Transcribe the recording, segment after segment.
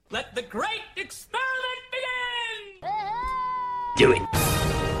Let the great experiment begin! Do it.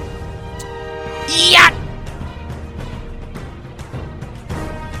 Yacht!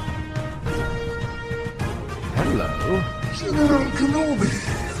 Hello. General Kenobi.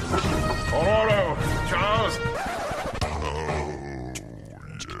 Order, Charles.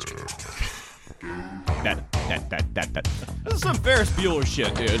 That. This is some Ferris Bueller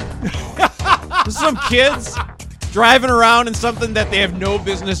shit, dude. This is some kids driving around in something that they have no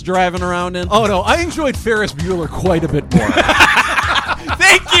business driving around in. Oh, no, I enjoyed Ferris Bueller quite a bit more.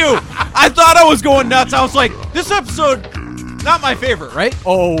 Thank you! I thought I was going nuts. I was like, this episode, not my favorite, right?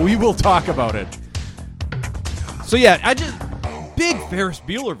 Oh, we will talk about it. So yeah, big Ferris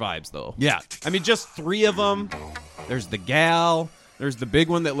Bueller vibes, though. Yeah. I mean, just three of them. There's the gal. There's the big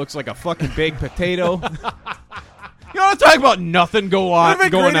one that looks like a fucking baked potato. You want to talk about nothing going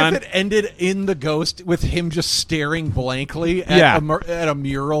on? If it ended in the ghost with him just staring blankly at, at a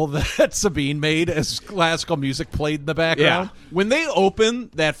mural that Sabine made as classical music played in the background. Yeah. When they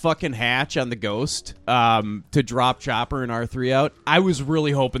open that fucking hatch on the ghost to drop Chopper and R3 out, I was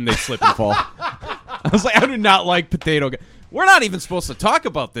really hoping they'd slip and fall. I was like, I do not like potato. We're not even supposed to talk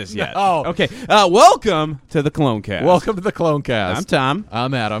about this yet. Oh, okay. Welcome to the Clone Cast. Welcome to the Clone Cast. I'm Tom.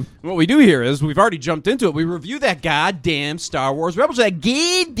 I'm Adam. What we do here is we've already jumped into it. We review that goddamn Star Wars Rebels, that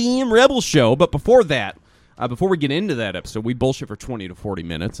goddamn Rebels show. But before that, before we get into that episode, we bullshit for 20 to 40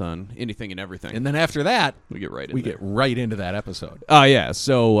 minutes on anything and everything. And then after that, we get right into that episode. Oh, yeah.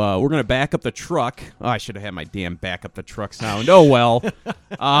 So we're going to back up the truck. Oh, I should have had my damn back up the truck sound. Oh, well.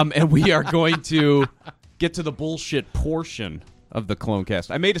 And we are going to get to the bullshit portion of the Clone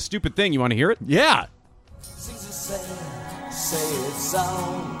Cast. I made a stupid thing. You want to hear it? Yeah.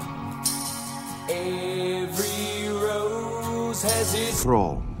 Every rose has its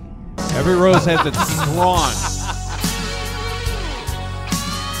Thrall. Every rose has its thorn.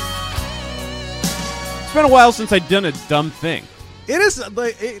 It's been a while since I've done a dumb thing. It is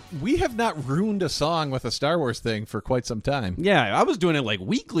like we have not ruined a song with a Star Wars thing for quite some time. Yeah, I was doing it like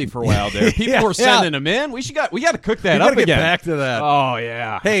weekly for a while there. People were sending them in. We got to cook that up get again. Back to that. Oh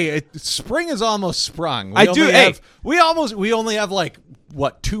yeah. Hey, spring is almost sprung. We only have like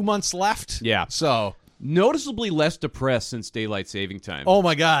what 2 months left. Yeah. So noticeably less depressed since daylight saving time. Oh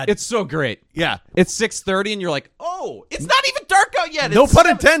my God, it's so great. Yeah, it's 6:30 and you're like, oh, it's not even dark out yet. No pun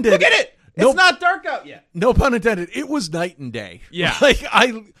intended. Look at it. It's not dark out yet. No pun intended. It was night and day. Yeah. Like,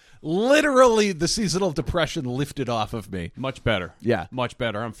 I literally, the seasonal depression lifted off of me. Much better. Yeah. Much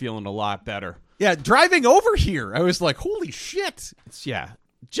better. I'm feeling a lot better. Yeah, driving over here, I was like, holy shit.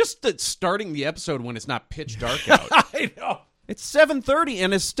 Just starting the episode when it's not pitch dark out. I know. It's 7:30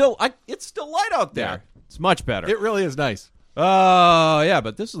 and it's still light out there. Yeah. It's much better. It really is nice. Yeah,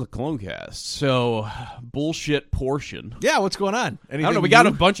 but this is the Clone Cast, so bullshit portion. Yeah, what's going on? I don't know. We got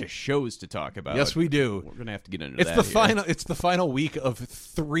a bunch of shows to talk about. Yes, we do. We're gonna have to get into it's that. It's the final week of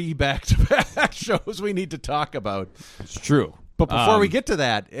 3 back-to-back shows we need to talk about. It's true. But before we get to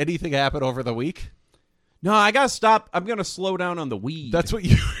that, anything happen over the week? No, I gotta stop. I'm gonna slow down on the weed. That's what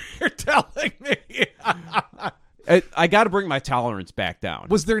you were telling me. I got to bring my tolerance back down.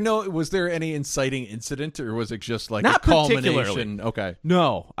 Was there any inciting incident, or was it just like not a culmination? Particularly. Okay.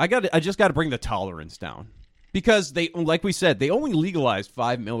 No, I just got to bring the tolerance down because like we said, they only legalized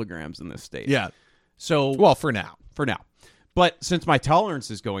 5 milligrams in this state. Yeah. So for now, but since my tolerance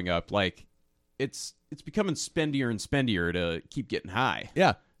is going up, like it's becoming spendier and spendier to keep getting high.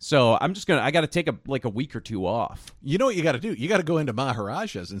 Yeah. So I got to take a week or two off. You know what you got to do? You got to go into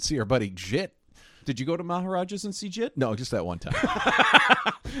Maharaja's and see our buddy Jit. Did you go to Maharaja's and see Jit? No, just that one time.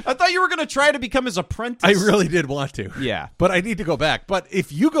 I thought you were going to try to become his apprentice. I really did want to. Yeah. But I need to go back. But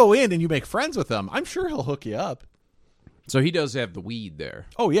if you go in and you make friends with him, I'm sure he'll hook you up. So he does have the weed there.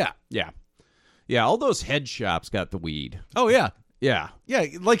 Oh, yeah. Yeah. Yeah, all those head shops got the weed. Oh, yeah. Yeah. Yeah,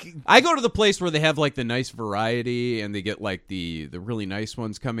 like I go to the place where they have like the nice variety and they get like the really nice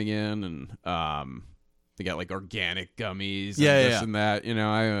ones coming in and they got like organic gummies and this and that. You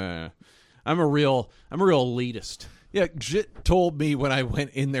know, I'm a real elitist. Yeah, Jit told me when I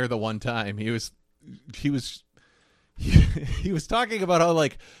went in there the one time, he was talking about how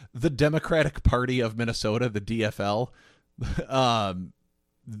like the Democratic Party of Minnesota, the DFL,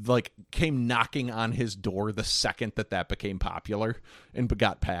 like came knocking on his door the second that became popular and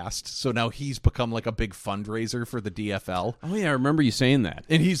got passed. So now he's become like a big fundraiser for the DFL. Oh yeah, I remember you saying that.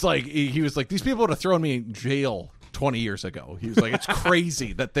 And he was like, these people would have thrown me in jail 20 years ago. He was like, it's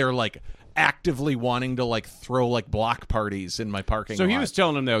crazy that they're like actively wanting to like throw like block parties in my parking lot. So he was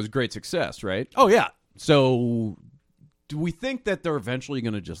telling him that was a great success, right? Oh yeah. So do we think that they're eventually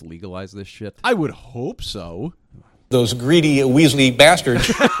going to just legalize this shit? I would hope so. Those greedy Weasley bastards.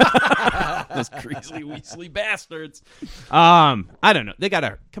 Those greasy Weasley bastards. I don't know. They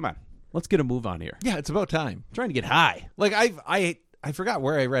gotta come on. Let's get a move on here. Yeah, it's about time. I'm trying to get high. Like I forgot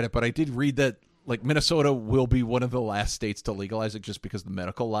where I read it, but I did read that like Minnesota will be one of the last states to legalize it just because the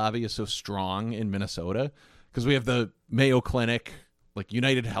medical lobby is so strong in Minnesota. Because we have the Mayo Clinic, like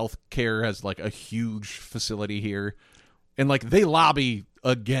United Healthcare has like a huge facility here, and like they lobby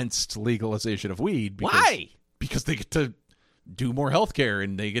against legalization of weed. Why? Because they get to do more healthcare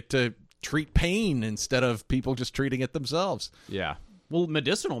and they get to treat pain instead of people just treating it themselves. Yeah. Well,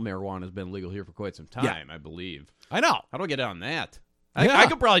 medicinal marijuana has been legal here for quite some time, Yeah. I believe. I know. How do I get on that? Yeah. I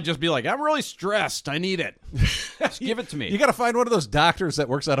could probably just be like, I'm really stressed. I need it. Just give it to me. You got to find one of those doctors that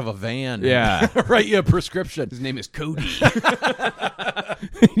works out of a van. Yeah. Write you a prescription. His name is Cody.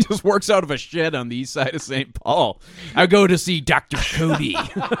 He just works out of a shed on the east side of St. Paul. I go to see Dr. Cody.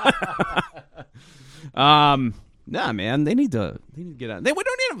 Nah, man, they need to get on. We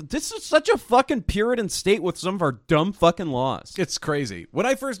don't need. This is such a fucking Puritan state with some of our dumb fucking laws. It's crazy. When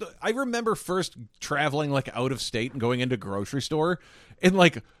I remember first traveling like out of state and going into a grocery store and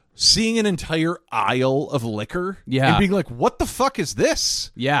like seeing an entire aisle of liquor. Yeah. And being like, what the fuck is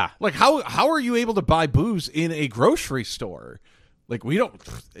this? Yeah. Like how are you able to buy booze in a grocery store? Like we don't.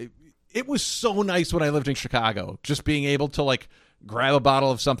 It was so nice when I lived in Chicago, just being able to like grab a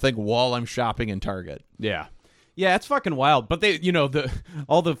bottle of something while I'm shopping in Target. Yeah. Yeah, it's fucking wild. But they,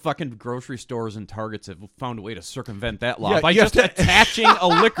 all the fucking grocery stores and Targets have found a way to circumvent that law by just attaching a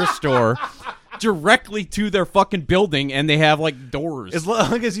liquor store directly to their fucking building, and they have like doors. As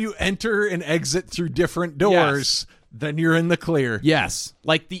long as you enter and exit through different doors, then you're in the clear. Yes.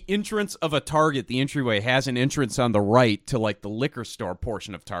 Like the entrance of a Target, the entryway has an entrance on the right to like the liquor store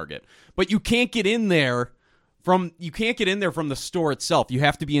portion of Target. But you can't get in there from the store itself. You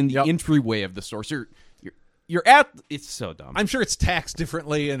have to be in the entryway of the store. So you're at. It's so dumb. I'm sure it's taxed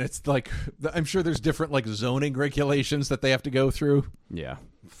differently, and it's like I'm sure there's different like zoning regulations that they have to go through. Yeah.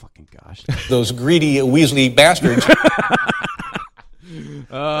 Fucking gosh. Those greedy Weasley bastards.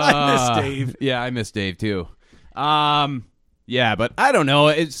 I miss Dave. Yeah, I miss Dave too. Yeah, but I don't know.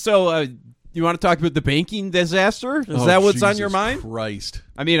 It's so. You want to talk about the banking disaster? Is that what's on your mind? Christ.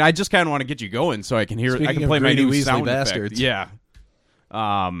 I mean, I just kind of want to get you going so I can hear. Speaking I can play of my new greedy Weasley sound bastards. effect.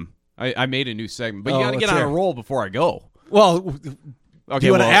 Yeah. I made a new segment, but you got to let's get on hear a it. roll before I go. Well, Okay, do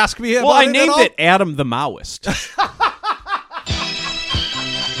you want to ask me about Well, I it at named all? it Adam the Maoist.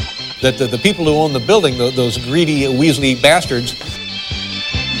 That the people who own the building, those greedy Weasley bastards.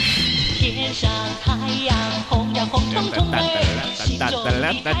 天上太阳红呀红彤彤哎，心中的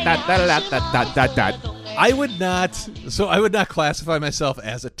太阳。 I would not classify myself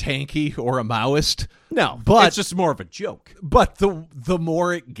as a tanky or a Maoist. No, but it's just more of a joke. But the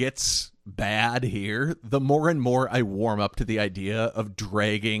more it gets bad here, the more and more I warm up to the idea of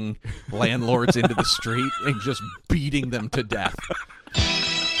dragging landlords into the street and just beating them to death.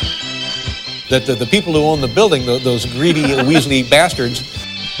 That the people who own the building, those greedy Weasley bastards.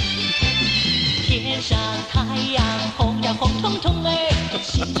 天上太阳红呀红彤彤哎，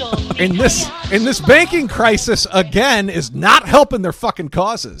心中的 And this banking crisis again is not helping their fucking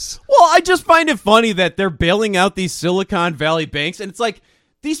causes. Well, I just find it funny that they're bailing out these Silicon Valley banks, and it's like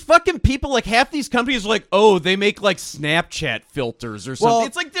these fucking people, like half these companies are like, oh, they make like Snapchat filters or something. Well,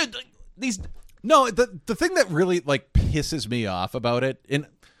 it's like these. No, the thing that really like pisses me off about it, and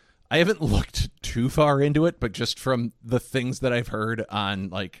I haven't looked too far into it, but just from the things that I've heard on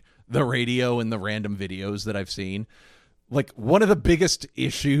like the radio and the random videos that I've seen, like one of the biggest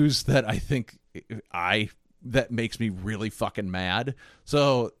issues that I think that makes me really fucking mad.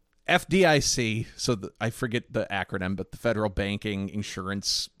 So FDIC, I forget the acronym, but the Federal Banking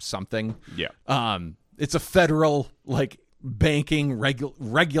Insurance something. Yeah. It's a federal like banking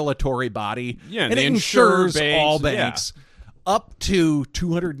regulatory body. Yeah, and they it insure insures banks, all banks. Up to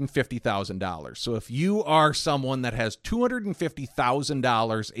 $250,000. So if you are someone that has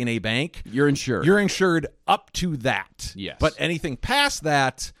 $250,000 in a bank, You're insured. You're insured up to that. Yes. But anything past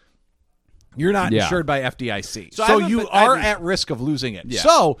that, you're not Yeah. insured by FDIC. So I So haven't you been- are I haven't- at risk of losing it. Yeah.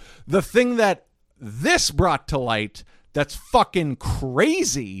 So the thing that this brought to light that's fucking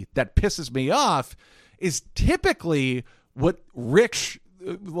crazy, that pisses me off, is typically what rich,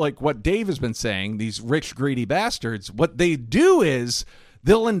 like what Dave has been saying, these rich, greedy bastards, what they do is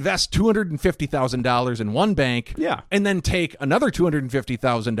they'll invest $250,000 in one bank, Yeah. and then take another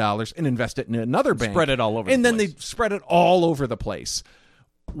 $250,000 and invest it in another bank. Spread it all over and the then place. they spread it all over the place.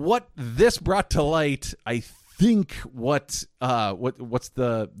 What this brought to light, I think what's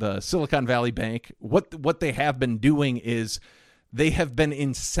the Silicon Valley Bank, what they have been doing is they have been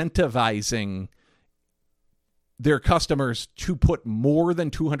incentivizing their customers to put more than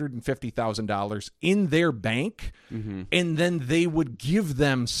 $250,000 in their bank, and then they would give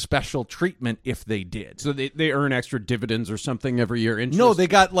them special treatment if they did. So they earn extra dividends or something every year? Interest? No, they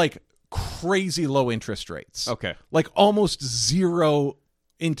got like crazy low interest rates. Okay. Like almost zero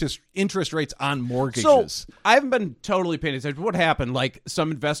interest rates on mortgages. So I haven't been totally paying attention. What happened? Like some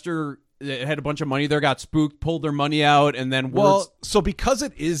investor that had a bunch of money there got spooked, pulled their money out, and then so because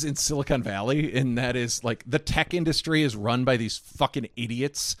it is in Silicon Valley, and that is like the tech industry is run by these fucking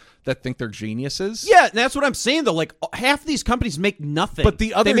idiots that think they're geniuses. Yeah, and that's what I'm saying though. Like half these companies make nothing, but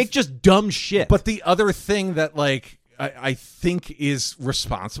they make just dumb shit. But the other thing that like I think is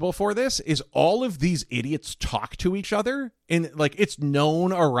responsible for this is all of these idiots talk to each other, and like it's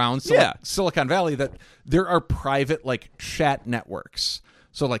known around Silicon Valley that there are private like chat networks.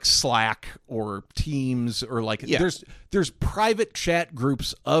 So like Slack or Teams or like there's private chat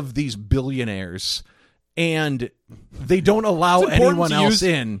groups of these billionaires, and they don't allow anyone else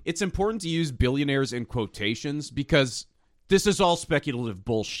in. It's important to use billionaires in quotations because this is all speculative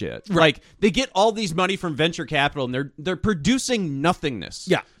bullshit. Right. Like they get all these money from venture capital and they're producing nothingness.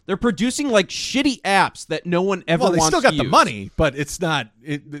 Yeah. They're producing like shitty apps that no one ever wants to use. They still got the money, but it's not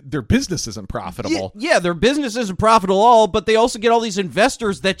their business isn't profitable. Yeah, their business isn't profitable at all, but they also get all these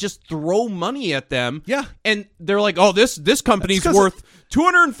investors that just throw money at them. Yeah. And they're like, "Oh, this company's worth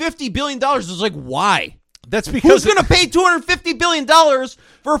 $250 billion." It's like, "Why?" That's because who's going to pay $250 billion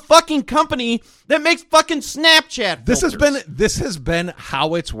for a fucking company that makes fucking Snapchat filters? This has been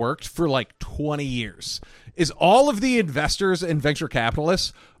how it's worked for like 20 years. Is all of the investors and venture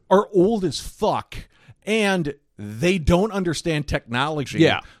capitalists are old as fuck, and they don't understand technology.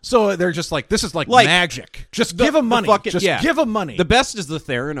 Yeah. So they're just like, this is like magic. Just give them money. Give them money. The best is the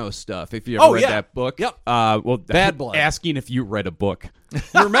Theranos stuff, if you ever read that book. Yep. Well, Bad Blood. Asking if you read a book.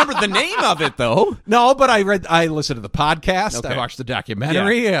 You remember the name of it, though. No, but I listened to the podcast. Okay. I watched the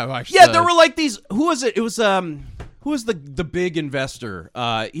documentary. Yeah, I watched there were like these, who was it? It was, who was the big investor?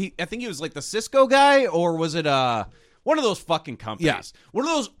 I think he was like the Cisco guy, or was it, one of those fucking companies. Yeah. One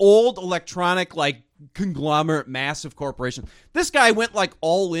of those old electronic, like, conglomerate, massive corporations. This guy went, like,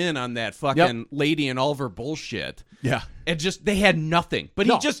 all in on that fucking lady and all of her bullshit. Yeah. And just, they had nothing. But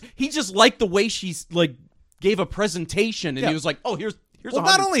he just liked the way she's, like, gave a presentation, and he was like, oh, here's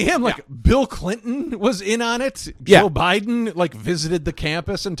not only him, like, Bill Clinton was in on it. Joe Biden, like, visited the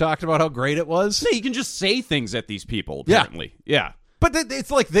campus and talked about how great it was. Yeah, you can just say things at these people, apparently. Yeah. But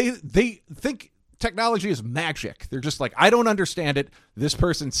it's like they think technology is magic. They're just like, I don't understand it. This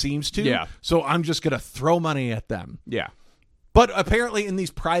person seems to. So I'm just going to throw money at them. Yeah. But apparently in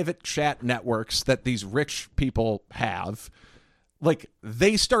these private chat networks that these rich people have, like,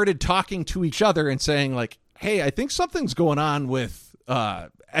 they started talking to each other and saying, like, hey, I think something's going on with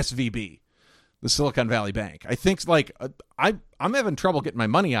SVB, the Silicon Valley Bank. I think, like, I'm having trouble getting my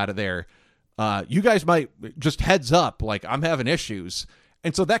money out of there. You guys might just heads up, like, I'm having issues.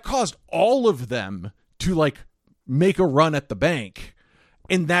 And so that caused all of them to, like, make a run at the bank.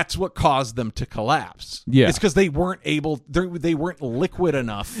 And that's what caused them to collapse. Yeah. It's because they weren't they weren't liquid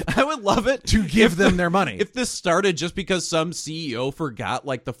enough. I would love it to give them their money. If this started just because some CEO forgot,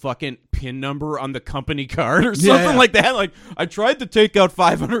 like, the fucking PIN number on the company card or something like that. Like, I tried to take out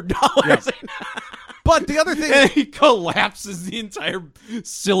 $500. But the other thing, and he collapses the entire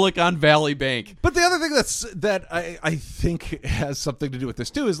Silicon Valley Bank. But the other thing that I think has something to do with this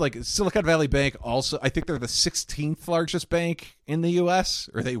too is, like, Silicon Valley Bank also, I think they're the 16th largest bank in the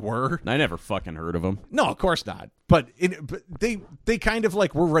U.S., or they were. I never fucking heard of them. No, of course not. But they kind of,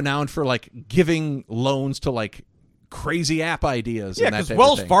 like, were renowned for, like, giving loans to, like, crazy app ideas. Yeah, because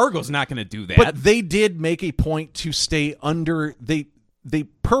Wells Fargo's not going to do that. But they did make a point to stay under. They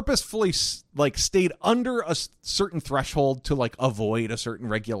purposefully, like, stayed under a certain threshold to, like, avoid a certain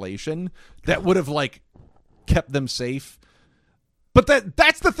regulation that would have, like, kept them safe. But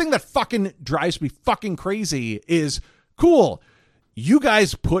that's the thing that fucking drives me fucking crazy is, cool, you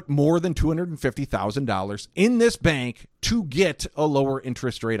guys put more than $250,000 in this bank to get a lower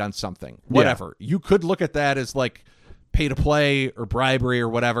interest rate on something. Whatever. You could look at that as, like, pay to play or bribery or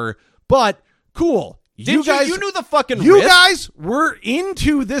whatever. But cool. You knew the fucking risk? You guys were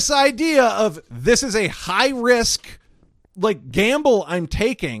into this idea of, this is a high risk, like, gamble I'm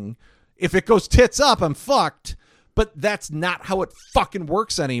taking. If it goes tits up, I'm fucked. But that's not how it fucking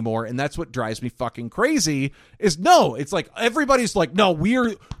works anymore, and that's what drives me fucking crazy. Is no, it's like everybody's like, no,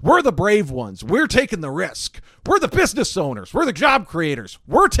 we're the brave ones. We're taking the risk. We're the business owners. We're the job creators.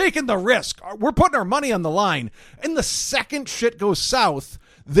 We're taking the risk. We're putting our money on the line. And the second shit goes south,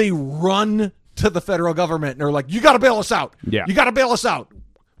 they run to the federal government and are like, you got to bail us out. Yeah. You got to bail us out.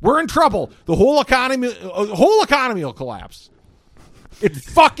 We're in trouble. The whole economy will collapse. It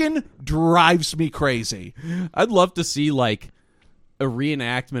fucking drives me crazy. I'd love to see like a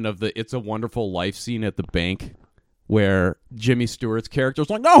reenactment of the It's a Wonderful Life scene at the bank where Jimmy Stewart's character's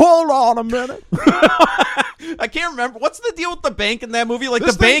like, now hold on a minute. I can't remember. What's the deal with the bank in that movie? Like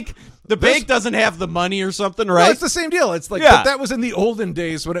the bank doesn't have the money or something, right? No, it's the same deal. It's like, but that was in the olden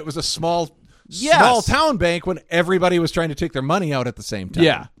days when it was a small town bank when everybody was trying to take their money out at the same time.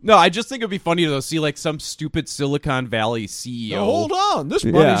 Yeah. No, I just think it'd be funny to see like some stupid Silicon Valley CEO. Now, hold on. This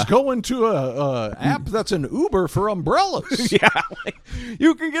money's going to a app that's an Uber for umbrellas. Yeah. Like,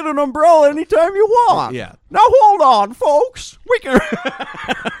 you can get an umbrella anytime you want. Yeah. Now hold on, folks. We can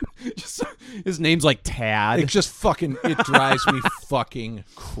his name's like Tad. It drives me fucking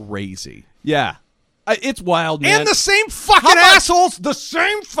crazy. Yeah. It's wild, man. And the same fucking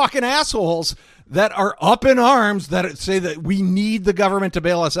assholes that are up in arms that say that we need the government to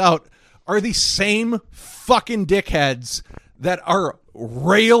bail us out are the same fucking dickheads that are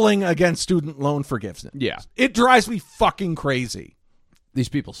railing against student loan forgiveness. Yeah. It drives me fucking crazy. These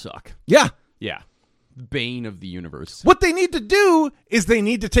people suck. Yeah. Yeah. Bane of the universe. What they need to do is they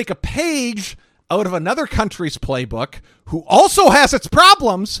need to take a page out of another country's playbook who also has its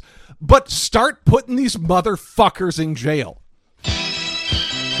problems, but start putting these motherfuckers in jail.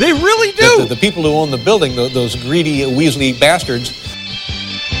 They really do. The people who own the building, those greedy Weasley bastards.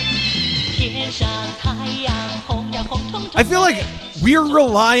 I feel like we're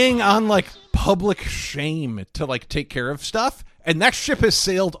relying on like public shame to like take care of stuff, and that ship has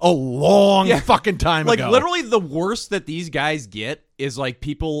sailed a long fucking time ago. Like literally the worst that these guys get is like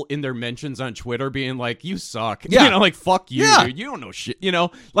people in their mentions on Twitter being like, you suck. Yeah. You know, like fuck you, dude. You don't know shit. You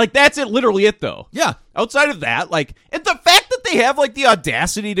know? Like that's literally it though. Yeah. Outside of that, like, and the fact that they have like the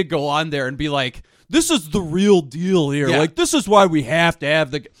audacity to go on there and be like, this is the real deal here. Yeah. Like this is why we have to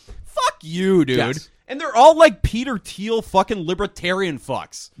have the fuck you, dude. Yes. And they're all like Peter Thiel fucking libertarian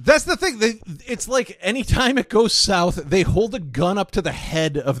fucks. That's the thing. It's like anytime it goes south, they hold a gun up to the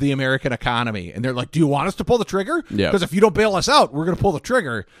head of the American economy. And they're like, do you want us to pull the trigger? Yeah. Because if you don't bail us out, we're going to pull the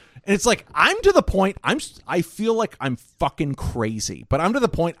trigger. And it's like, I'm to the point, I feel like I'm fucking crazy. But I'm to the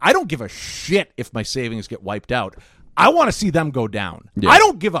point, I don't give a shit if my savings get wiped out. I want to see them go down. Yeah. I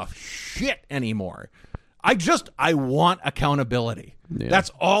don't give a shit anymore. I want accountability. Yeah. That's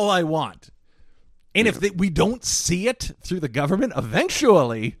all I want. And if we don't see it through the government,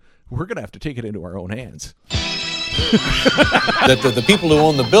 eventually we're going to have to take it into our own hands. The people who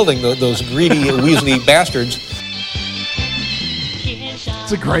own the building, those greedy Weasley bastards.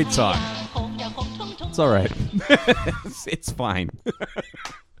 It's a great song. It's all right. It's fine.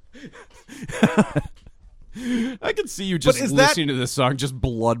 I can see you just listening to this song, just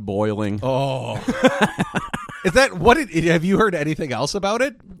blood boiling. Oh. Is that what have you heard anything else about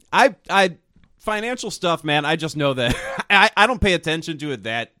it? I financial stuff, man. I just know that I don't pay attention to it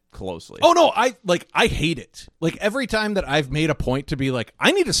that closely. Oh no, I hate it. Like every time that I've made a point to be like,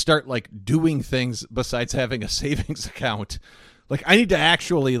 I need to start like doing things besides having a savings account. Like I need to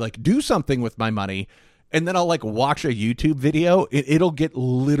actually like do something with my money. And then I'll like watch a YouTube video. It'll get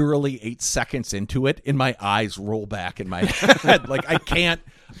literally 8 seconds into it, and my eyes roll back in my head. Like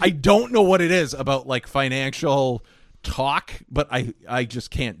I don't know what it is about like financial talk, but I just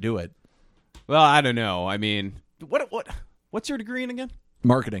can't do it. Well, I don't know. I mean, what's your degree in again?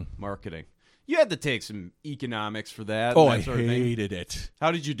 Marketing. You had to take some economics for that. Oh, and that I sort of thing. hated it.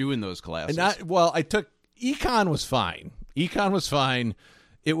 How did you do in those classes? I took econ was fine.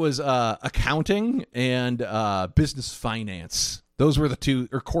 It was accounting and business finance. Those were the two,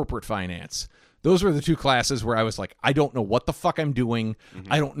 or corporate finance. Those were the two classes where I was like, I don't know what the fuck I'm doing.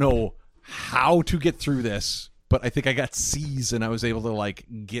 Mm-hmm. I don't know how to get through this, but I think I got C's and I was able to like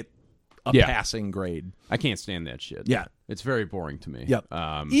get a passing grade. I can't stand that shit. Yeah. It's very boring to me. Yep.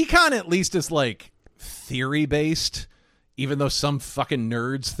 Econ at least is like theory based, even though some fucking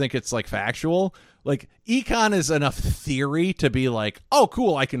nerds think it's like factual. Like econ is enough theory to be like, oh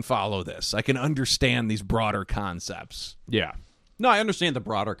cool, I can follow this. I can understand these broader concepts. Yeah. No, I understand the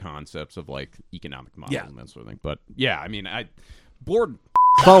broader concepts of like economic models and that sort of thing. But yeah, I mean,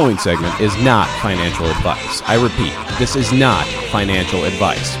 Following segment is not financial advice. I repeat, this is not financial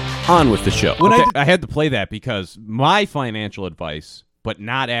advice. On with the show. I had to play that because my financial advice, but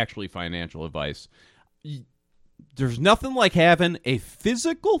not actually financial advice, there's nothing like having a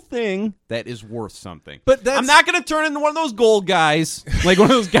physical thing that is worth something. But I'm not going to turn into one of those gold guys, like one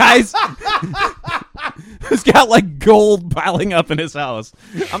of those guys who's got like gold piling up in his house.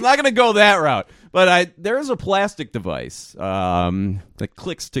 I'm not going to go that route. But there is a plastic device that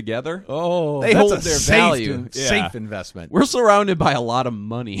clicks together. Oh, they that's hold a their safe value. Safe investment. We're surrounded by a lot of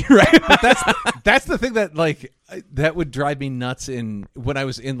money, right? But that's the thing that that would drive me nuts when I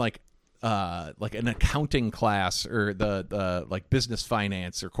was in like an accounting class or the like business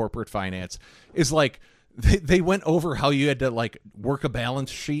finance or corporate finance is like they went over how you had to like work a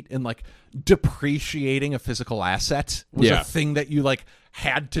balance sheet and like depreciating a physical asset was a thing that you like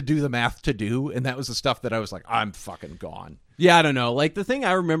had to do the math to do, and that was the stuff that I was like, I'm fucking gone. Yeah, I don't know. Like the thing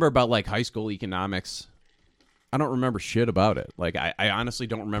I remember about like high school economics, I don't remember shit about it. Like I honestly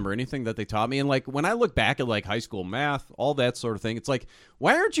don't remember anything that they taught me. And like when I look back at like high school math, all that sort of thing, it's like,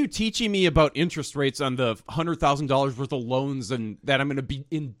 why aren't you teaching me about interest rates on the $100,000 worth of loans and that I'm going to be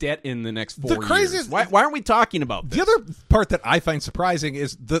in debt in the next 4 years? Craziest, why aren't we talking about this? The other part that I find surprising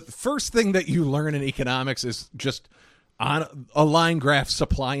is the first thing that you learn in economics is just on a line graph,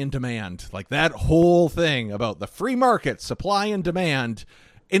 supply and demand. Like that whole thing about the free market, supply and demand.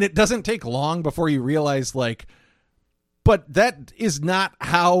 And it doesn't take long before you realize like, but that is not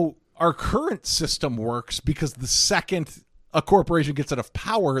how our current system works, because the second a corporation gets enough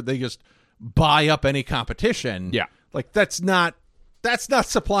power, they just buy up any competition. Yeah. Like that's not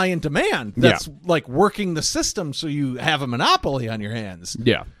supply and demand. That's like working the system so you have a monopoly on your hands.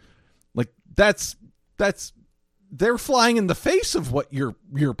 Yeah. Like that's they're flying in the face of what you're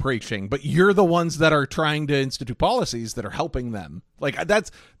preaching, but you're the ones that are trying to institute policies that are helping them. Like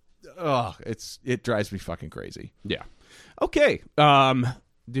it drives me fucking crazy. Yeah. Okay.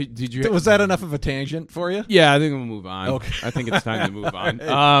 Did you? Was that enough of a tangent for you? Yeah, I think we'll move on. Okay. I think it's time to move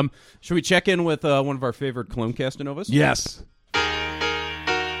on. Should we check in with one of our favorite Clone Castanovas? Yes.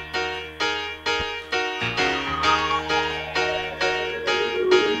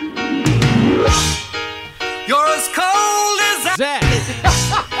 You're as cold as Zach.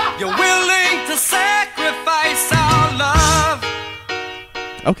 you're willing to sacrifice our love.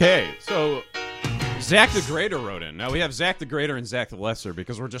 Okay, so Zach the Greater wrote in. Now we have Zach the Greater and Zach the Lesser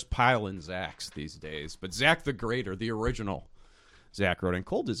because we're just piling Zachs these days. But Zach the Greater, the original Zach, wrote in.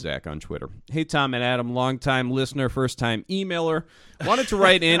 Cold as Zach on Twitter. Hey, Tom and Adam, long-time listener, first-time emailer. Wanted to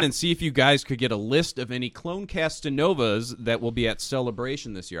write in and see if you guys could get a list of any Clone Castanovas that will be at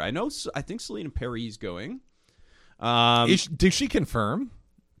Celebration this year. I think Selena Perry's going. Did she confirm?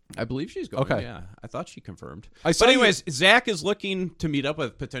 I believe she's going. Okay. Yeah, I thought she confirmed. But anyways, Zach is looking to meet up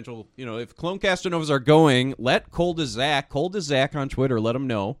with potential, if Clone Castanovas are going, let Cold as Zach on Twitter, let him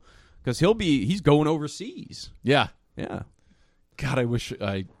know, because he's going overseas. Yeah. Yeah. God, I wish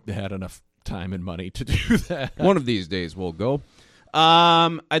I had enough time and money to do that. One of these days we'll go.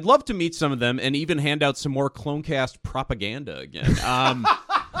 I'd love to meet some of them and even hand out some more Clonecast propaganda again.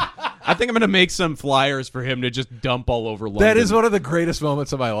 I think I'm going to make some flyers for him to just dump all over London. That is one of the greatest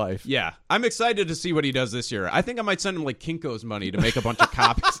moments of my life. Yeah. I'm excited to see what he does this year. I think I might send him like Kinko's money to make a bunch of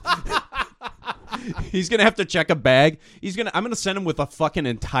copies. He's going to have to check a bag. I'm going to send him with a fucking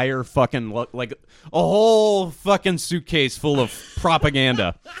entire fucking, like a whole fucking suitcase full of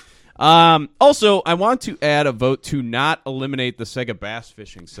propaganda. Also, I want to add a vote to not eliminate the Sega bass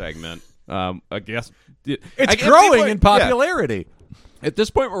fishing segment. I guess it's growing in popularity. Yeah. At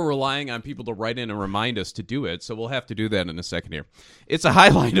this point, we're relying on people to write in and remind us to do it, so we'll have to do that in a second here. It's a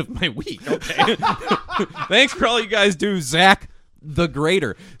highlight of my week, okay? Thanks for all you guys do, Zach the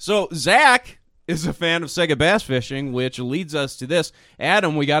Greater. So, Zach is a fan of Sega bass fishing, which leads us to this.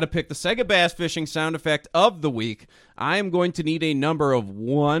 Adam, we got to pick the Sega bass fishing sound effect of the week. I am going to need a number of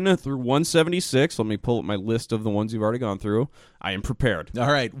 1 through 176. Let me pull up my list of the ones you've already gone through. I am prepared.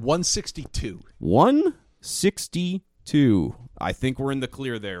 All right, 162. 162. I think we're in the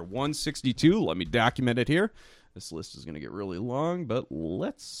clear there. 162. Let me document it here. This list is going to get really long, but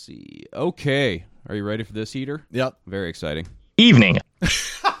let's see. Okay. Are you ready for this, Heater? Yep. Very exciting. Evening.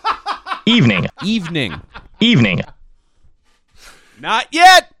 Evening. Evening. Evening. Not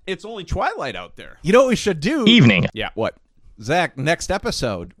yet. It's only twilight out there. You know what we should do? Evening. Yeah, what? Zach, next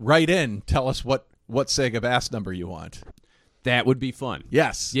episode, write in. Tell us what Sega bass number you want. That would be fun.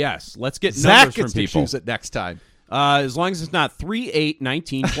 Yes. Yes. Let's get Zach numbers from gets to people. choose it next time. As long as it's not 3, 8,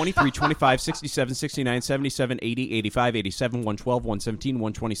 19, 23, 25, 67, 69, 77, 80, 85, 87, 112, 117,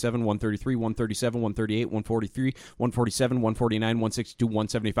 127, 133, 137, 138, 143, 147, 149, 162,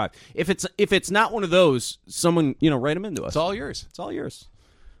 175. If it's not one of those, someone, write them into us. It's all yours. It's all yours.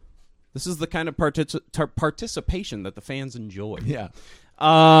 This is the kind of participation that the fans enjoy. Yeah.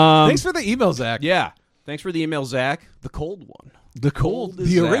 Thanks for the email, Zach. Yeah. Thanks for the email, Zach. The cold one. The cold, the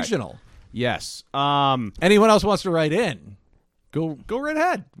Zach. original. Yes. Anyone else wants to write in? Go right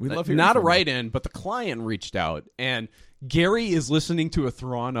ahead. We'd love hearing not a from you. write-in, but the client reached out and Gary is listening to a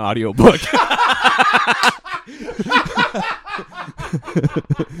Thrawn audiobook.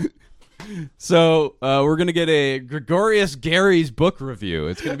 So we're going to get a Gregorious Gary's book review.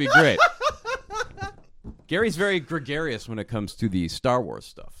 It's going to be great. Gary's very gregarious when it comes to the Star Wars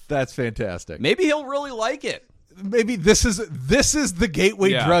stuff. That's fantastic. Maybe he'll really like it. Maybe this is the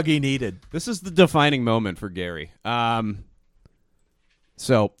gateway drug he needed. This is the defining moment for Gary.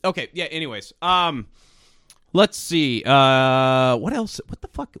 So, okay, yeah, anyways. Let's see. What else? What the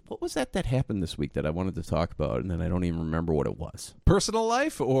fuck? What was that happened this week that I wanted to talk about, and then I don't even remember what it was. Personal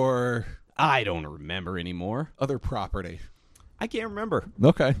life or I don't remember anymore. other property? I can't remember.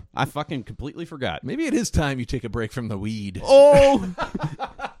 Okay. I fucking completely forgot. Maybe it is time you take a break from the weed. Oh,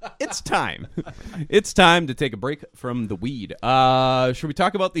 it's time. It's time to take a break from the weed. Should we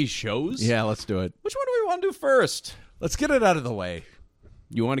talk about these shows? Yeah, let's do it. Which one do we want to do first? Let's get it out of the way.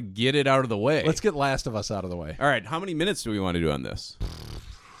 You want to get it out of the way? Let's get Last of Us out of the way. All right, how many minutes do we want to do on this?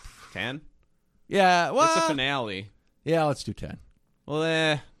 10? Yeah, well, It's a finale. Yeah, let's do 10. Well,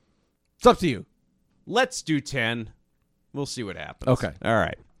 It's up to you. let's do 10. We'll see what happens. Okay. All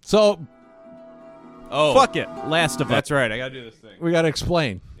right. So, Fuck it. Last of Us. That's right. I got to do this thing. we got to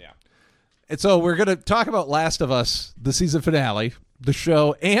explain. Yeah. And so we're going to talk about Last of Us, the season finale, the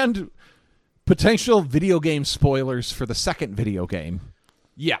show, and potential video game spoilers for the second video game.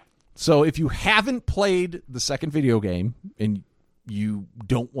 Yeah. So if you haven't played the second video game and you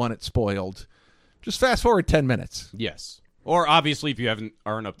don't want it spoiled, just fast forward 10 minutes. Yes. Or obviously, if you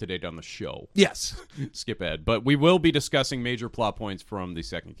aren't up to date on the show, Yes. skip ahead. But we will be discussing major plot points from the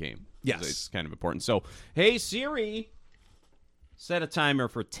second game. Yes. It's kind of important. So, hey Siri, set a timer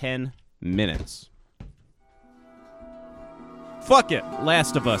for 10 minutes. Fuck it.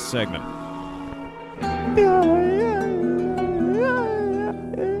 Last of Us segment.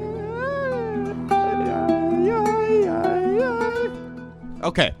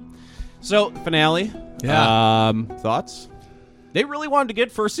 Okay. So, finale. Yeah. Thoughts? They really wanted to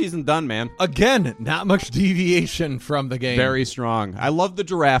get first season done, man. Again, not much deviation from the game. Very strong. I love the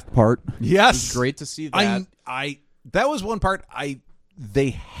giraffe part. Yes. It was great to see that. That was one part they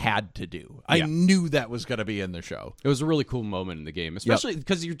had to do. I knew that was going to be in the show. It was a really cool moment in the game, especially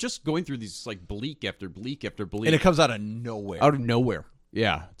because you're just going through these like bleak after bleak after bleak. And it comes out of nowhere. Out of nowhere.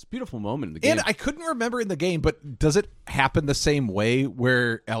 Yeah. It's a beautiful moment in the game. And I couldn't remember in the game, but does it happen the same way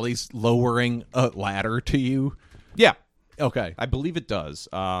where Ellie's lowering a ladder to you? Yeah. Okay. I believe it does.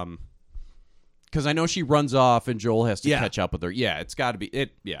 Because I know she runs off and Joel has to catch up with her. Yeah, it's got to be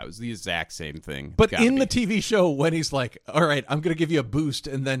it. Yeah, it was the exact same thing. But in the TV show, when he's like, "All right, I'm going to give you a boost,"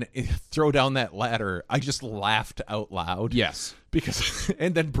 and then throw down that ladder, I just laughed out loud. Yes, because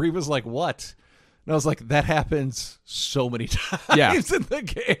and then Brie was like, "What?" And I was like, "That happens so many times in the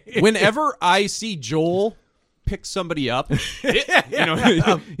game." Whenever I see Joel pick somebody up,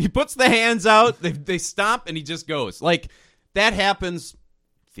 he puts the hands out, they stop, and he just goes. Like that happens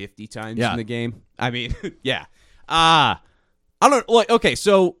 50 times in the game. I mean, yeah. I don't like. Okay,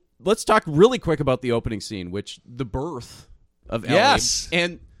 so let's talk really quick about the opening scene, which the birth of Ellie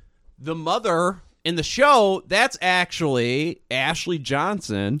and the mother in the show. That's actually Ashley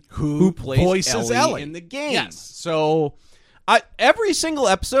Johnson, who plays voices Ellie in the game. Yes. So, every single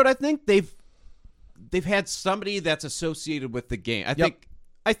episode, I think they've had somebody that's associated with the game.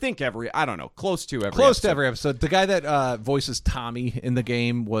 I think every, I don't know, close to every episode. The guy that voices Tommy in the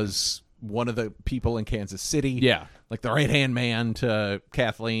game was one of the people in Kansas City. Yeah. Like the right-hand man to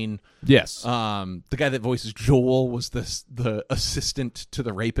Kathleen. Yes. The guy that voices Joel was the assistant to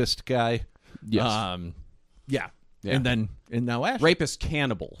the rapist guy. Yes. Yeah. And now Ash. Rapist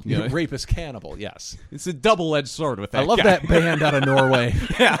cannibal. Rapist cannibal, yes. It's a double-edged sword with that I love guy. that band out of Norway.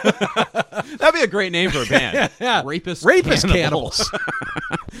 Yeah. That'd be a great name for a band. Yeah. Rapist Cannibals.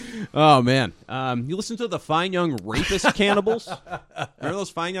 Oh, man. You listen to the Fine Young Rapist Cannibals? Remember those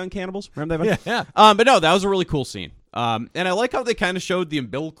Fine Young Cannibals? Remember that band? Yeah. But no, that was a really cool scene. And I like how they kind of showed the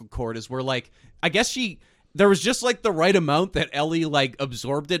umbilical cord is where, like, I guess there was just like the right amount that Ellie like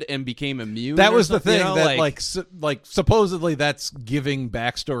absorbed it and became immune. That was the thing that like supposedly that's giving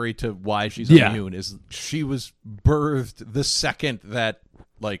backstory to why she's immune is she was birthed the second that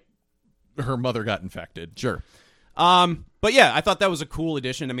like her mother got infected. Sure. But yeah, I thought that was a cool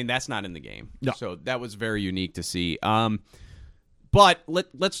addition. I mean, that's not in the game. No. So that was very unique to see. But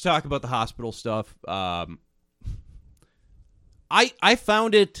let's talk about the hospital stuff. I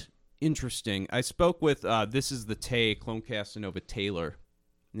found it interesting. I spoke with This Is the Tay, Clone Casanova Taylor,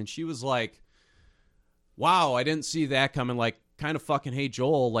 and she was like, wow, I didn't see that coming. Like, kind of fucking, hey,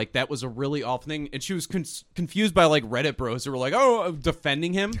 Joel, like, that was a really awful thing. And she was confused by, like, Reddit bros who were like, oh,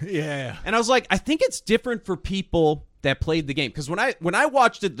 defending him. Yeah. And I was like, I think it's different for people that played the game. Because when I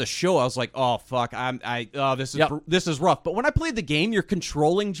watched the show, I was like, oh fuck, this is rough. But when I played the game, you're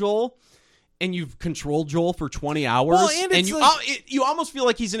controlling Joel, and you've controlled Joel for 20 hours, well, and you almost feel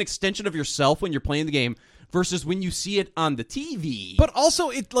like he's an extension of yourself when you're playing the game, versus when you see it on the TV. But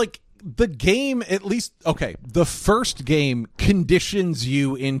also, the game, at least, okay, the first game conditions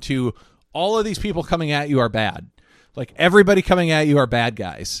you into all of these people coming at you are bad. Like, everybody coming at you are bad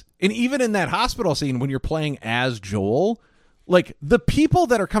guys. And even in that hospital scene, when you're playing as Joel, like, the people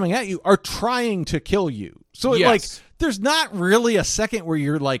that are coming at you are trying to kill you. So, there's not really a second where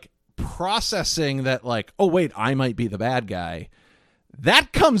you're, like, processing that, like, oh, wait, I might be the bad guy.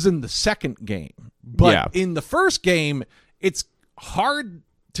 That comes in the second game. But in the first game, it's hard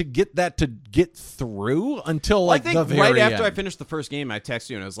to get that to get through until, like, the very right after end. I finished the first game, I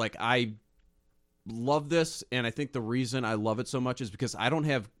texted you, and I was like, I love this, and I think the reason I love it so much is because I don't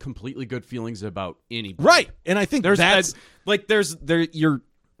have completely good feelings about anybody. Right, and I think that's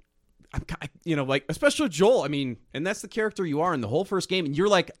especially Joel. I mean, and that's the character you are in the whole first game, and you're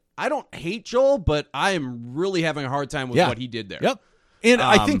like, I don't hate Joel, but I am really having a hard time with what he did there. Yep. And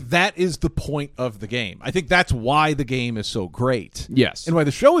I think that is the point of the game. I think that's why the game is so great. Yes. And why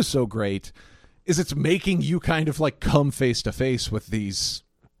the show is so great is it's making you kind of like come face to face with these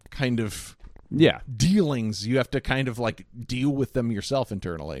kind of dealings. You have to kind of like deal with them yourself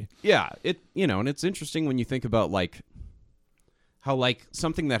internally. Yeah. And it's interesting when you think about like how like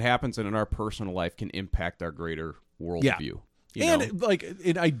something that happens in our personal life can impact our greater worldview. Yeah.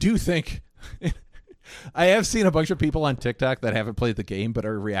 And I do think I have seen a bunch of people on TikTok that haven't played the game but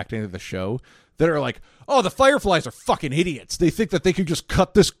are reacting to the show that are like, oh, the Fireflies are fucking idiots. They think that they could just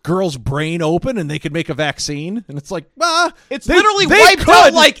cut this girl's brain open and they could make a vaccine. And it's like, it's literally wiped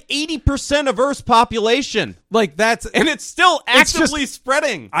out like 80% of Earth's population. Like and it's still actively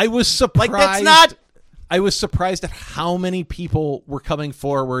spreading. I was surprised. Like, that's not. I was surprised at how many people were coming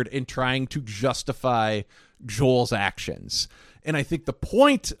forward and trying to justify Joel's actions. And I think the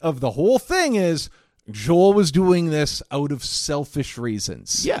point of the whole thing is Joel was doing this out of selfish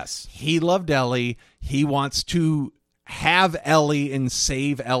reasons. Yes. He loved Ellie. He wants to have Ellie and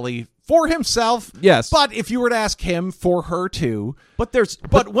save Ellie for himself. Yes. But if you were to ask him, for her too. But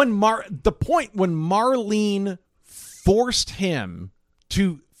when Marlene forced him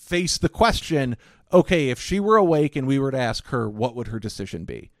to face the question, okay, if she were awake and we were to ask her, what would her decision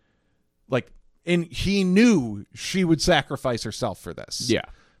be? Like, and he knew she would sacrifice herself for this. Yeah.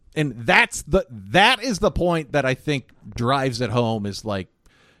 And that is the point that I think drives it home, is like,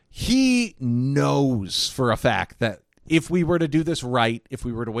 he knows for a fact that if we were to do this right, if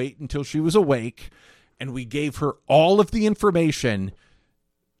we were to wait until she was awake and we gave her all of the information,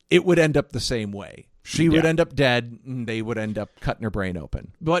 it would end up the same way. She would end up dead and they would end up cutting her brain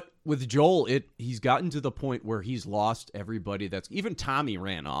open. But with Joel, he's gotten to the point where he's lost everybody. Even Tommy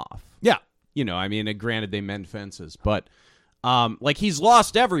ran off. Yeah. You know, I mean, granted, they mend fences, but like, he's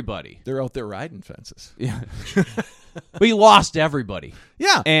lost everybody. They're out there riding fences. Yeah. But he lost everybody.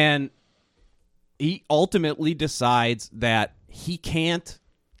 Yeah. And he ultimately decides that he can't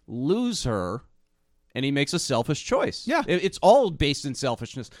lose her, and he makes a selfish choice. Yeah. It's all based in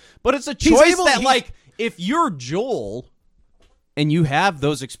selfishness. But it's a choice like, if you're Joel and you have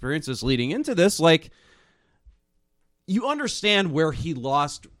those experiences leading into this, like, you understand where he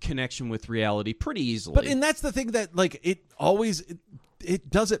lost connection with reality pretty easily. And that's the thing that, like, it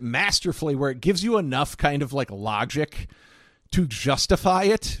does it masterfully, where it gives you enough kind of like logic to justify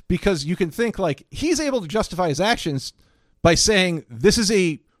it, because you can think like he's able to justify his actions by saying this is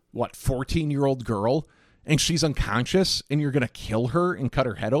a 14-year-old girl and she's unconscious and you're going to kill her and cut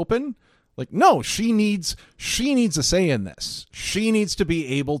her head open. Like, no, she needs a say in this. She needs to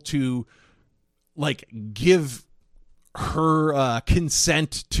be able to like give her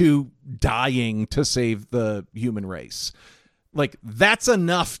consent to dying to save the human race. Like, that's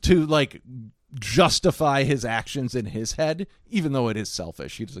enough to like justify his actions in his head, even though it is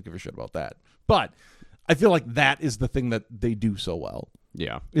selfish. He doesn't give a shit about that. But I feel like that is the thing that they do so well.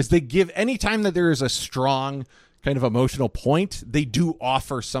 Yeah. Is they give, anytime that there is a strong kind of emotional point, they do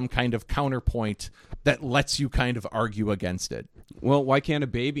offer some kind of counterpoint that lets you kind of argue against it. Well, why can't a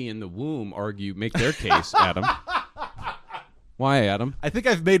baby in the womb make their case, Adam? Why, Adam? I think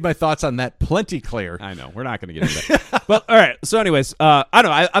I've made my thoughts on that plenty clear. I know. We're not going to get into that. But, all right. So, anyways, I don't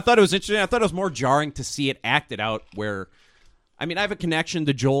know. I thought it was interesting. I thought it was more jarring to see it acted out where, I mean, I have a connection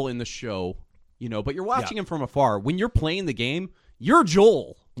to Joel in the show, you know, but you're watching him from afar. When you're playing the game, you're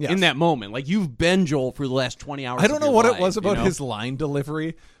Joel in that moment. Like, you've been Joel for the last 20 hours. I don't know what life, it was about his line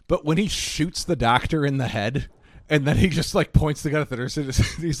delivery, but when he shoots the doctor in the head and then he just, like, points the gun at the nurse,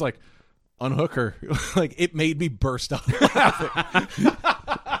 he's like, unhook her. Like, it made me burst out laughing.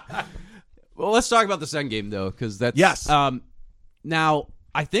 Well, let's talk about the second game, though, because that's... Yes. Now,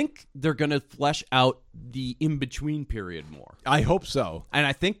 I think they're going to flesh out the in-between period more. I hope so. And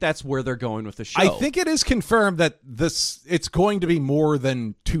I think that's where they're going with the show. I think it is confirmed that it's going to be more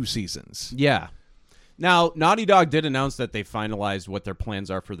than 2 seasons. Yeah. Now, Naughty Dog did announce that they finalized what their plans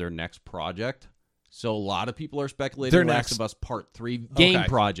are for their next project. So a lot of people are speculating Their Last next- of Us Part 3 game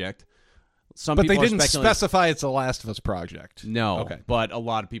project. Some But people they are didn't speculating- specify it's a Last of Us project. No. Okay. But a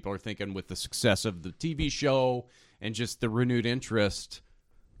lot of people are thinking with the success of the TV show and just the renewed interest,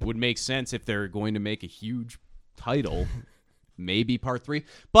 would make sense if they're going to make a huge title, maybe Part 3.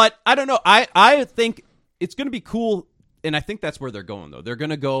 But I don't know. I think it's going to be cool, and I think that's where they're going, though. They're going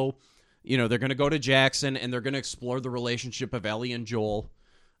to go, they're going to go to Jackson, and they're going to explore the relationship of Ellie and Joel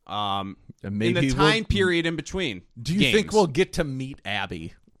And in maybe the time period in between. Do you games. think we'll get to meet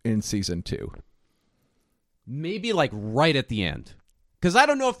Abby in season 2? Maybe like right at the end. Because I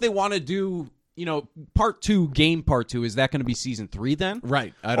don't know if they want to do, part 2, game part 2. Is that going to be season 3 then?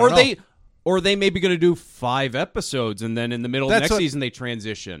 Right. I don't know. Or are they maybe going to do 5 episodes and then in the middle of next season they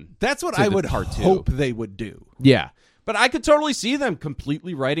transition? That's what to I the would part 2. hope they would do. Yeah. But I could totally see them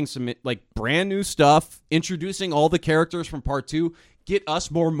completely writing some like brand new stuff, introducing all the characters from part 2, get us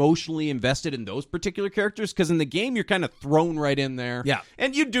more emotionally invested in those particular characters, because in the game you're kind of thrown right in there. Yeah.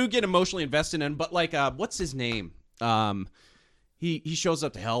 And you do get emotionally invested in, but like what's his name? He shows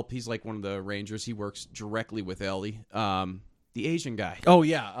up to help. He's like one of the Rangers. He works directly with Ellie. The Asian guy. Oh,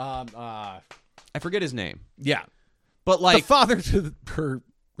 yeah. I forget his name. Yeah. But The like father to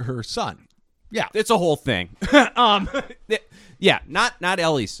her son. Yeah. it's a whole thing. Yeah, not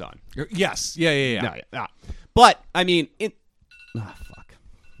Ellie's son. Yes. Yeah. No, yeah. But I mean, fuck.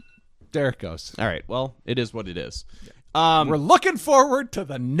 There it goes. All right. Well, it is what it is. We're looking forward to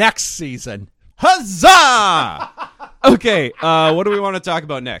the next season. Huzzah! Okay. What do we want to talk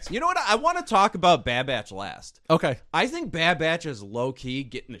about next? You know what? I want to talk about Bad Batch last. Okay. I think Bad Batch is low key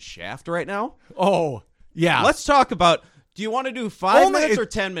getting the shaft right now. Oh, yeah. Let's talk about. Do you want to do 5 Only minutes it- or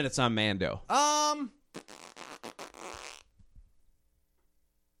 10 minutes on Mando? I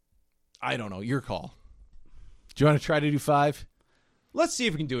don't know. Your call. Do you want to try to do 5? Let's see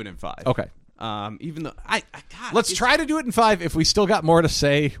if we can do it in 5. Okay. Even though God, Let's try to do it in 5. If we still got more to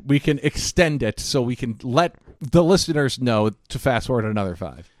say, we can extend it so we can let the listeners know to fast forward another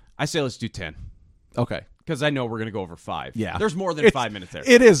 5. I say let's do 10 Okay. because I know we're gonna go over 5. Yeah. There's more than 5 minutes there.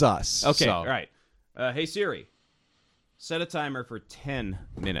 It is us. Okay. so. All right. Hey Siri, set a timer for 10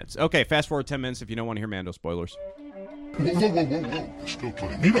 minutes. Okay. Fast forward 10 minutes if you don't want to hear Mando spoilers. Whoa. There's still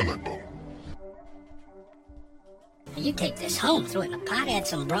plenty of meat on that bone. You take this home, throw it in a pot, add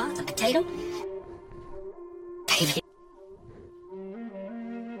some broth, a potato. Baby.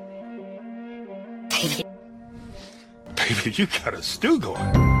 Baby, you got a stew going.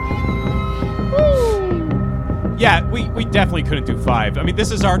 Yeah, we definitely couldn't do 5. I mean,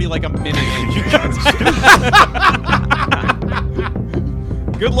 this is already like a minute in. You got a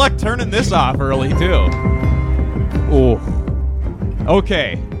stew. Good luck turning this off early too. Oh.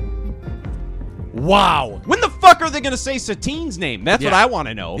 Okay. Wow. When the fuck are they going to say Satine's name? That's what I want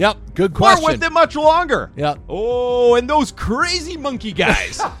to know. Yep. Good We're question. with it much longer. Yep. Oh, and those crazy monkey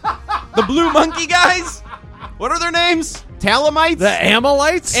guys. The blue monkey guys? What are their names? Talamites? The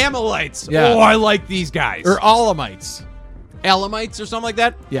Amaleits? Amaleits. Yeah. Oh, I like these guys. Or Alamites? Alamites or something like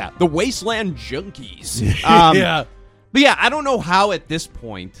that? Yeah. The Wasteland Junkies. Yeah. But yeah, I don't know how at this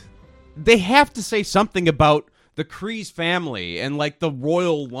point they have to say something about the Kreese family and like the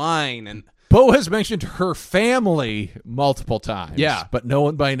royal line and Bo has mentioned her family multiple times. Yeah. But no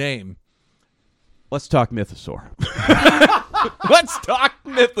one by name. let's talk Mythosaur. Let's talk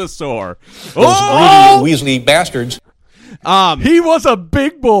Mythosaur. Those greedy, Weasley bastards. He was a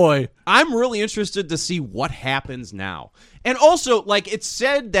big boy. I'm really interested to see what happens now. And also, like, it's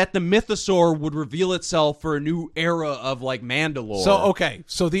said that the Mythosaur would reveal itself for a new era of, like, Mandalore. So, okay.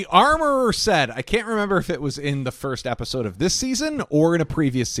 So the Armorer said, I can't remember if it was in the first episode of this season or in a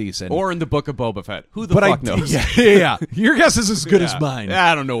previous season. Or in the Book of Boba Fett. Who the fuck knows? Yeah. Your guess is as good as mine.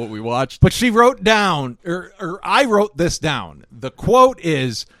 I don't know what we watched. But she wrote down, or I wrote this down. The quote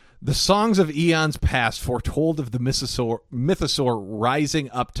is, the songs of eons past foretold of the Mythosaur rising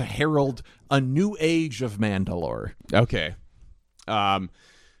up to herald a new age of Mandalore. Okay.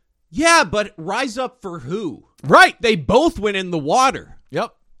 Yeah, but rise up for who? Right. They both went in the water.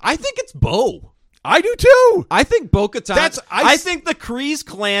 Yep. I think it's Bo. I do too. I think Bo-Katan. I I think the Kreese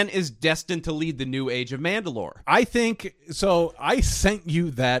clan is destined to lead the new age of Mandalore. I think so. I sent you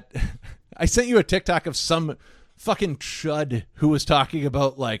that. I sent you a TikTok of some fucking chud who was talking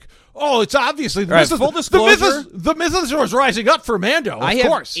about like, oh, it's obviously All right, full disclosure, the Mythosaur is rising up for Mando. I of have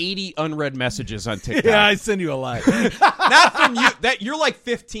course. 80 unread messages on TikTok. Yeah, I send you a lot. Not from you. That you're like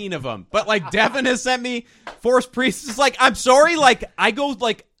 15 of them. But like Devin has sent me. Force Priest is like, I'm sorry. Like I go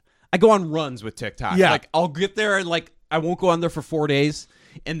on runs with TikTok. Yeah. Like I'll get there and like I won't go on there for 4 days,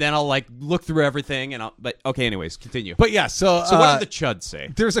 and then I'll like look through everything and but okay. Anyways, continue. But yeah, so what did the chud say?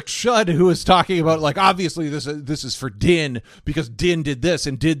 There's a chud who is talking about like obviously this is for Din because Din did this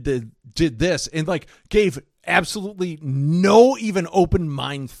and did this and like gave absolutely no even open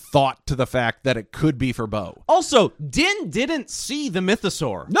mind thought to the fact that it could be for Bo. Also, Din didn't see the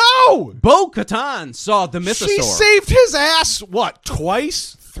Mythosaur. No! Bo-Katan saw the Mythosaur. She saved his ass, what,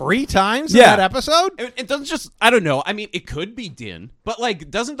 twice? 3 times in that episode? It doesn't just, I don't know. I mean, it could be Din, but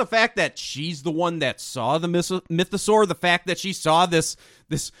like, doesn't the fact that she's the one that saw the Mythosaur, the fact that she saw this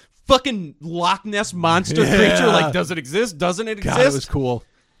fucking Loch Ness monster creature, like, does it exist? Doesn't it exist? God, it was cool.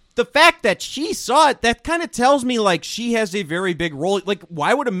 The fact that she saw it, that kind of tells me, like, she has a very big role. Like,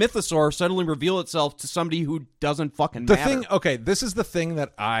 why would a Mythosaur suddenly reveal itself to somebody who doesn't fucking matter? This is the thing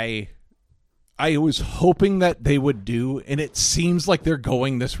that I was hoping that they would do, and it seems like they're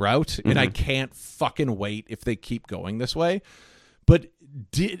going this route, and I can't fucking wait if they keep going this way. But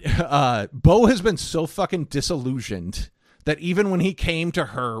Bo has been so fucking disillusioned that even when he came to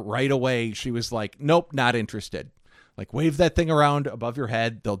her right away, she was like, nope, not interested. Like, wave that thing around above your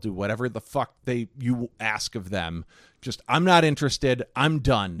head. They'll do whatever the fuck you ask of them. Just, I'm not interested. I'm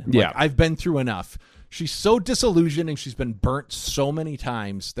done. Like, Yeah. I've been through enough. She's so disillusioned and she's been burnt so many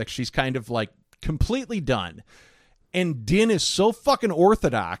times that she's kind of like completely done. And Din is so fucking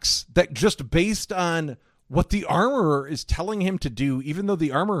orthodox that just based on what the Armorer is telling him to do, even though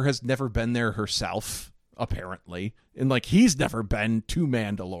the Armorer has never been there herself, apparently, and like he's never been to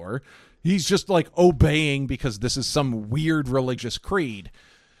Mandalore, he's just like obeying because this is some weird religious creed.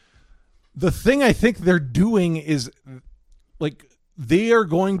 The thing I think they're doing is like they are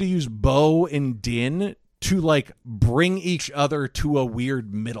going to use Bo and Din to like bring each other to a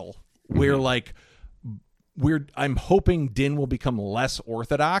weird middle where like I'm hoping Din will become less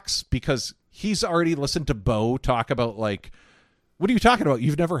orthodox because he's already listened to Bo talk about like, what are you talking about?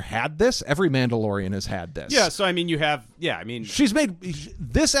 You've never had this? Every Mandalorian has had this. Yeah, so I mean, She's made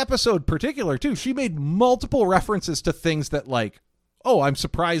this episode particular too. She made multiple references to things that like, oh, I'm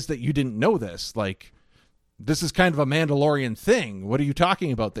surprised that you didn't know this. Like, this is kind of a Mandalorian thing. What are you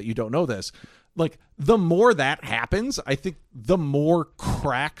talking about that you don't know this? Like, the more that happens, I think the more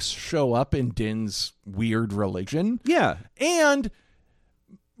cracks show up in Din's weird religion. Yeah. And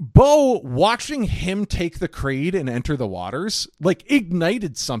Bo, watching him take the creed and enter the waters, like,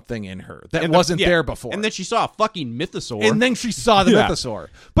 ignited something in her that wasn't there before. And then she saw a fucking Mythosaur. And then she saw the Mythosaur.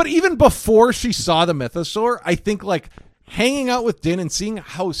 But even before she saw the Mythosaur, I think, like, hanging out with Din and seeing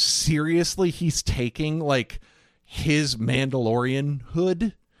how seriously he's taking, like, his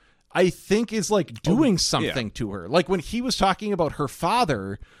Mandalorian-hood, I think is, like, doing something to her. Like, when he was talking about her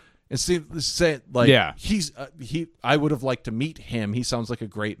father... And say like, I would have liked to meet him. He sounds like a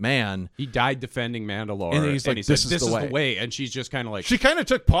great man. He died defending Mandalore. And he's like, he this said, is the way. And she's just kind of like... She kind of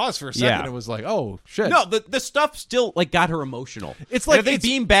took pause for a second and was like, oh, shit. No, the stuff still, like, got her emotional. It's like... they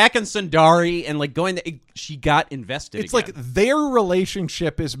being back in Sundari and, like, going... she got invested It's again. like their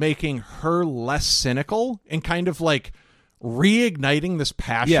relationship is making her less cynical and kind of, like, reigniting this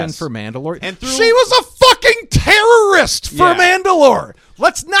passion for Mandalore. And she was a fucking terrorist for Mandalore.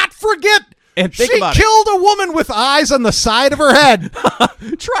 Let's not forget. And think she about killed a woman with eyes on the side of her head.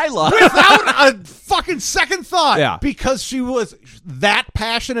 Tryla. Without a fucking second thought. Yeah. Because she was that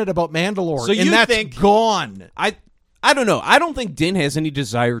passionate about Mandalore. So and you that's think gone. I don't know. I don't think Din has any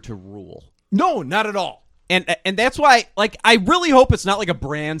desire to rule. No, not at all. And that's why, like, I really hope it's not like a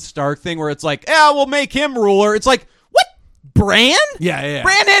Bran Stark thing where it's like, we'll make him ruler. It's like, what? Bran? Yeah.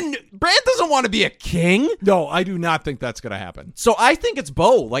 Bran doesn't want to be a king. No, I do not think that's going to happen. So I think it's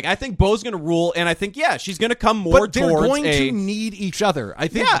Bo. Like, I think Bo's going to rule, and I think, she's going to come more but they're towards going to need each other. I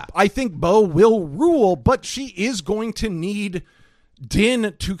think Bo will rule, but she is going to need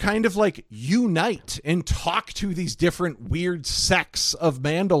Din to kind of like unite and talk to these different weird sects of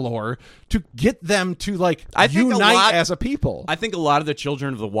Mandalore to get them to like unite as a people. I think a lot of the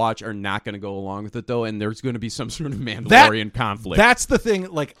Children of the Watch are not going to go along with it though, and there's going to be some sort of Mandalorian conflict. That's the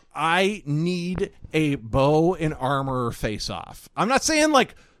thing. Like, I need a Bo and Armorer face off. I'm not saying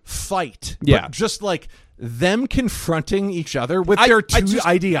like fight, but just like them confronting each other with their two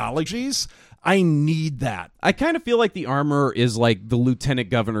ideologies. I need that. I kind of feel like the Armorer is like the lieutenant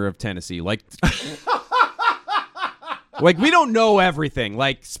governor of Tennessee. Like Like, we don't know everything.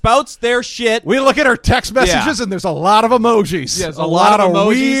 Like, spouts their shit. We look at her text messages and there's a lot of emojis. There's a lot of emojis.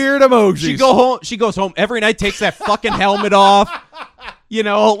 weird emojis. She goes home every night, takes that fucking helmet off. You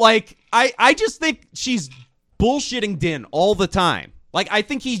know, like, I just think she's bullshitting Din all the time. Like, I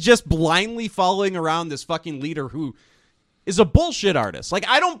think he's just blindly following around this fucking leader who is a bullshit artist. Like,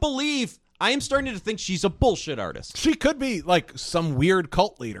 I am starting to think she's a bullshit artist. She could be, like, some weird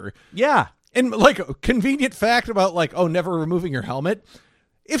cult leader. Yeah. And, like, a convenient fact about, like, never removing your helmet.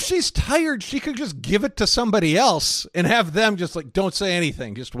 If she's tired, she could just give it to somebody else and have them just, like, don't say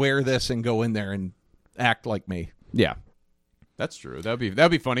anything. Just wear this and go in there and act like me. Yeah. That's true. That'd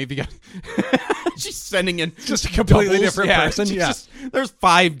be funny if you got. She's sending in just a completely different person. Yeah, there's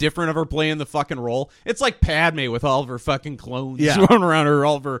 5 different of her playing the fucking role. It's like Padme with all of her fucking clones running around her,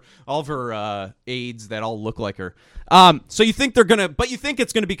 all of her aides that all look like her. So you think you think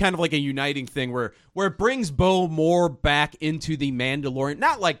it's gonna be kind of like a uniting thing where it brings Bo more back into the Mandalorian,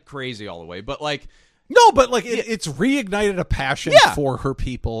 not like crazy all the way, but like. No, but like it's reignited a passion for her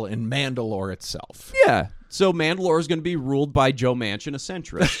people in Mandalore itself. Yeah. So Mandalore is going to be ruled by Joe Manchin, a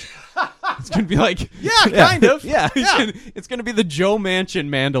centrist. It's going to be like... kind of. Yeah. It's going to be the Joe Manchin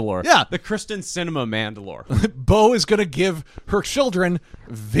Mandalore. Yeah. The Kristen Cinema Mandalore. Bo is going to give her children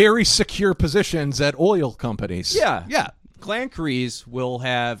very secure positions at oil companies. Yeah. Yeah. Clan Kreese will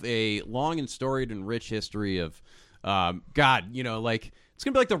have a long and storied and rich history of... God, you know, like... It's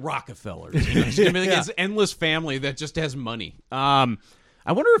going to be like the Rockefellers. You know? It's going to be like this endless family that just has money.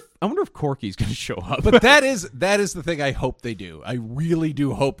 I wonder if Corky's going to show up. But that is the thing I hope they do. I really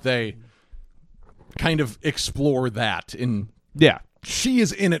do hope they kind of explore that. She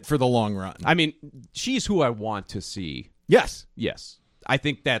is in it for the long run. I mean, she's who I want to see. Yes. I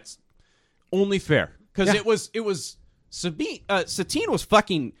think that's only fair because it was Satine was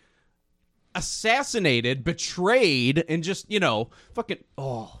fucking assassinated, betrayed, and just, you know, fucking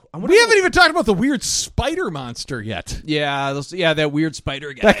we haven't even talked about the weird spider monster yet. Yeah, that weird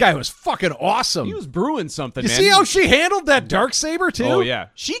spider guy. That guy was fucking awesome. He was brewing something, man. You see how she handled that Darksaber too? Oh yeah.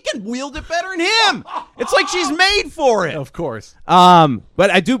 She can wield it better than him. It's like she's made for it. Of course. But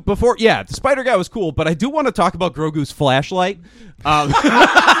I do the spider guy was cool, but I do want to talk about Grogu's flashlight. I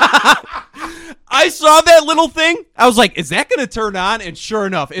saw that little thing. I was like, is that going to turn on? And sure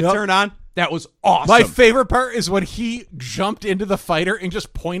enough, it turned on. That was awesome. My favorite part is when he jumped into the fighter and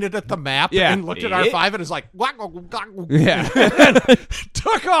just pointed at the map and looked at R5 and was like,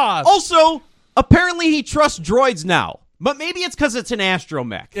 took off. Also, apparently he trusts droids now. But maybe it's because it's an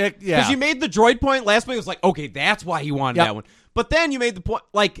astromech. Because you made the droid point last week. It was like, okay, that's why he wanted that one. But then you made the point,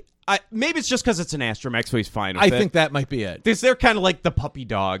 like, maybe it's just because it's an astromech, so he's fine with it. I think that might be it. Because they're kind of like the puppy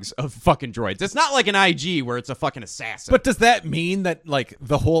dogs of fucking droids. It's not like an IG where it's a fucking assassin. But does that mean that, like,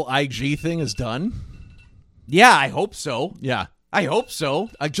 the whole IG thing is done? Yeah, I hope so. Yeah. I hope so.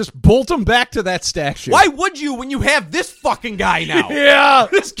 I just bolt him back to that stack ship. Why would you when you have this fucking guy now? Yeah.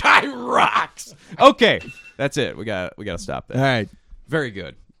 This guy rocks. Okay. That's it. We got to stop that. All right. Very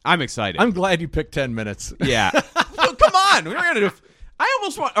good. I'm excited. I'm glad you picked 10 minutes. Yeah. Well, come on. We're going to do... I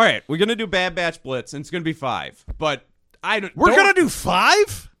almost want... All right, we're going to do Bad Batch Blitz, and it's going to be 5. But We're going to do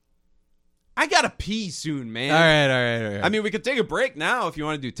 5? I got to pee soon, man. All right. I mean, we could take a break now if you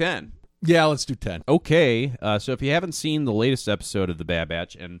want to do 10. Yeah, let's do 10. Okay. So if you haven't seen the latest episode of The Bad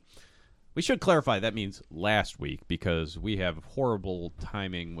Batch, and we should clarify that means last week because we have horrible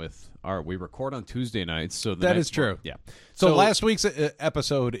timing with we record on Tuesday nights. So that is true. Yeah. So last week's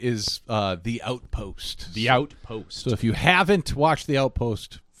episode is The Outpost. The Outpost. So if you haven't watched The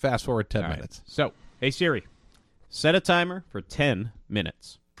Outpost, fast forward 10 minutes. So, hey Siri, set a timer for 10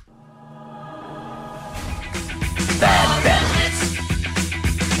 minutes. Bad Batch.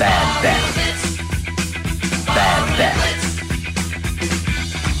 Bad Batch. Bad Batch.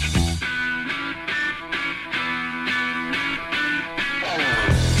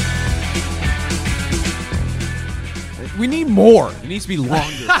 We need more. It needs to be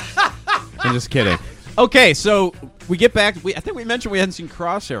longer. I'm just kidding. Okay, so we get back. I think we mentioned we hadn't seen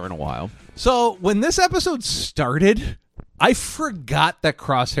Crosshair in a while. So when this episode started, I forgot that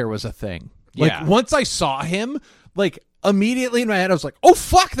Crosshair was a thing. Like, once I saw him, like, immediately in my head, I was like, oh,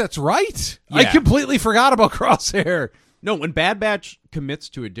 fuck, that's right. Yeah. I completely forgot about Crosshair. No, when Bad Batch commits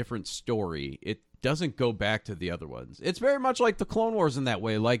to a different story, it doesn't go back to the other ones. It's very much like the Clone Wars in that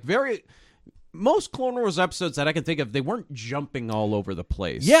way. Like, most Clone Wars episodes that I can think of, they weren't jumping all over the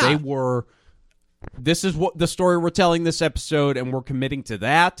place. Yeah. They were this is what the story we're telling this episode, and we're committing to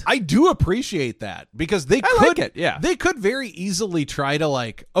that. I do appreciate that because they I could, like it, yeah. They could very easily try to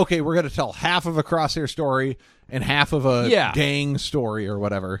like, okay, we're going to tell half of a Crosshair story and half of a gang story or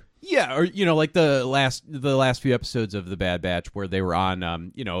whatever. Yeah, or like the last few episodes of the Bad Batch where they were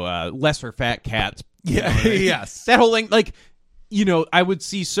on lesser fat cats. Yeah, yes. That whole thing, like, I would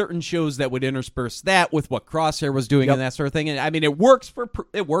see certain shows that would intersperse that with what Crosshair was doing and that sort of thing. And I mean, it works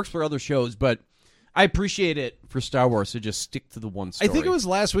for other shows, but I appreciate it for Star Wars to just stick to the one story. I think it was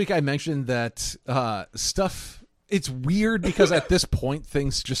last week I mentioned that stuff. It's weird because at this point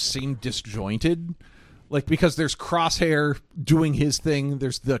things just seem disjointed. Like, because there's Crosshair doing his thing,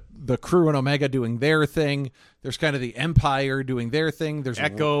 there's the crew and Omega doing their thing, there's kind of the Empire doing their thing, there's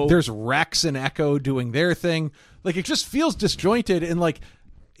Echo, there's Rex and Echo doing their thing. Like, it just feels disjointed, and like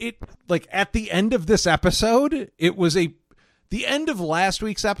at the end of this episode, it was the end of last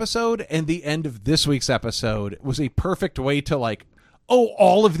week's episode and the end of this week's episode was a perfect way to like,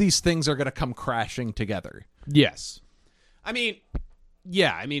 all of these things are going to come crashing together. Yes. I mean,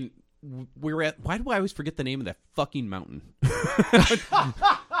 we're at... Why do I always forget the name of that fucking mountain? That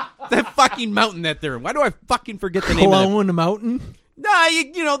fucking mountain that they're in. Why do I fucking forget the name of that? Clone Mountain? Nah,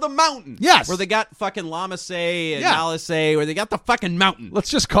 the mountain. Yes. Where they got fucking Lama Say and Nala Say, where they got the fucking mountain.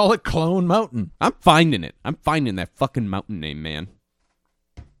 Let's just call it Clone Mountain. I'm finding it. I'm finding that fucking mountain name, man.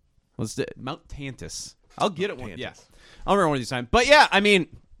 Let's do Mount Tantus. I'll get it one. Yeah. I'll remember one of these times. But yeah, I mean...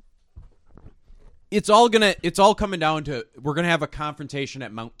 It's all coming down to we're gonna have a confrontation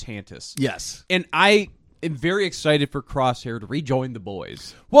at Mount Tantus. Yes. And I am very excited for Crosshair to rejoin the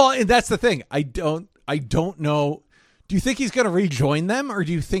boys. Well, and that's the thing. I don't know. Do you think he's gonna rejoin them, or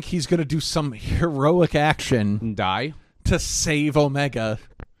do you think he's gonna do some heroic action and die to save Omega?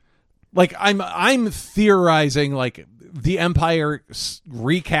 Like, I'm theorizing like the Empire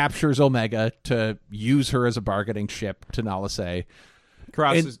recaptures Omega to use her as a bargaining chip to Nala Say.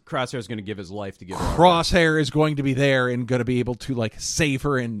 Crosshair is going to give his life to give her. Crosshair is going to be there and going to be able to like save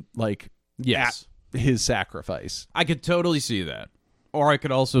her and like at his sacrifice. I could totally see that, or I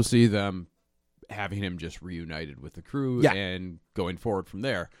could also see them having him just reunited with the crew and going forward from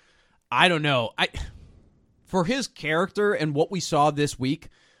there. I don't know. For his character and what we saw this week,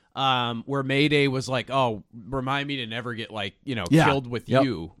 where Mayday was like, "Oh, remind me to never get like killed with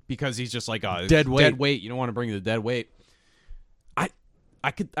you," because he's just like, "Oh, dead weight. You don't want to bring the dead weight."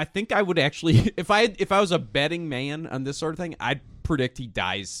 I think I would actually, if I was a betting man on this sort of thing, I'd predict he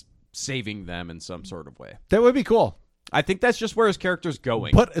dies saving them in some sort of way. That would be cool. I think that's just where his character's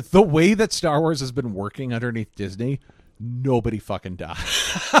going. But the way that Star Wars has been working underneath Disney, nobody fucking dies.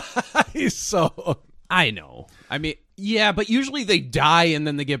 So I know. I mean, yeah, but usually they die and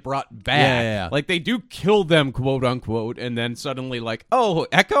then they get brought back. Yeah. Like, they do kill them, quote unquote, and then suddenly like, oh,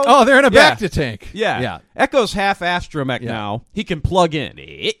 Echo? Oh, they're in a Bacta tank. Yeah. Echo's half astromech now. He can plug in.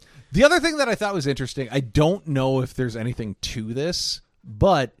 The other thing that I thought was interesting, I don't know if there's anything to this,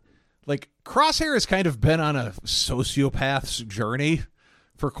 but like Crosshair has kind of been on a sociopath's journey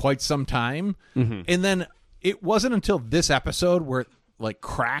for quite some time. Mm-hmm. And then it wasn't until this episode where like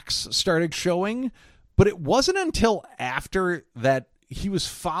cracks started showing. But it wasn't until after that he was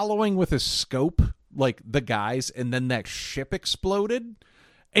following with his scope, like the guys, and then that ship exploded.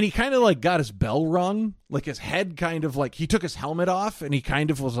 And he kind of like got his bell rung, like his head kind of like, he took his helmet off and he kind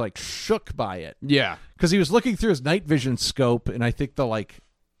of was like shook by it. Yeah. Because he was looking through his night vision scope, and I think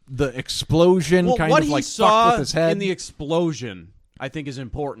the explosion kind of like fucked with his head. In the explosion, I think, is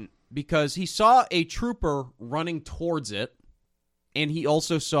important because he saw a trooper running towards it. And he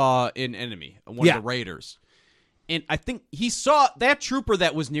also saw an enemy, one of the raiders. And I think he saw that trooper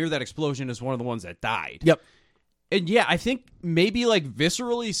that was near that explosion as one of the ones that died. Yep. And yeah, I think maybe like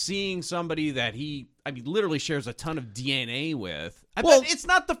viscerally seeing somebody that literally shares a ton of DNA with. Well, it's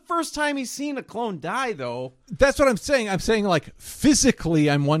not the first time he's seen a clone die, though. That's what I'm saying. I'm saying, like, physically,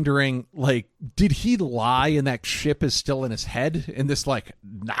 I'm wondering, like, did he lie and that ship is still in his head and this, like,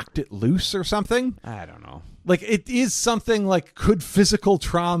 knocked it loose or something? I don't know. Like, it is something like, could physical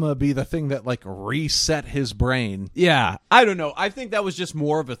trauma be the thing that, like, reset his brain? Yeah, I don't know. I think that was just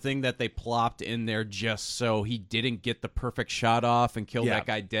more of a thing that they plopped in there just so he didn't get the perfect shot off and kill that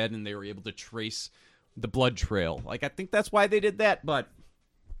guy dead, and they were able to trace the blood trail. Like, I think that's why they did that, but...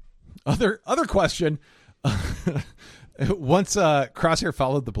 Other question. Once Crosshair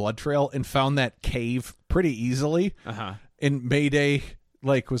followed the blood trail and found that cave pretty easily, and Mayday...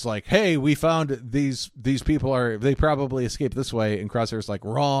 was like, hey, we found these people they probably escaped this way, and Crosshair's like,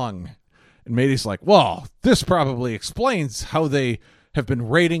 wrong. And Mayday's like, well, this probably explains how they have been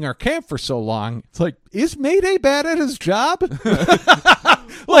raiding our camp for so long. It's like, is Mayday bad at his job?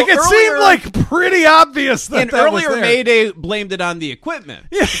 Like, it seemed like pretty obvious that and that earlier was there. Mayday blamed it on the equipment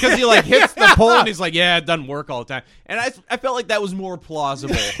because he like hits the pole and he's like, yeah, it doesn't work all the time. And I felt like that was more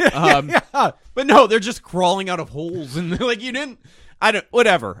plausible. But no, they're just crawling out of holes and like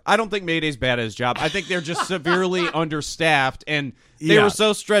whatever. I don't think Mayday's bad at his job. I think they're just severely understaffed and they were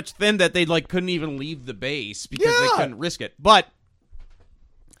so stretched thin that they like couldn't even leave the base because they couldn't risk it. But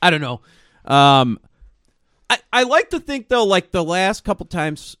I don't know. I like to think though, like the last couple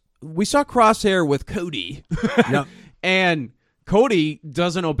times we saw Crosshair with Cody, and Cody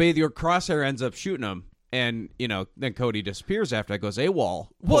doesn't obey the Crosshair ends up shooting him, and then Cody disappears after that, goes AWOL,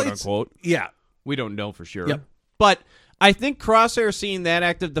 quote unquote. Yeah, we don't know for sure. Yep. But I think Crosshair seeing that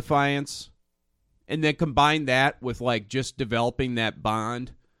act of defiance, and then combine that with like just developing that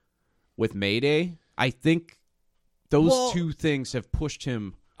bond with Mayday, I think those two things have pushed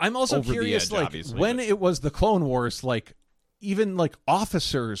him. I'm also over curious, the edge, like, obviously, when it was the Clone Wars, like, even, like,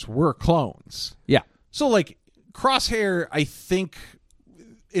 officers were clones. Yeah. So, like, Crosshair, I think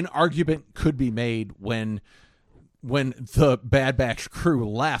an argument could be made when the Bad Batch crew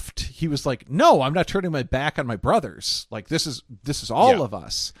left. He was like, no, I'm not turning my back on my brothers. Like, this is all of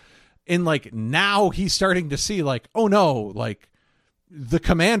us. And, like, now he's starting to see, like, oh, no, like, the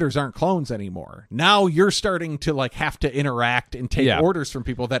commanders aren't clones anymore. Now you're starting to like have to interact and take orders from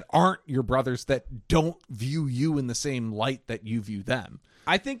people that aren't your brothers, that don't view you in the same light that you view them.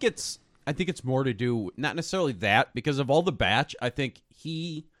 I think it's more to do not necessarily that, because of all the Batch, I think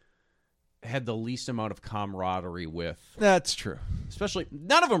he had the least amount of camaraderie with. That's true. Especially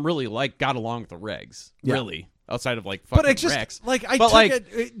none of them really like got along with the regs. Yeah. Really, outside of like fucking but it just Rex. like I took it.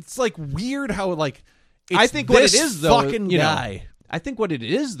 It's like weird how like it's I think what it is though, fucking guy. I think what it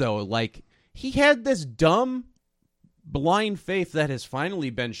is, though, like, he had this dumb, blind faith that has finally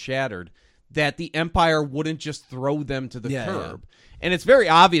been shattered, that the Empire wouldn't just throw them to the curb. Yeah. And it's very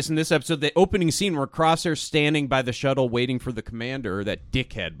obvious in this episode, the opening scene where Crosshair's standing by the shuttle waiting for the commander, that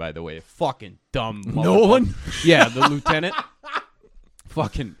dickhead, by the way, fucking dumb Nolan? Yeah, the lieutenant.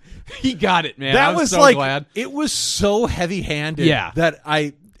 Fucking, he got it, man. That I was so like, glad. It was so heavy-handed that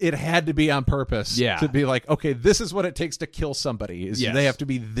it had to be on purpose to be like, okay, this is what it takes to kill somebody. They have to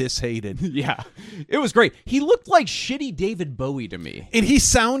be this hated. Yeah. It was great. He looked like shitty David Bowie to me. And he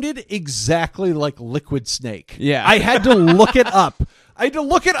sounded exactly like Liquid Snake. Yeah. I had to look it up. I had to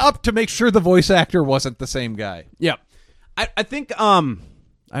look it up to make sure the voice actor wasn't the same guy. Yeah. I think, I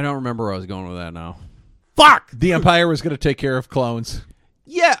don't remember where I was going with that now. Fuck! The Empire was going to take care of clones.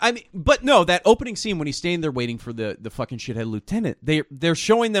 Yeah, I mean, but no, that opening scene when he's standing there waiting for the fucking shithead lieutenant, they're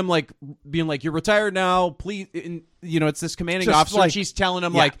showing them like being like, "You're retired now, please." And, it's this commanding officer. Like, she's telling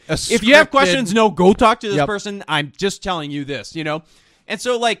him like, "If you have questions, go talk to this person. I'm just telling you this," And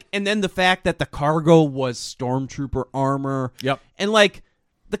so like, and then the fact that the cargo was stormtrooper armor. Yep. And like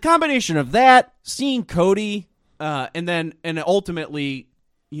the combination of that, seeing Cody, and ultimately,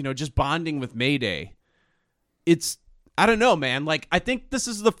 just bonding with Mayday, it's. I don't know, man. Like, I think this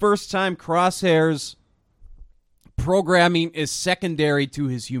is the first time Crosshair's programming is secondary to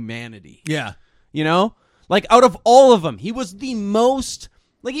his humanity. Yeah. Like, out of all of them, he was the most...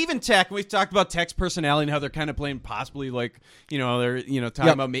 Like, even Tech, we've talked about Tech's personality and how they're kind of playing possibly, like, they're,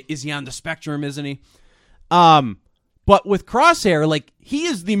 talking about, is he on the spectrum, isn't he? But with Crosshair, like, he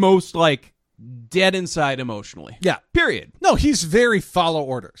is the most, like, dead inside emotionally. Yeah. Period. No, he's very follow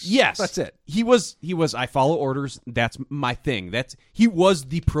orders. Yes. That's it. He was I follow orders. That's my thing. He was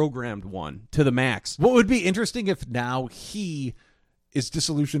the programmed one to the max. What would be interesting if now he is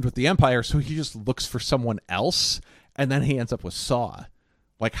disillusioned with the Empire, so he just looks for someone else, and then he ends up with Saw.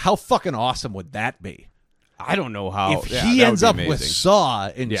 Like, how fucking awesome would that be? I don't know how. If he ends up with Saw,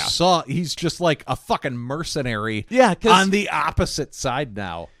 and Saw, he's just like a fucking mercenary on the opposite side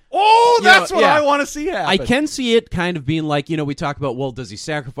now. Oh, that's what I want to see happen. I can see it kind of being like, we talk about, well, does he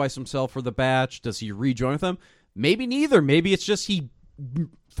sacrifice himself for the Batch? Does he rejoin with them? Maybe neither. Maybe it's just he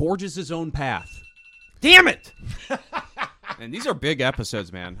forges his own path. Damn it! And these are big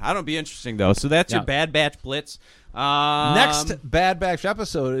episodes, man. I don't be interesting, though. So that's your Bad Batch Blitz. Next Bad Batch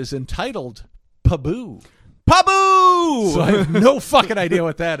episode is entitled Paboo. Paboo! So I have no fucking idea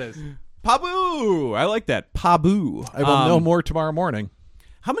what that is. Paboo! I like that. Paboo. I will know more tomorrow morning.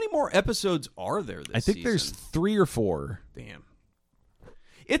 How many more episodes are there this season? I think there's 3 or 4. Damn.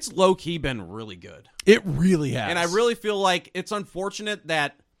 It's low-key been really good. It really has. And I really feel like it's unfortunate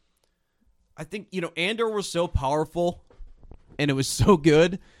that I think, Andor was so powerful and it was so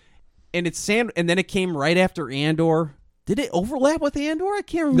good. And and then it came right after Andor. Did it overlap with Andor? I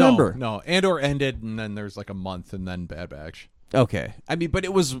can't remember. No. Andor ended and then there's like a month and then Bad Batch. Okay. I mean, but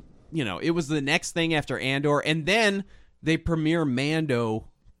it was, it was the next thing after Andor, and then they premiere Mando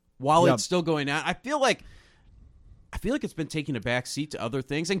while it's still going on. I feel like it's been taking a back seat to other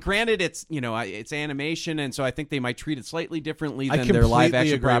things. And granted, it's it's animation, and so I think they might treat it slightly differently than their live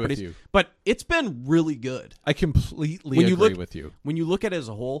action properties. With you. But it's been really good. I completely agree with you. When you look at it as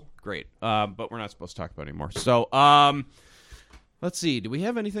a whole, great. But we're not supposed to talk about it anymore. So, let's see. Do we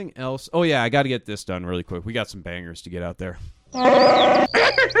have anything else? Oh yeah, I got to get this done really quick. We got some bangers to get out there. Yes.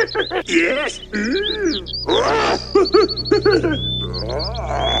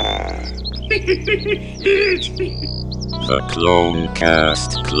 The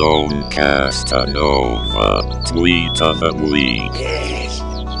Clonecast Nova Tweet of the Week.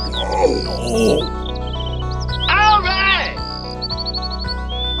 All right.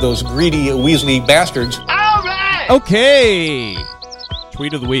 Those greedy Weasley bastards. All right. Okay.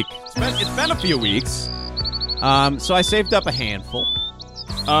 Tweet of the week. It's been a few weeks. So I saved up a handful.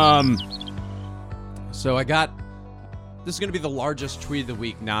 So I got. This is going to be the largest tweet of the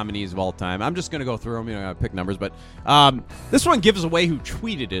week nominees of all time. I'm just going to go through them. I pick numbers, but this one gives away who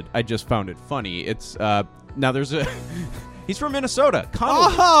tweeted it. I just found it funny. It's now there's a. He's from Minnesota.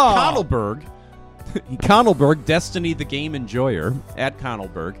 Connellberg. Connellberg, Destiny the Game Enjoyer at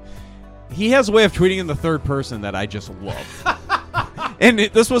Connellberg. He has a way of tweeting in the third person that I just love. And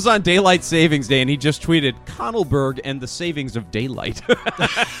this was on Daylight Savings Day, and he just tweeted Connellberg and the savings of daylight.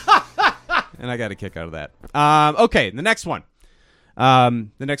 And I got a kick out of that. Okay, the next one.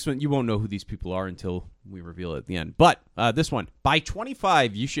 You won't know who these people are until we reveal it at the end. But this one. By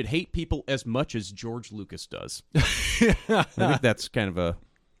 25, you should hate people as much as George Lucas does. I think that's kind of a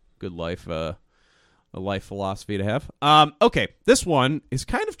good life philosophy to have. Okay, this one is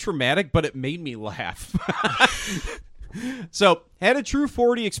kind of traumatic, but it made me laugh. So, had a true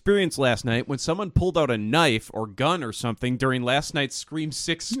 40 experience last night when someone pulled out a knife or gun or something during last night's Scream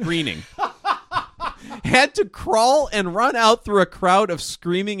 6 screening. Had to crawl and run out through a crowd of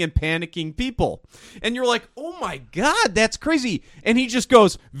screaming and panicking people. And you're like, oh my God, that's crazy. And he just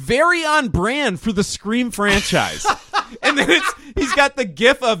goes, very on brand for the Scream franchise. And then he's got the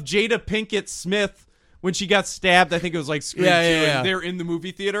gif of Jada Pinkett Smith when she got stabbed. I think it was like Scream 2, and they're in the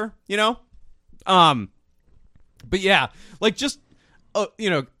movie theater, But yeah, like just, a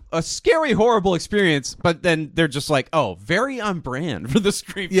scary, horrible experience, but then they're just like, oh, very on brand for the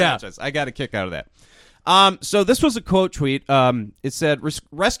Scream franchise. I got a kick out of that. So this was a quote tweet. It said,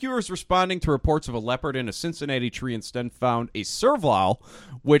 rescuers responding to reports of a leopard in a Cincinnati tree instead found a serval,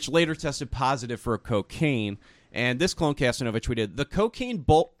 which later tested positive for cocaine. And this Clone Casanova tweeted, the cocaine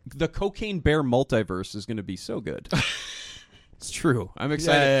bear multiverse is going to be so good. It's true. I'm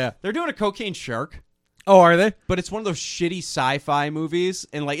excited. Yeah. They're doing a cocaine shark. Oh, are they? But it's one of those shitty sci-fi movies,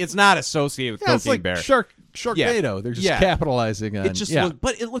 and it's not associated with Cocaine Bear. Sharknado. Yeah. They're just capitalizing on it.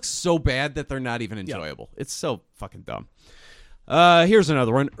 But it looks so bad that they're not even enjoyable. Yeah. It's so fucking dumb. Here's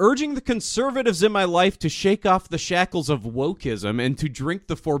another one. Urging the conservatives in my life to shake off the shackles of wokeism and to drink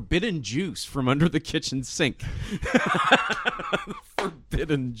the forbidden juice from under the kitchen sink.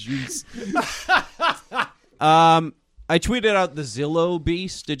 Forbidden juice. I tweeted out the Zillow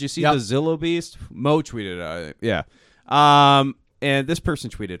Beast. Did you see the Zillow Beast? Mo tweeted out. Yeah. And this person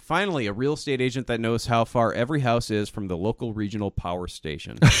tweeted, finally, a real estate agent that knows how far every house is from the local regional power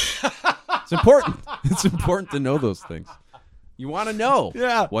station. It's important. It's important to know those things. You want to know.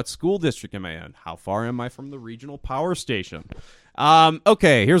 Yeah. What school district am I in? How far am I from the regional power station?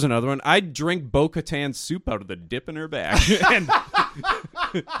 Okay, here's another one. I'd drink Bo-Katan's soup out of the dip in her back. And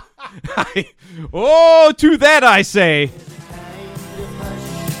to that I say.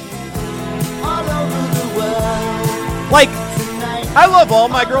 I love all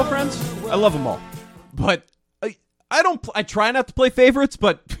my girlfriends. I love them all. But I try not to play favorites,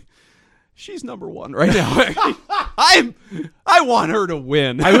 but she's number one right now. I want her to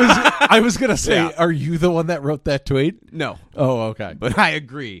win. I was gonna say, Are you the one that wrote that tweet? No. Oh, okay. But I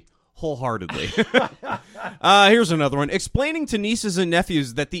agree wholeheartedly. Here's another one. Explaining to nieces and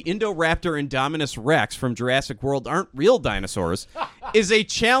nephews that the Indoraptor and Indominus Rex from Jurassic World aren't real dinosaurs is a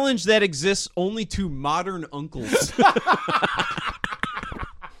challenge that exists only to modern uncles.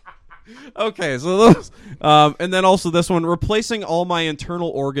 Okay, so those, and then also this one, replacing all my internal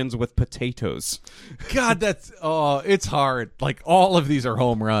organs with potatoes. God, it's hard. Like, all of these are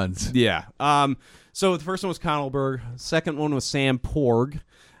home runs. Yeah. So the first one was Connellberg. Second one was Sam Porg.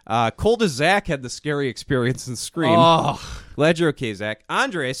 Cold as Zach had the scary experience in Scream. Oh. Glad you're okay, Zach.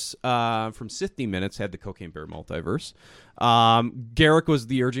 Andres from 60 Minutes had the Cocaine Bear multiverse. Garrick was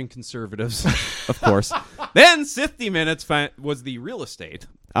the urging conservatives, of course. Then 60 Minutes was the real estate.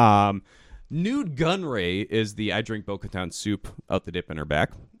 Nude Gunray is the I drink Bo-Katan soup out the dip in her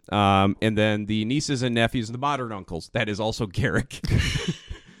back. And then the nieces and nephews, the modern uncles, that is also Garrick.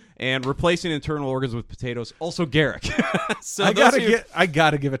 And replacing internal organs with potatoes, also Garrick. So I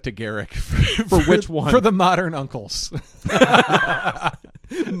gotta give it to Garrick for which one? For the modern uncles.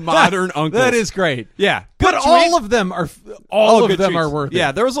 Modern uncles. That is great. Yeah, but all of them are worth it.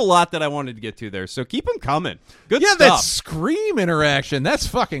 Yeah, there was a lot that I wanted to get to there, so keep them coming. Good stuff. That Scream interaction, that's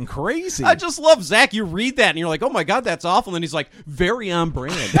fucking crazy. I just love Zach. You read that and you're like, oh my God, that's awful. And he's like, very on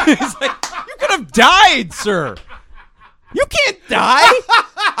brand. He's like, you could have died, sir. You can't die.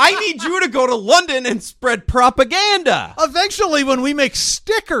 I need you to go to London and spread propaganda. Eventually, when we make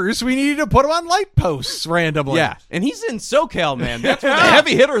stickers, we need to put them on light posts randomly. Yeah, and he's in SoCal, man. That's where the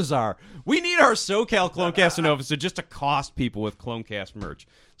heavy hitters are. We need our SoCal Clonecast and Novus to just accost people with Clonecast merch.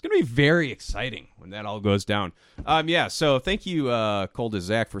 It's going to be very exciting when that all goes down. Yeah, so thank you, Cold as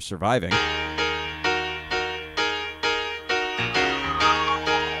Zach, for surviving.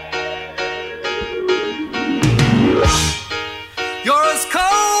 You're as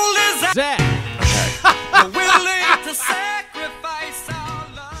cold as Zach. You're willing to sacrifice our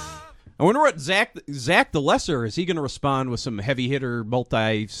love. I wonder what Zach the Lesser, is he going to respond with some heavy hitter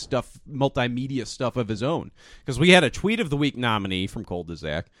multimedia stuff of his own? Because we had a tweet of the week nominee from Cold as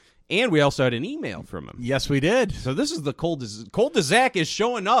Zach, and we also had an email from him. Yes, we did. So this is the Cold as Zach is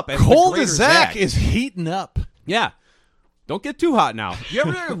showing up. As Cold the as Zach is heating up. Yeah. Don't get too hot now. You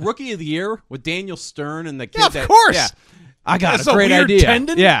ever heard of Rookie of the Year with Daniel Stern and the kid? Yeah, of course. Yeah. I got That's a great weird idea.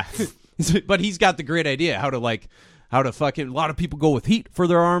 tendon? Yeah. But he's got the great idea how to fucking, a lot of people go with heat for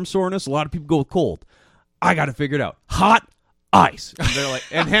their arm soreness. A lot of people go with cold. I got to figure it out. Hot ice. And they're like,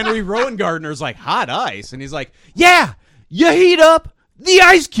 and Henry Rowan Gardner's like, hot ice. And he's like, yeah, you heat up the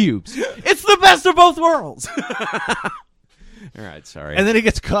ice cubes. It's the best of both worlds. All right, sorry. And then he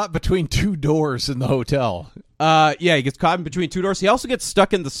gets caught between two doors in the hotel. Yeah, he gets caught in between two doors. He also gets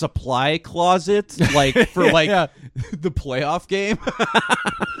stuck in the supply closet, like for the playoff game.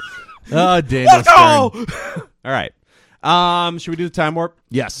 Oh, Daniel Let's go! All right. Should we do the time warp?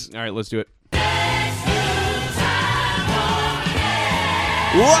 Yes. All right, let's do it.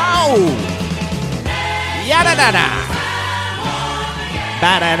 Whoa! Yada da da.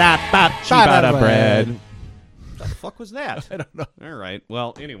 Ba da da ba ciabatta bread. What the fuck was that? I don't know. All right.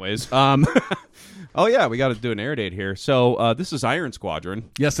 Well, anyways, oh yeah, we got to do an air date here. So this is Iron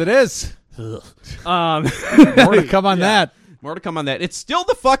Squadron. Yes, it is. More to come on that. More to come on that. It's still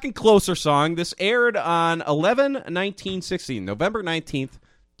the fucking Closer song. This aired on 11/19/16, November 19th,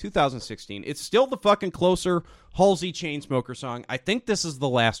 2016. It's still the fucking Closer Halsey Chainsmoker song. I think this is the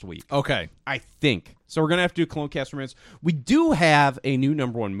last week. Okay. I think. So we're going to have to do Clonecast Romance. We do have a new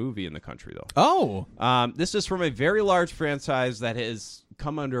 #1 movie in the country, though. Oh. This is from a very large franchise that has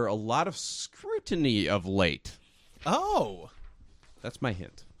come under a lot of scrutiny of late. Oh. That's my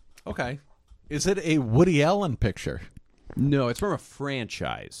hint. Okay. Is it a Woody Allen picture? No, it's from a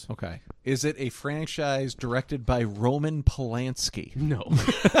franchise. Okay. Is it a franchise directed by Roman Polanski? No.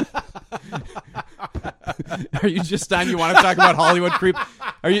 Are you just on? You want to talk about Hollywood creep?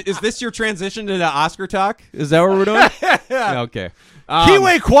 Is this your transition to the Oscar talk? Is that what we're doing? Yeah. Okay.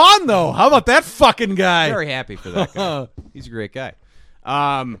 Kiwi Kwan, though. How about that fucking guy? Very happy for that guy. He's a great guy.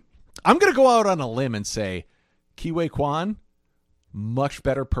 I'm going to go out on a limb and say Kiwi Kwan, much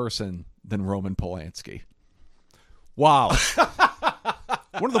better person than Roman Polanski. Wow.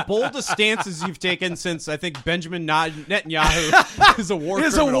 One of the boldest stances you've taken since, I think, Benjamin Netanyahu is a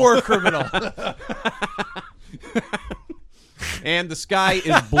war criminal. And the sky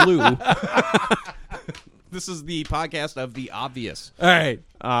is blue. This is the podcast of the obvious. All right.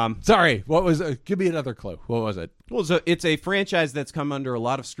 Sorry. What was? Give me another clue. What was it? Well, it's a franchise that's come under a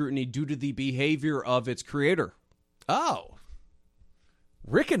lot of scrutiny due to the behavior of its creator. Oh.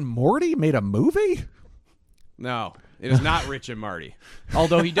 Rick and Morty made a movie? No, it is not Rich and Marty.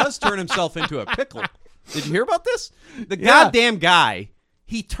 Although he does turn himself into a pickle. Did you hear about this? The goddamn guy,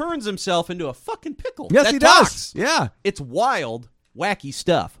 he turns himself into a fucking pickle. Yes, that he talks. does. Yeah. It's wild, wacky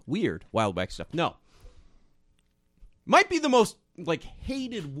stuff. Weird, wild, wacky stuff. No. Might be the most,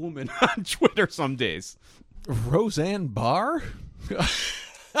 hated woman on Twitter some days. Roseanne Barr?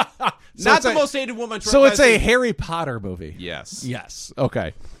 Not the most hated woman on Twitter. So it's a Harry Potter movie. Yes. Yes.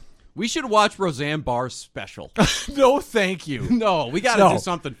 Okay. We should watch Roseanne Barr's special. No, thank you. No, we got to do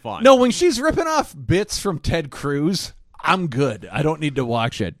something fun. No, when she's ripping off bits from Ted Cruz, I'm good. I don't need to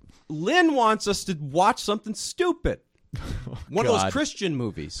watch it. Lynn wants us to watch something stupid. One of those Christian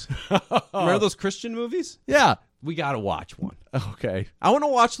movies. Remember those Christian movies? Yeah. We got to watch one. Okay. I want to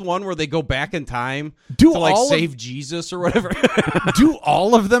watch the one where they go back in time to like save Jesus or whatever. Do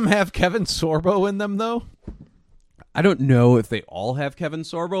all of them have Kevin Sorbo in them, though? I don't know if they all have Kevin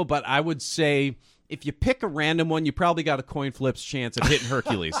Sorbo, but I would say if you pick a random one, you probably got a coin flip's chance of hitting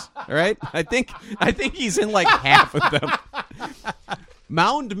Hercules. All right? I think he's in like half of them.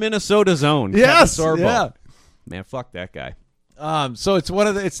 Mound, Minnesota's own. Yes. Kevin Sorbo. Yeah. Man, fuck that guy. So it's one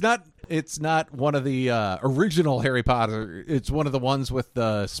of the. It's not one of the original Harry Potter. It's one of the ones with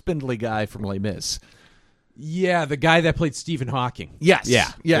the spindly guy from Les Mis. Yeah, the guy that played Stephen Hawking. Yes.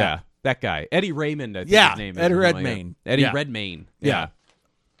 Yeah. That guy. Eddie Raymond, I think his name is. Eddie Redmayne. Eddie Redmayne. Yeah.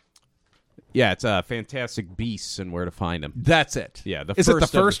 Yeah, it's Fantastic Beasts and Where to Find Them. That's it. Yeah. Is it the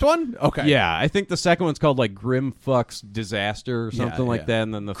first one? Okay. Yeah, I think the second one's called like Grim Fuck's Disaster or something like that,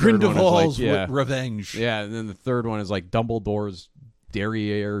 and then the third one is like Revenge. Yeah, and then the third one is like Dumbledore's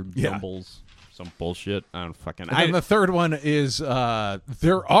Derriere Dumbles. Some bullshit. I don't fucking. And the third one is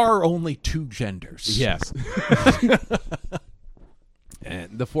there are only two genders. Yes.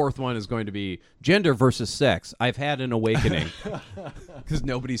 And the fourth one is going to be Gender versus Sex. I've had an awakening because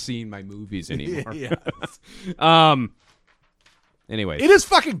nobody's seen my movies anymore. Anyway, it is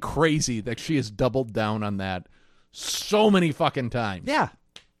fucking crazy that she has doubled down on that so many fucking times. Yeah,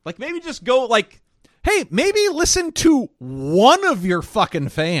 like maybe just go like, hey, maybe listen to one of your fucking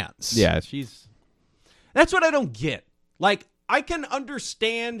fans. Yeah, that's what I don't get. Like, I can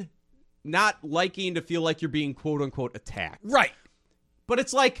understand not liking to feel like you're being quote unquote attacked. Right. But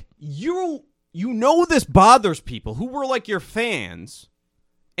it's like, you know this bothers people who were like your fans,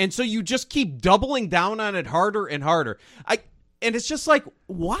 and so you just keep doubling down on it harder and harder. And it's just like,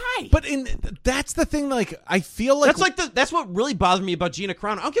 why? But that's the thing, like, I feel like... That's what really bothers me about Gina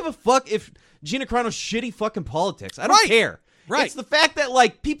Carano. I don't give a fuck if Gina Carano's shitty fucking politics. I don't care. Right. It's the fact that,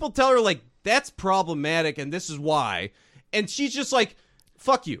 like, people tell her, like, that's problematic and this is why, and she's just like,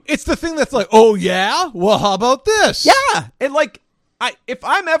 fuck you. It's the thing that's like, oh, yeah? Well, how about this? Yeah. And, like... if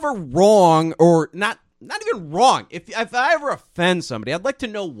I'm ever wrong, or not even wrong, if I ever offend somebody, I'd like to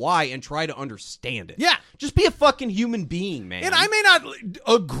know why and try to understand it. Yeah. Just be a fucking human being, man. And I may not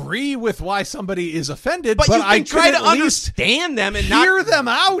agree with why somebody is offended, but you can I try to understand them and hear them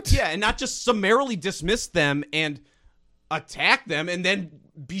out. Yeah, and not just summarily dismiss them and attack them and then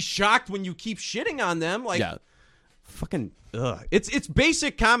be shocked when you keep shitting on them. Like, fucking... Ugh. It's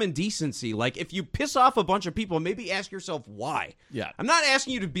basic common decency. Like, if you piss off a bunch of people, maybe ask yourself why. Yeah. I'm not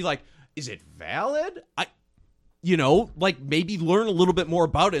asking you to be like, is it valid? Like, maybe learn a little bit more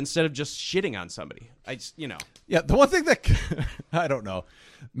about it instead of just shitting on somebody. Yeah, the one thing that, I don't know,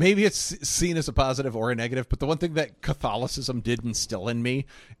 maybe it's seen as a positive or a negative, but the one thing that Catholicism did instill in me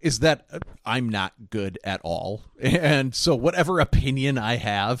is that I'm not good at all. And so whatever opinion I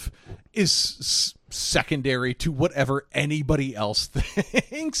have is secondary to whatever anybody else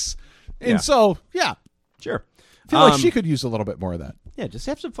thinks. And so, yeah. Sure. I feel like she could use a little bit more of that. Yeah, just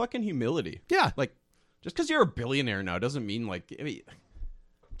have some fucking humility. Yeah. Like, just because you're a billionaire now doesn't mean, like,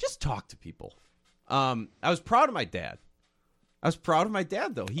 just talk to people. I was proud of my dad.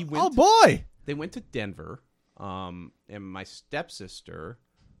 Though. He went. Oh, boy. They went to Denver, and my stepsister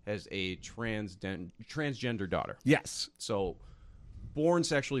has a transgender daughter. Yes. So, born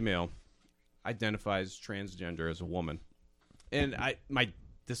sexually male, identifies transgender as a woman. And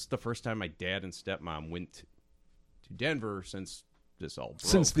this is the first time my dad and stepmom went to Denver since this all broke.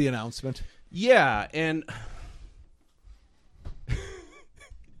 Since the announcement. Yeah, and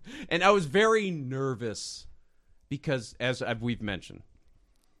and I was very nervous because, as we've mentioned,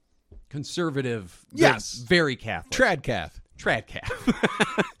 conservative, yes, very Catholic, trad cath.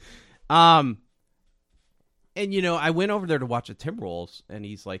 And I went over there to watch the Timberwolves, and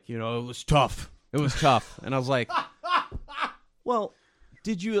he's like, it was tough. And I was like, well,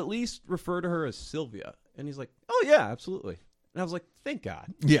 did you at least refer to her as Sylvia? And he's like, oh yeah, absolutely. And I was like, thank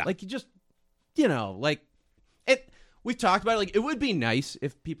God. Yeah, like you just, like it. We've talked about it. Like, it would be nice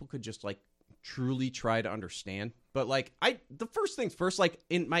if people could just, like, truly try to understand. But, like, the first things first, like,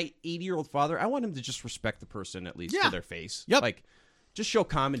 in my 80-year-old father, I want him to just respect the person at least to their face. Yep. Like, just show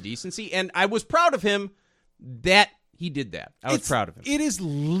common decency. And I was proud of him that he did that. I was proud of him. It is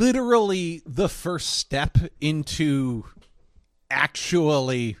literally the first step into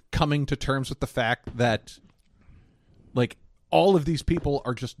actually coming to terms with the fact that, like, all of these people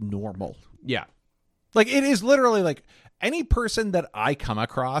are just normal. Yeah. Like, it is literally, like, any person that I come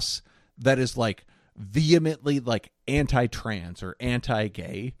across that is, like, vehemently, like, anti-trans or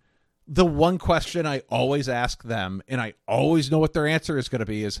anti-gay, the one question I always ask them, and I always know what their answer is going to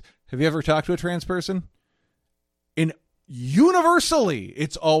be, is, have you ever talked to a trans person? And universally,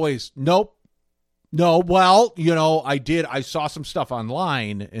 it's always, nope, No, well, I saw some stuff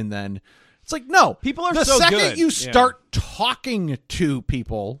online, and then it's like, no. People are the so second good. you start talking to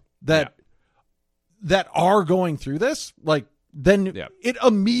people that are going through this, like, then it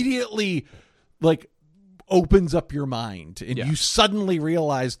immediately, like, opens up your mind, and you suddenly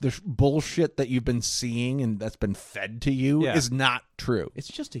realize the bullshit that you've been seeing and that's been fed to you is not true. It's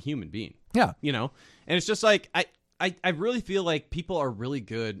just a human being. Yeah. And it's just like, I really feel like people are really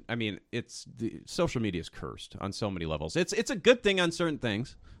good. I mean, social media is cursed on so many levels. It's a good thing on certain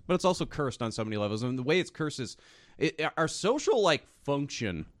things, but it's also cursed on so many levels. And the way it's cursed is our social like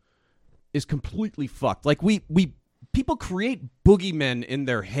function is completely fucked. Like people create boogeymen in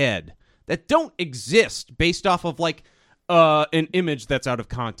their head that don't exist based off of like an image that's out of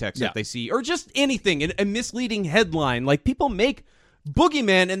context that they see, or just anything, a misleading headline. Like people make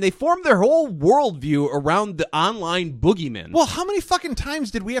boogeyman, and they form their whole worldview around the online boogeyman. Well, how many fucking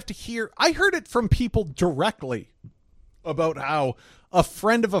times did we have to hear? I heard it from people directly about how a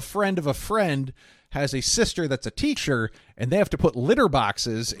friend of a friend of a friend has a sister that's a teacher, and they have to put litter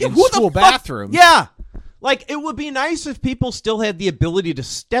boxes in school bathrooms. Yeah. Like, it would be nice if people still had the ability to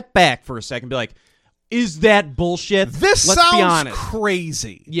step back for a second and be like, is that bullshit? This Let's be sounds honest.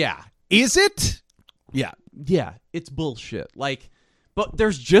 crazy. Yeah. Is it? Yeah. Yeah, it's bullshit. Like, but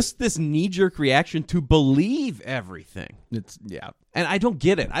there's just this knee-jerk reaction to believe everything. And I don't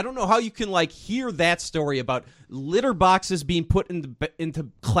get it. I don't know how you can, like, hear that story about litter boxes being put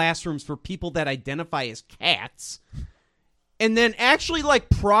into classrooms for people that identify as cats, and then actually, like,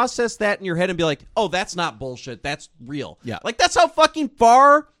 process that in your head and be like, oh, that's not bullshit. That's real. Yeah. Like, that's how fucking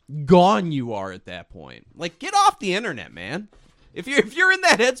far gone you are at that point. Like, get off the internet, man. If you're in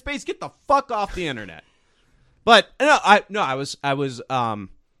that headspace, get the fuck off the internet. But I was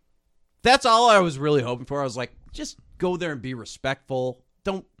that's all I was really hoping for. I was like, just go there and be respectful.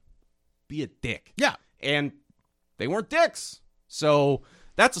 Don't be a dick. Yeah. And they weren't dicks. So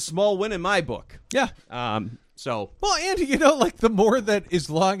that's a small win in my book. Yeah. So well, and like the more that, as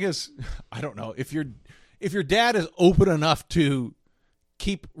long as, I don't know, if your dad is open enough to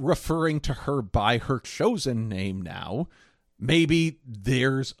keep referring to her by her chosen name now, maybe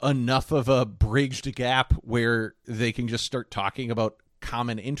there's enough of a bridged gap where they can just start talking about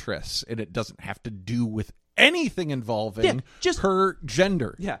common interests, and it doesn't have to do with anything involving just her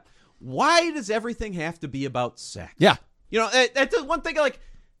gender. Yeah. Why does everything have to be about sex? Yeah. That's one thing.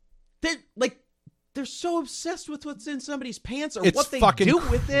 They're so obsessed with what's in somebody's pants or it's what they fucking do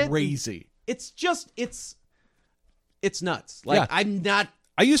with it. Crazy. It's just it's nuts. Like, I'm not.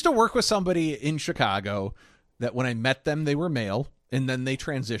 I used to work with somebody in Chicago that when I met them, they were male, and then they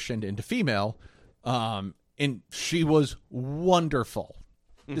transitioned into female. And she was wonderful.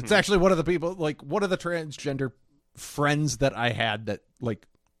 Mm-hmm. It's actually one of the people, like, one of the transgender friends that I had that, like,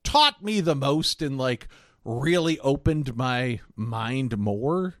 taught me the most and, like, really opened my mind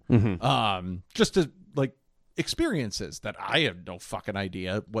more. Mm-hmm. Just to, like, experiences that I have no fucking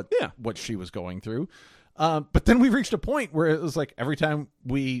idea what she was going through. But then we reached a point where it was like every time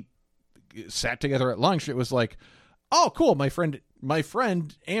we sat together at lunch, it was like, oh, cool. My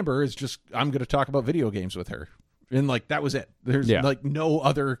friend Amber is just, I'm going to talk about video games with her. And like, that was it. There's like no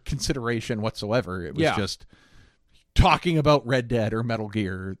other consideration whatsoever. It was just talking about Red Dead or Metal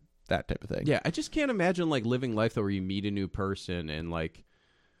Gear, that type of thing. Yeah. I just can't imagine like living life though, where you meet a new person and like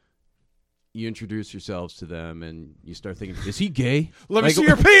you introduce yourselves to them and you start thinking, is he gay? Let me see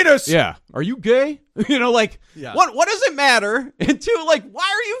your penis. Yeah. Are you gay? What does it matter? And two, like, why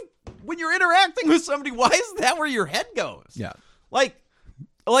are you, when you're interacting with somebody, why is that where your head goes? Yeah. Like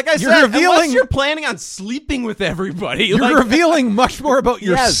I said, unless you're planning on sleeping with everybody. You're revealing much more about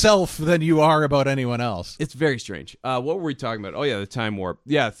yourself than you are about anyone else. It's very strange. What were we talking about? Oh, yeah, the Time Warp.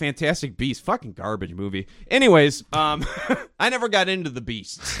 Yeah, Fantastic Beasts. Fucking garbage movie. Anyways, I never got into the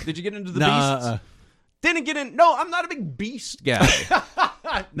Beasts. Did you get into the Beasts? Didn't get in. No, I'm not a big Beast guy.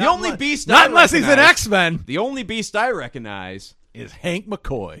 The only Beast I recognize, unless he's an X-Men. The only Beast I recognize is Hank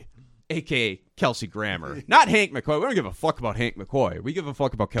McCoy. A.K.A. Kelsey Grammer. Not Hank McCoy. We don't give a fuck about Hank McCoy. We give a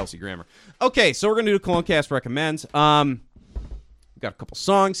fuck about Kelsey Grammer. Okay, so we're going to do Clone Cast Recommends. We've got a couple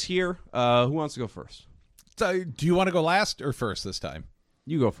songs here. Who wants to go first? So, do you want to go last or first this time?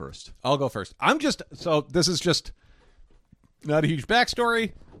 You go first. I'll go first. This is just not a huge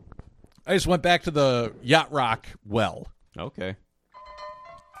backstory. I just went back to the Yacht Rock well. Okay.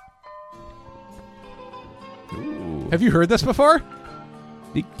 Ooh. Have you heard this before?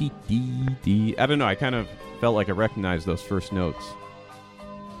 I don't know. I kind of felt like I recognized those first notes.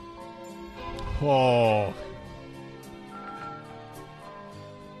 Oh.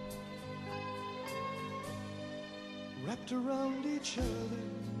 Wrapped around each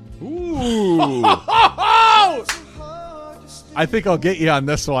other Ooh. I think I'll get you on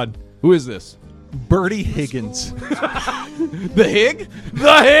this one. Who is this? Bertie Higgins. The Hig?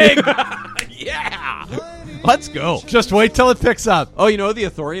 The Hig! Yeah! Let's go. Just wait till it picks up. Oh, you know the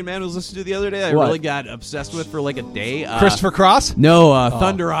Authorian man was listening to the other day? I What? really got obsessed with for like a day. Christopher Cross? No,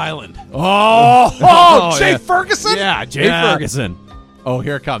 Thunder Island. Oh, Jay Ferguson? Yeah, Jay Ferguson. Oh,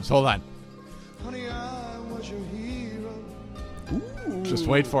 here it comes. Hold on. Just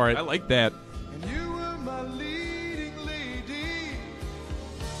wait for it. I like that.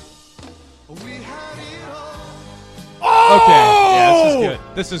 Oh! Okay. Yeah,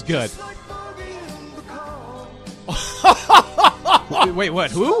 this is good. Wait,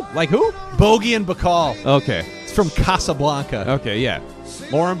 what? Who? Like who? Bogey and Bacall. Okay. It's from Casablanca. Okay, yeah.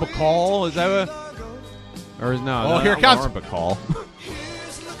 Lauren Bacall, is that what? Or is no? Oh, here it comes. Lauren Bacall.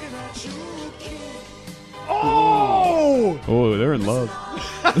 Oh! Oh, they're in love.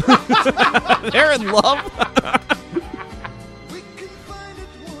 They're in love.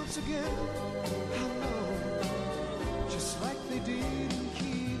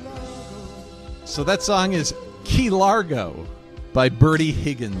 So that song is Key Largo by Bertie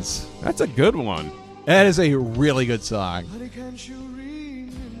Higgins. That's a good one. That is a really good song.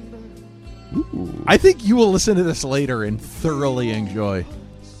 I think you will listen to this later and thoroughly enjoy.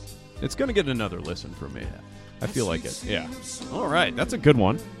 It's going to get another listen from me. I feel like it. Yeah. All right. That's a good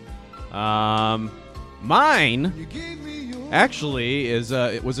one. Mine actually is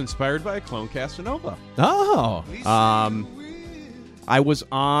it was inspired by a Clone Casanova. Oh. I was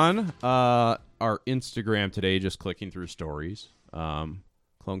on our Instagram today, just clicking through stories.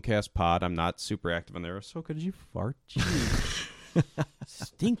 Clonecast Pod. I'm not super active on there. So could you fart? Jeez.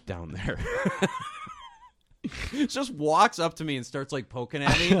 Stink down there. Just walks up to me and starts like poking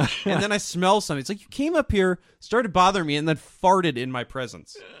at me, and then I smell something. It's like, you came up here, started bothering me, and then farted in my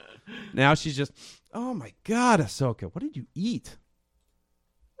presence. Now she's just, oh my God, Ahsoka, what did you eat?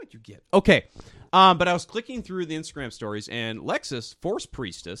 What did you get? Okay, but I was clicking through the Instagram stories, and Lexus, Force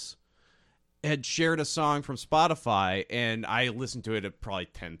Priestess, had shared a song from Spotify, and I listened to it probably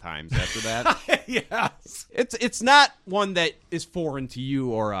 10 times after that. Yes. It's not one that is foreign to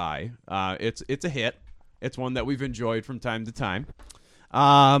you or I. It's a hit. It's one that we've enjoyed from time to time. But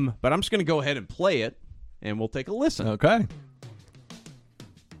I'm just going to go ahead and play it, and we'll take a listen. Okay.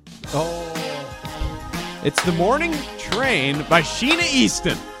 Oh. It's The Morning Train by Sheena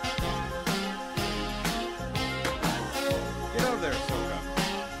Easton. Get over there,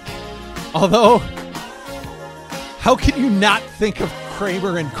 Ahsoka. Although, how can you not think of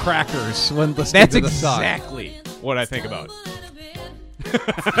Kramer and Crackers when listening That's to the song? That's exactly what I think about.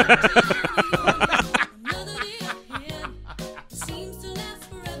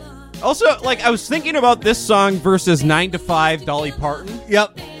 Also, like, I was thinking about this song versus 9 to 5 Dolly Parton.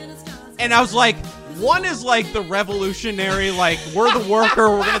 Yep. And I was like, one is like the revolutionary, like, we're the worker,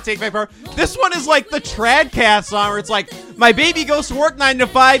 we're going to take back power. This one is like the Tradcast song where it's like, my baby goes to work 9 to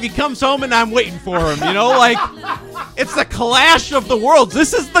 5, he comes home and I'm waiting for him. You know, like, it's the clash of the worlds.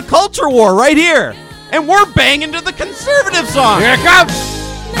 This is the culture war right here. And we're banging to the conservative song. Here it comes.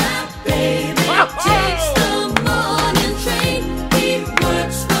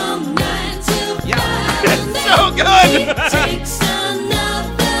 So good.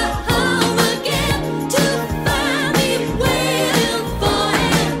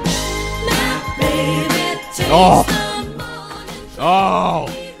 Oh,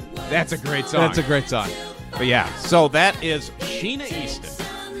 that's a great song. That's a great song. But yeah, so that is Sheena Easton,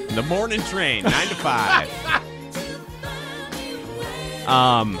 The Morning Train, 9 to 5.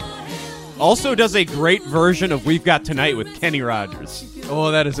 Also does a great version of We've Got Tonight with Kenny Rogers.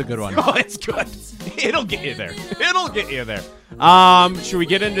 Oh, that is a good one. Oh, it's good. It'll get you there. It'll get you there. Should we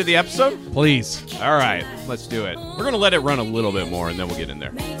get into the episode? Please. All right, let's do it. We're going to let it run a little bit more, and then we'll get in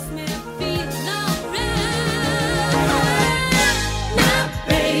there.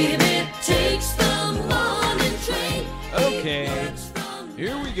 Okay,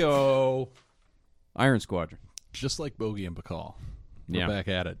 here we go. Iron Squadron. Just like Bogey and Bacall. Yeah. We're back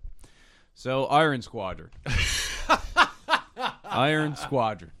at it. So, Iron Squadron. Iron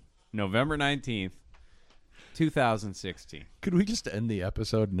Squadron. November 19th, 2016. Could we just end the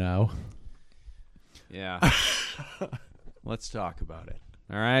episode now? Yeah. Let's talk about it.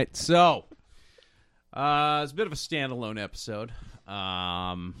 All right. So, it's a bit of a standalone episode.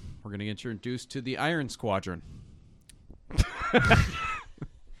 We're going to get you introduced to the Iron Squadron.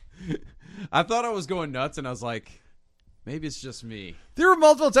 I thought I was going nuts, and I was like, maybe it's just me. There were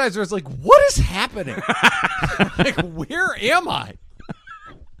multiple times where it's like, what is happening? Like, where am I?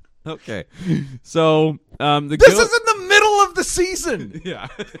 Okay. So, This is in the middle middle of the season. Yeah.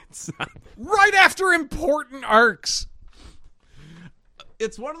 Right after important arcs.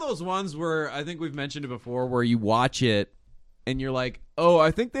 It's one of those ones where I think we've mentioned it before, where you watch it and you're like, oh,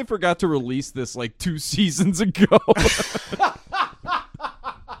 I think they forgot to release this like 2 seasons ago.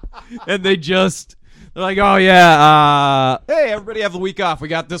 And they're like, oh yeah, hey, everybody have a week off. We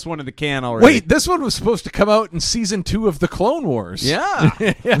got this one in the can already. Wait, this one was supposed to come out in season 2 of the Clone Wars. Yeah.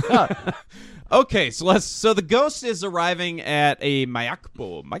 Yeah. Okay, so the Ghost is arriving at a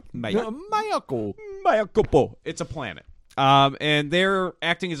Mayakupo. Mayakupo. It's a planet. And they're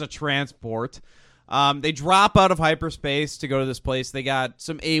acting as a transport. They drop out of hyperspace to go to this place. They got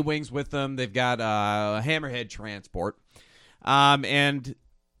some A-Wings with them. They've got a Hammerhead transport. And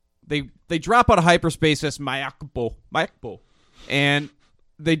they drop out of hyperspace as Mayakupo. And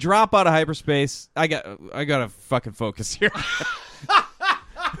they drop out of hyperspace. I gotta fucking focus here.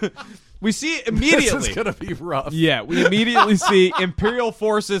 We see immediately. This is gonna be rough. Yeah, we immediately see Imperial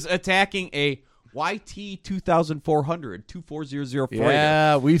forces attacking a YT 2400 freighter.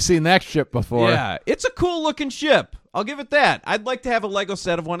 Yeah, we've seen that ship before. Yeah, it's a cool looking ship. I'll give it that. I'd like to have a Lego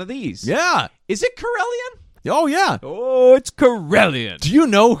set of one of these. Yeah. Is it Corellian? Oh yeah. Oh, it's Corellian. Do you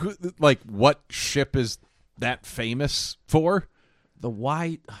know what ship is that famous for? The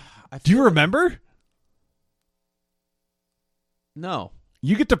white. Do you remember? No.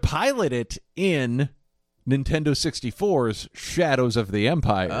 You get to pilot it in Nintendo 64's Shadows of the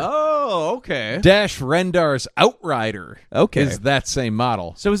Empire. Oh, okay. Dash Rendar's Outrider is that same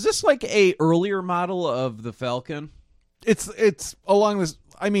model. So is this like a earlier model of the Falcon? It's along this.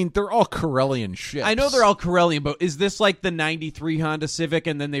 I mean, they're all Corellian ships. I know they're all Corellian, but is this like the 93 Honda Civic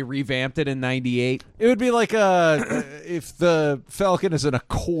and then they revamped it in 98? It would be like if the Falcon is an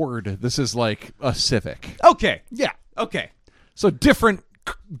Accord, this is like a Civic. Okay. Yeah. Okay. So different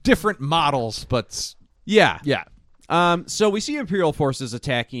models, but yeah. Yeah. So we see Imperial forces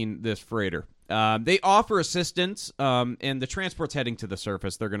attacking this freighter. They offer assistance, and the transport's heading to the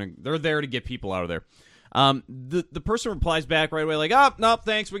surface. They're there to get people out of there. The person replies back right away like, oh, no,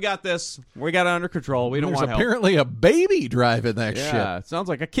 thanks, we got this. We got it under control. We don't want help. There's apparently a baby driving that ship. Yeah, it sounds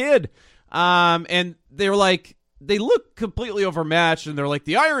like a kid. And they're like, they look completely overmatched, and they're like,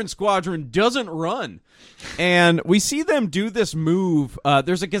 the Iron Squadron doesn't run. And we see them do this move.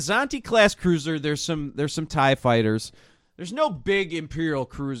 There's a Gazanti-class cruiser. There's some TIE fighters. There's no big Imperial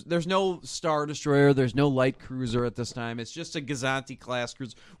cruiser. There's no Star Destroyer. There's no light cruiser at this time. It's just a Gazanti-class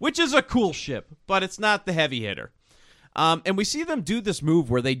cruiser, which is a cool ship, but it's not the heavy hitter. And we see them do this move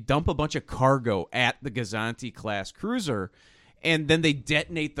where they dump a bunch of cargo at the Gazanti-class cruiser, and then they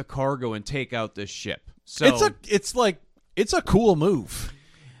detonate the cargo and take out this ship. So it's a cool move.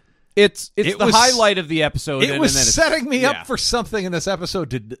 It's the highlight of the episode. It was setting me up for something in this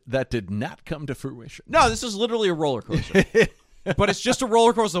episode that did not come to fruition. No, this is literally a roller coaster. But it's just a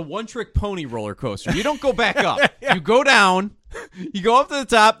roller coaster, a one-trick pony roller coaster. You don't go back up. Yeah. You go down, you go up to the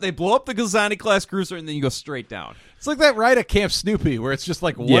top, they blow up the Gazanti-class cruiser, and then you go straight down. It's like that ride at Camp Snoopy where it's just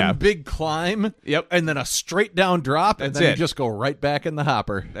like one big climb and then a straight down drop, and then you just go right back in the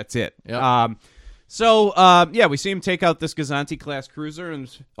hopper. That's it. Yep. So, we see him take out this Gazanti-class cruiser, and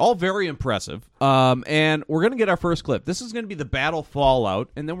it's all very impressive. And we're going to get our first clip. This is going to be the battle fallout,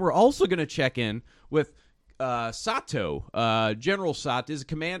 and then we're also going to check in with Sato. General Sato is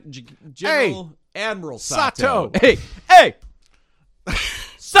General Admiral Sato. Hey!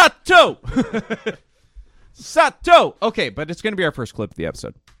 Sato! Sato! Okay, but it's going to be our first clip of the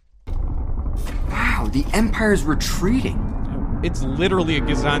episode. Wow, the Empire's retreating. It's literally a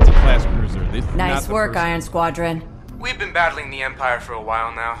Gazanti-class cruiser. Nice work, Iron Squadron. We've been battling the Empire for a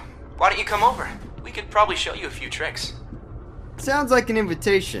while now. Why don't you come over? We could probably show you a few tricks. Sounds like an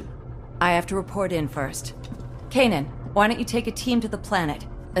invitation. I have to report in first. Kanan, why don't you take a team to the planet?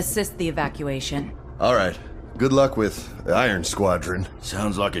 Assist the evacuation. All right. Good luck with the Iron Squadron.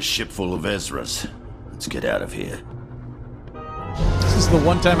 Sounds like a ship full of Ezras. Let's get out of here. This is the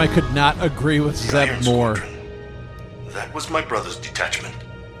one time I could not agree with Zeb more. That was my brother's detachment.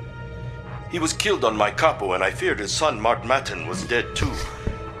 He was killed on my capo, and I feared his son, Mart Matten, was dead too.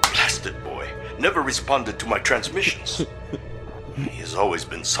 Blasted boy. Never responded to my transmissions. He has always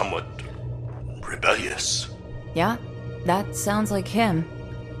been somewhat rebellious. Yeah, that sounds like him.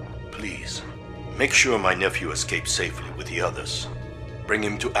 Please, make sure my nephew escapes safely with the others. Bring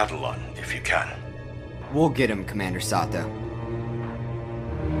him to Adelon if you can. We'll get him, Commander Sato.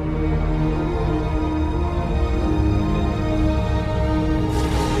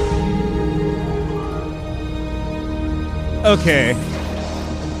 Okay.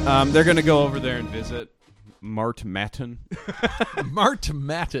 They're going to go over there and visit Mart Matten. Mart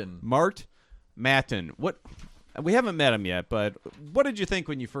Matten. Mart Matten. What We haven't met him yet, but what did you think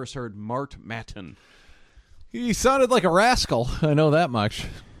when you first heard Mart Matten? He sounded like a rascal. I know that much.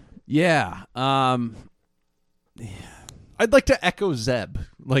 Yeah. I'd like to echo Zeb.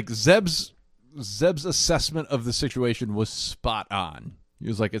 Like, Zeb's assessment of the situation was spot on. He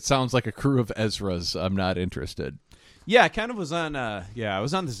was like, it sounds like a crew of Ezras. I'm not interested. Yeah, I kind of was on. I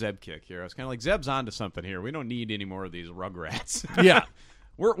was on the Zeb kick here. I was kind of like, Zeb's onto something here. We don't need any more of these Rugrats. Yeah,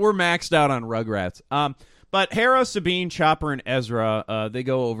 we're maxed out on Rugrats. But Hera, Sabine, Chopper, and Ezra, they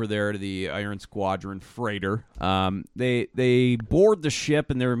go over there to the Iron Squadron freighter. They board the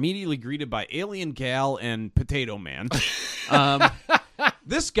ship, and they're immediately greeted by Alien Gal and Potato Man.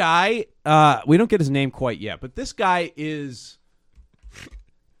 This guy, we don't get his name quite yet, but this guy is.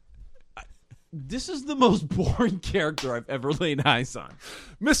 This is the most boring character I've ever laid eyes on.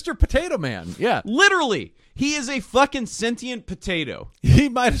 Mr. Potato Man, yeah. Literally, he is a fucking sentient potato. He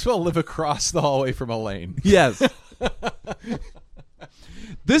might as well live across the hallway from Elaine. Yes.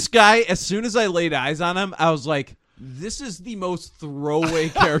 This guy, as soon as I laid eyes on him, I was like, this is the most throwaway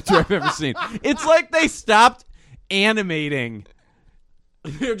character I've ever seen. It's like they stopped animating.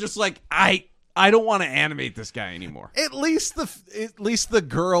 They're just like, I don't want to animate this guy anymore. At least the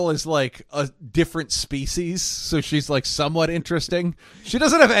girl is like a different species, so she's like somewhat interesting. She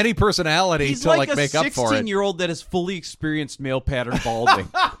doesn't have any personality to like make up for it. He's 16-year-old that has fully experienced male pattern balding.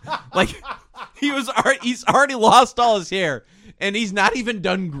 Like he's already lost all his hair, and he's not even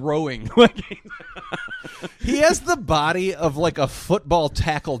done growing. He has the body of like a football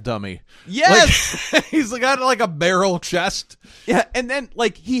tackle dummy. Yes, like, he's got like a barrel chest. Yeah, and then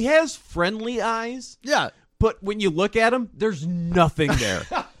like he has friendly eyes. Yeah, but when you look at him, there's nothing there.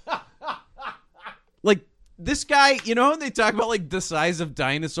 Like this guy, you know, when they talk about like the size of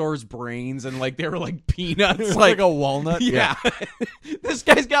dinosaurs' brains and like they were like peanuts, like a walnut. Yeah, this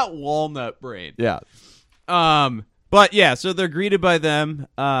guy's got walnut brain. Yeah. But yeah, so they're greeted by them,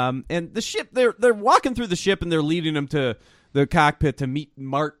 and the ship. They're walking through the ship, and they're leading them to the cockpit to meet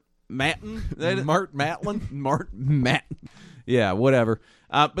Mart Matten. Mart Matlin? Mart Matten. Yeah, whatever.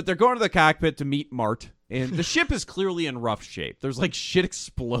 But they're going to the cockpit to meet Mart, and the ship is clearly in rough shape. There's like shit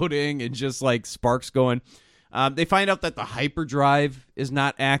exploding and just like sparks going. They find out that the hyperdrive is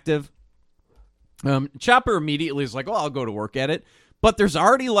not active. Chopper immediately is like, "Well, I'll go to work at it." But there's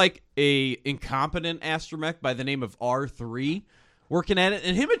already like a incompetent astromech by the name of R3 working at it,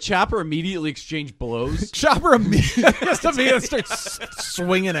 and him and Chopper immediately exchange blows. Chopper immediately starts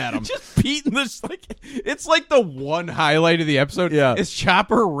swinging at him, just beating this. Like it's like the one highlight of the episode. Yeah, is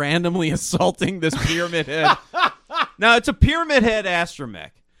Chopper randomly assaulting this pyramid head. Now it's a pyramid head astromech,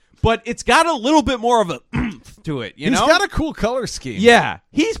 but it's got a little bit more of a to it. He's got a cool color scheme. Yeah,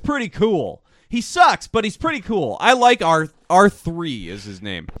 he's pretty cool. He sucks, but he's pretty cool. I like R3 is his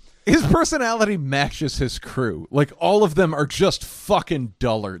name. His personality matches his crew. Like, all of them are just fucking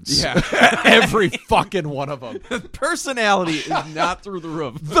dullards. Yeah. Every fucking one of them. Personality is not through the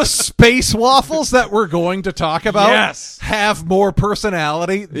roof. The space waffles that we're going to talk about have more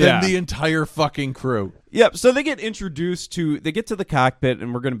personality than the entire fucking crew. Yep, so they get to the cockpit,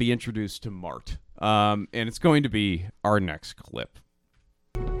 and we're going to be introduced to Mart. And it's going to be our next clip.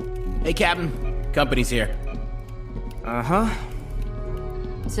 Hey, Captain. Company's here. Uh-huh.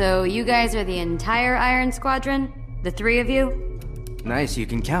 So you guys are the entire Iron Squadron? The three of you? Nice, you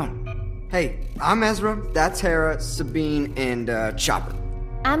can count. Hey, I'm Ezra, that's Hera, Sabine, and Chopper.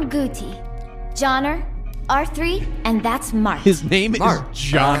 I'm Guti. Johnner, R3, and that's Mark. His name is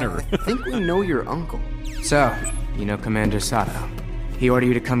Johnner. I think we know your uncle. So, you know Commander Sato. He ordered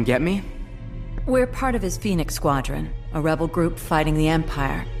you to come get me? We're part of his Phoenix Squadron, a rebel group fighting the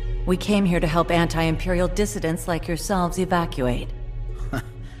Empire. We came here to help anti-Imperial dissidents like yourselves evacuate.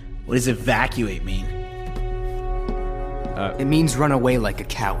 What does evacuate mean? It means run away like a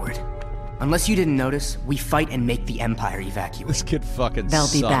coward. Unless you didn't notice, we fight and make the Empire evacuate. This kid fucking They'll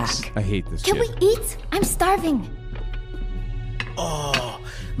sucks. be back. I hate this Can shit. we eat? I'm starving. Oh,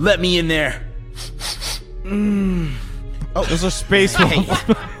 let me in there. Oh, there's a space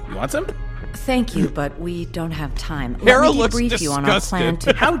waffle. You want some? Thank you, but we don't have time. Hera Let me looks debrief you on our plan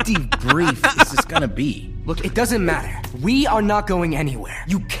to... How debrief is this gonna be? Look, it doesn't matter. We are not going anywhere.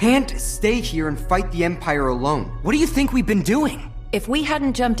 You can't stay here and fight the Empire alone. What do you think we've been doing? If we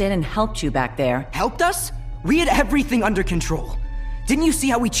hadn't jumped in and helped you back there... Helped us? We had everything under control. Didn't you see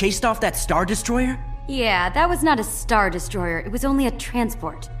how we chased off that Star Destroyer? Yeah, that was not a Star Destroyer. It was only a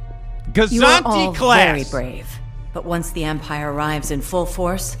transport. You are all class. very brave. But once the Empire arrives in full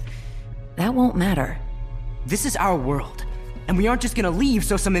force, that won't matter. This is our world. And we aren't just gonna leave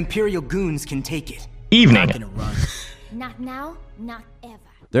so some Imperial goons can take it. Evening. Not gonna run. Not now, not ever.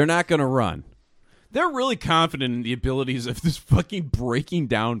 They're not going to run. They're really confident in the abilities of this fucking breaking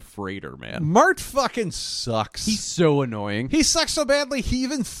down freighter, man. Mart fucking sucks. He's so annoying. He sucks so badly, he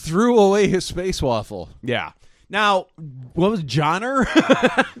even threw away his space waffle. Yeah. Now, what was Johnner?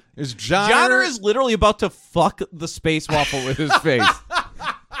 Johnner is literally about to fuck the space waffle with his face.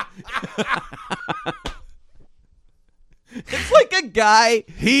 It's like a guy.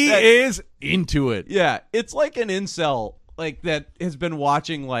 He is into it. Yeah, it's like an incel, like that has been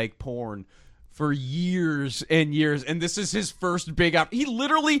watching like porn for years and years, and this is his first big up. He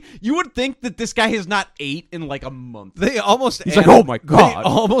literally, you would think that this guy has not ate in like a month. They almost, he's like, oh my god, they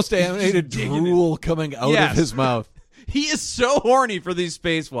almost animated drool coming out of his mouth. He is so horny for these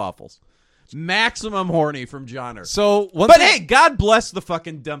space waffles. Maximum horny from Johnner. So, hey, God bless the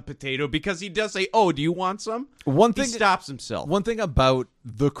fucking dumb potato, because he does say, "Oh, do you want some?" He stops himself. One thing about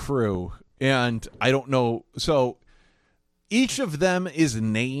the crew, and I don't know, so each of them is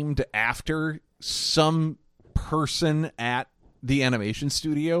named after some person at the animation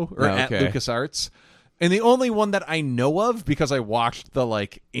studio or at LucasArts. And the only one that I know of, because I watched the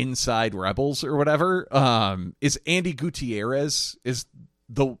like Inside Rebels or whatever, is Andy Gutierrez, is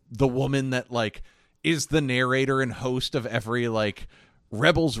the woman that like is the narrator and host of every like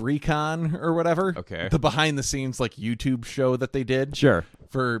Rebels Recon or whatever. Okay. The behind the scenes like YouTube show that they did. Sure.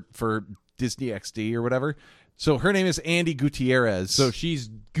 For Disney XD or whatever. So her name is Andy Gutierrez. So she's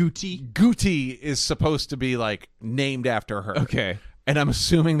Guti. Guti is supposed to be like named after her. Okay. And I'm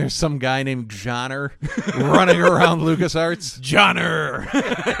assuming there's some guy named Johnner running around LucasArts. Johnner.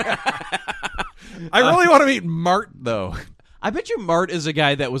 I really want to meet Mart though. I bet you Mart is a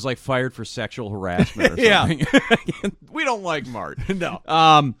guy that was like fired for sexual harassment or something. Yeah. We don't like Mart.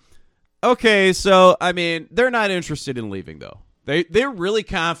 No. Okay, so I mean, they're not interested in leaving though. They're really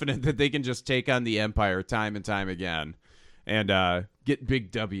confident that they can just take on the Empire time and time again and get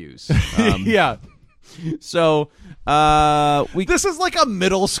big W's. Yeah. So this is like a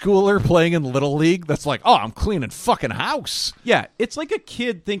middle schooler playing in Little League that's like, oh, I'm cleaning fucking house. Yeah, it's like a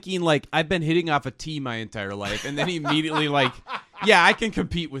kid thinking like, I've been hitting off a tee my entire life, and then he immediately like, yeah, I can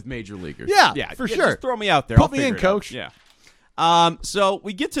compete with major leaguers. Yeah, for sure. Just throw me out there. Put I'll me in, figure it coach. out. Yeah. So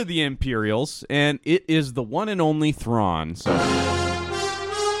we get to the Imperials, and it is the one and only Thrawn. So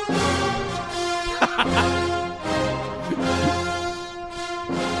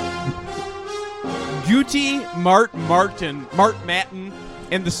Guti, Mart Matten,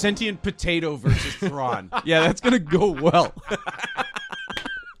 and the sentient potato versus Thrawn. Yeah, that's gonna go well.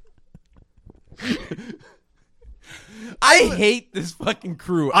 I hate this fucking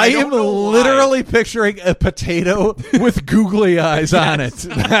crew. I am literally picturing a potato with googly eyes on it.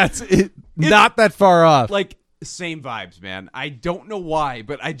 That's it. Not that far off. Like, same vibes, man. I don't know why,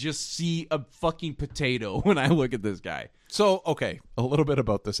 but I just see a fucking potato when I look at this guy. So, okay, a little bit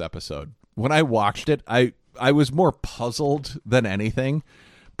about this episode. When I watched it, I was more puzzled than anything.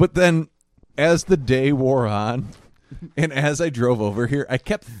 But then as the day wore on and as I drove over here, I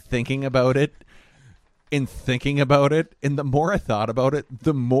kept thinking about it. And thinking about it, and the more I thought about it,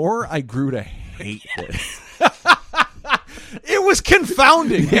 the more I grew to hate this. It was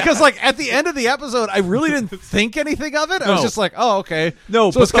confounding because, like, at the end of the episode, I really didn't think anything of it. I was just like, "Oh, okay."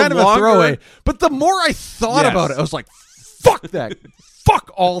 No, so but it's kind of a throwaway. But the more I thought about it, I was like, "Fuck that!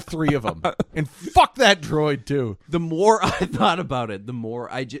 Fuck all three of them, and fuck that droid too." The more I thought about it, the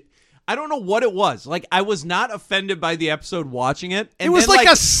more I don't know what it was. Like, I was not offended by the episode watching it. And it was then, like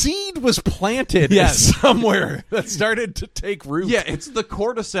a seed was planted somewhere that started to take root. Yeah, it's the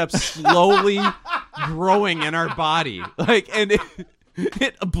cordyceps slowly growing in our body. Like, and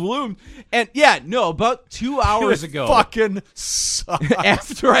it bloomed. And yeah, no, about 2 hours ago. Fucking sucked.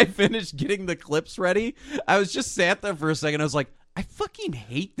 After I finished getting the clips ready, I was just sat there for a second. I was like, I fucking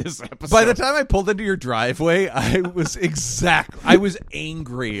hate this episode. By the time I pulled into your driveway, I was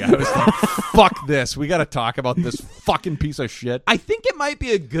angry. I was like, fuck this. We got to talk about this fucking piece of shit. I think it might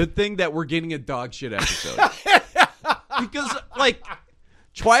be a good thing that we're getting a dog shit episode. Because, like,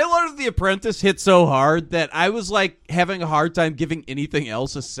 Twilight of the Apprentice hit so hard that I was, like, having a hard time giving anything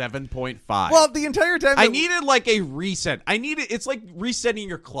else a 7.5. Well, the entire time I needed, like, a reset. It's like resetting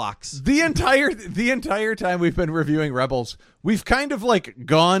your clocks. The entire time we've been reviewing Rebels, we've kind of, like,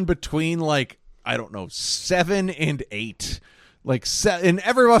 gone between, like, I don't know, 7 and 8. Like, and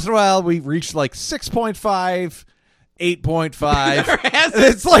every once in a while, we reached, like, 6.5, 8.5.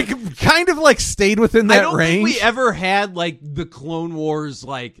 It's like kind of like stayed within that range. I don't think we ever had like the Clone Wars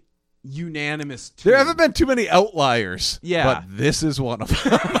like unanimous. There haven't been too many outliers. Yeah, but this is one of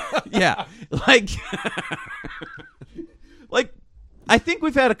them. Yeah, like I think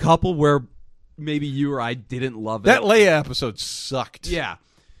we've had a couple where maybe you or I didn't love it. That Leia episode sucked. Yeah.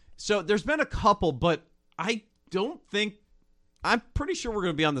 So there's been a couple, but I'm pretty sure we're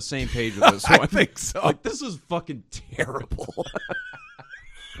going to be on the same page with this one. I think so. Like, this is fucking terrible.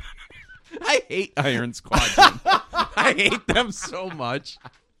 I hate Iron Squadron. I hate them so much.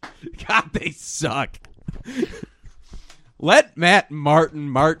 God, they suck. Let Matt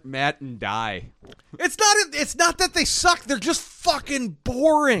Martin die. It's not that they suck. They're just fucking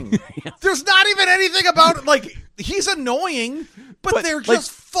boring. There's not even anything about it. Like, he's annoying, but they're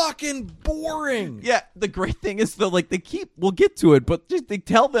just fucking boring. Yeah, the great thing is we'll get to it, but they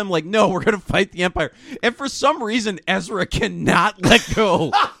tell them like, no, we're going to fight the Empire. And for some reason, Ezra cannot let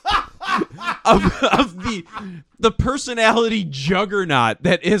go of the personality juggernaut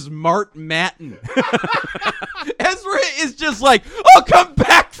that is Mart Matten. Ezra is just like, I'll come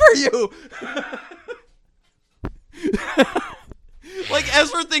back for you. Like,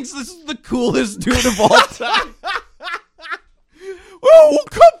 Ezra thinks this is the coolest dude of all time. Oh, we'll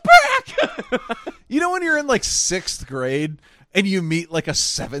come back. You know when you're in like 6th grade and you meet like a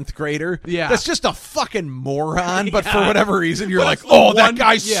 7th grader? Yeah. That's just a fucking moron, but for whatever reason you're like, oh, that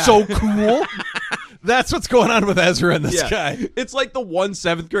guy's so cool. That's what's going on with Ezra and this guy. It's like the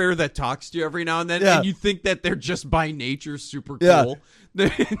 7th grader that talks to you every now and then, and you think that they're just by nature super cool. Yeah.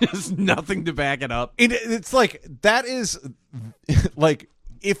 There's nothing to back it up. It's like, that is like,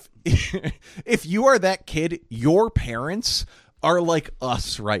 if you are that kid, your parents are like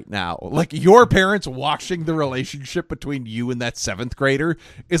us right now. Like, your parents watching the relationship between you and that 7th grader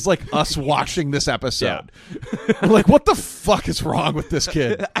is like us watching this episode. Yeah. Like, what the fuck is wrong with this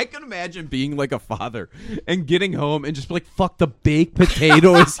kid? I can imagine being like a father and getting home and just be like, fuck, the baked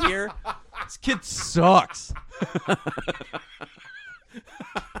potato is here. This kid sucks.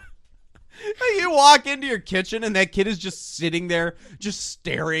 You walk into your kitchen and that kid is just sitting there, just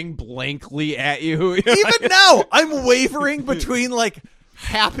staring blankly at you. Even now, I'm wavering between like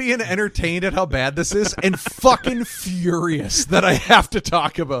happy and entertained at how bad this is and fucking furious that I have to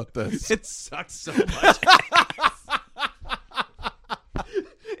talk about this. It sucks so much.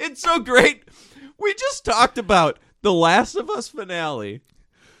 It's so great. We just talked about The Last of Us finale.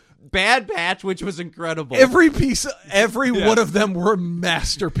 Bad Batch, which was incredible. Every one of them were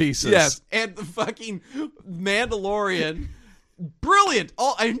masterpieces. Yes, and the fucking Mandalorian, brilliant.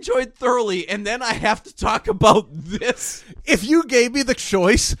 Oh, I enjoyed thoroughly, and then I have to talk about this. If you gave me the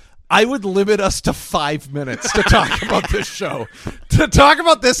choice, I would limit us to 5 minutes to talk about this show. To talk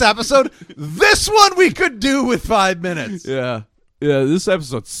about this episode, this one we could do with 5 minutes. Yeah. Yeah, this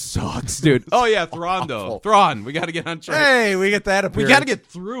episode sucks, dude. Oh, yeah, Thrawn, though. Thrawn, we got to get on track. Hey, we get that appearance. We got to get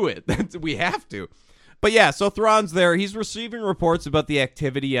through it. We have to. But yeah, so Thrawn's there. He's receiving reports about the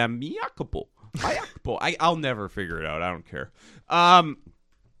activity on Miyakapo. I'll never figure it out. I don't care.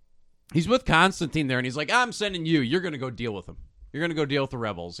 He's with Constantine there, and he's like, I'm sending you. You're going to go deal with him. You're going to go deal with the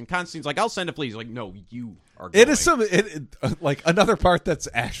rebels. And Constantine's like, I'll send a fleet. He's like, no, you are going. It is like another part that's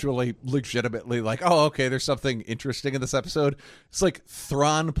actually legitimately like, oh, okay, there's something interesting in this episode. It's like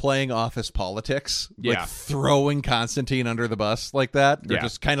Thrawn playing office politics. Like throwing Constantine under the bus like that. Or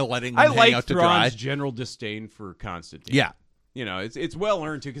just kind of letting him hang out to dry. I like Thrawn's general disdain for Constantine. Yeah. You know, it's well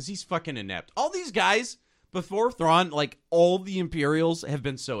earned, too, because he's fucking inept. All these guys before Thrawn, like, all the Imperials have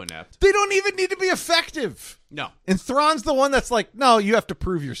been so inept. They don't even need to be effective. No. And Thrawn's the one that's like, no, you have to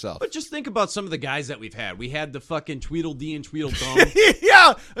prove yourself. But just think about some of the guys that we've had. We had the fucking Tweedledee and Tweedledum.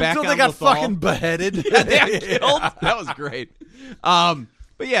 Yeah, until they got fucking beheaded. Yeah, they got killed. That was great. But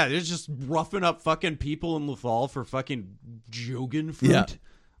yeah, they're just roughing up fucking people in Lothal for fucking jogging fruit. Yeah.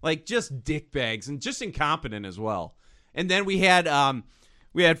 Like, just dickbags and just incompetent as well. And then we had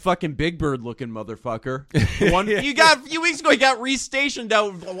fucking Big Bird looking motherfucker. You got a few weeks ago. He got restationed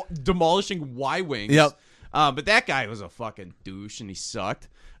out demolishing Y-wings. Yep. But that guy was a fucking douche and he sucked.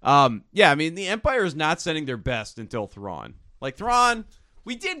 Yeah, I mean the Empire is not sending their best until Thrawn. Like Thrawn,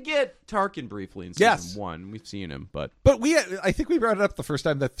 we did get Tarkin briefly in season 1. We've seen him, but I think we brought it up the first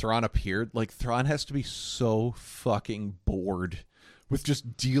time that Thrawn appeared. Like Thrawn has to be so fucking bored with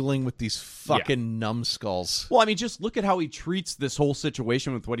just dealing with these fucking numbskulls. Well, I mean, just look at how he treats this whole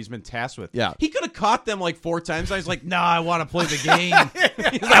situation with what he's been tasked with. Yeah. He could have caught them like 4 times. I was like, nah, I want to play the game.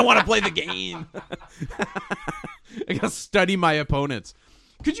 I want to play the game. I got to study my opponents.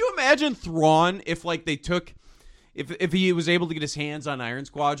 Could you imagine Thrawn if like they took, if he was able to get his hands on Iron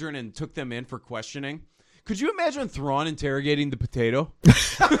Squadron and took them in for questioning? Could you imagine Thrawn interrogating the potato?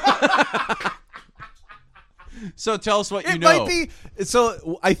 So tell us what you know. Might be.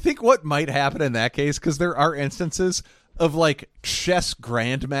 So I think what might happen in that case, because there are instances of like chess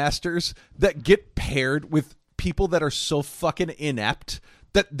grandmasters that get paired with people that are so fucking inept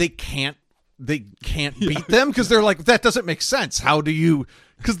that they can't they can't beat them because they're like, that doesn't make sense. How do you?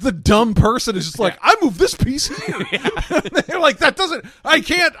 Because the dumb person is just like, I move this piece here. They're like, that doesn't. I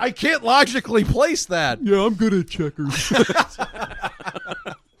can't logically place that. Yeah, I'm good at checkers.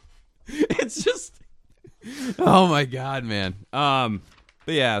 It's just, oh my god, man.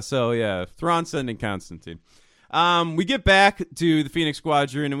 But yeah, so yeah, Thrawn sending Constantine. We get back to the Phoenix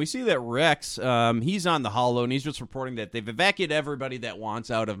Squadron, and we see that Rex, he's on the holo, and he's just reporting that they've evacuated everybody that wants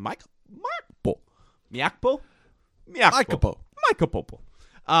out of Myakpo.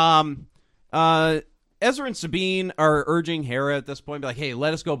 Ezra and Sabine are urging Hera at this point, be like, "Hey,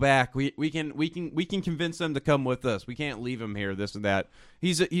 let us go back. We can convince them to come with us. We can't leave him here. This and that.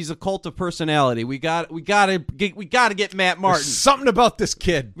 He's a cult of personality. We gotta get Matt Martin. There's something about this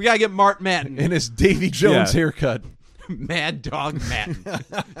kid. We gotta get Mart Matten in his Davy Jones haircut. Mad Dog Matten.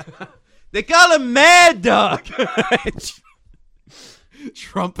 They call him Mad Dog.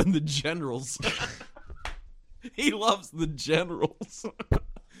 Trump and the generals. He loves the generals.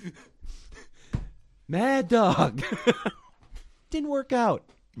 Mad Dog. Didn't work out.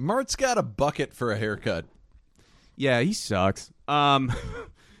 Mart's got a bucket for a haircut. Yeah, he sucks.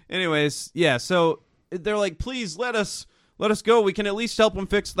 Anyways, yeah, so they're like, please let us go. We can at least help them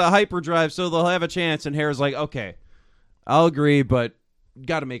fix the hyperdrive so they'll have a chance. And Hera's like, okay, I'll agree, but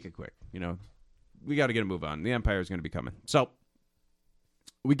got to make it quick. You know, we got to get a move on. The Empire's going to be coming. So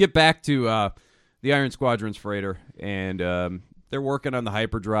we get back to the Iron Squadron's freighter, and they're working on the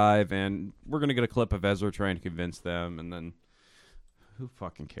hyperdrive, and we're going to get a clip of Ezra trying to convince them, and then who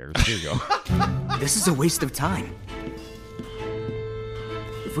fucking cares? Here you go. This is a waste of time.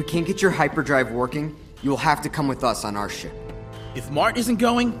 If we can't get your hyperdrive working, you will have to come with us on our ship. If Mart isn't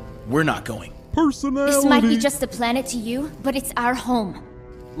going, we're not going. Personality. This might be just a planet to you, but it's our home.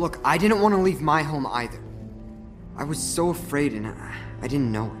 Look, I didn't want to leave my home either. I was so afraid and I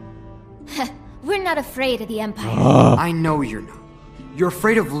didn't know it. We're not afraid of the Empire. I know you're not. You're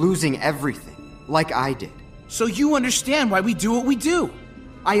afraid of losing everything, like I did. So you understand why we do what we do.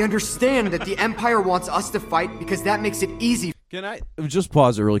 I understand that the Empire wants us to fight because that makes it easy. Can I just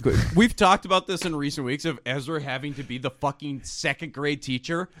pause it really quick? We've talked about this in recent weeks of Ezra having to be the fucking second grade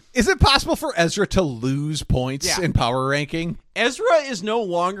teacher. Is it possible for Ezra to lose points in power ranking? Ezra is no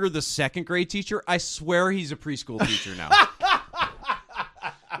longer the second grade teacher. I swear he's a preschool teacher now.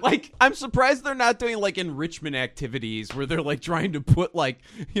 Like, I'm surprised they're not doing, like, enrichment activities where they're, like, trying to put, like,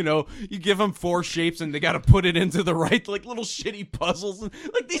 you know, you give them 4 shapes and they got to put it into the right, like, little shitty puzzles.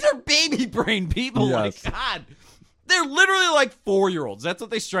 Like, these are baby brain people. Yes. Like, God. They're literally, like, 4-year-olds. That's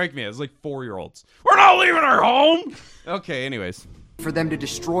what they strike me as, like, 4-year-olds. We're not leaving our home! Okay, anyways. For them to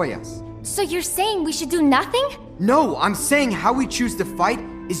destroy us. So you're saying we should do nothing? No, I'm saying how we choose to fight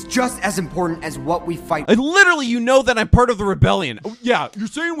is just as important as what we fight. And literally, you know that I'm part of the rebellion. Oh, yeah, you're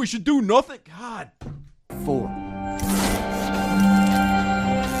saying we should do nothing? God. 4.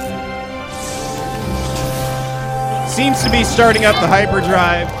 Seems to be starting up the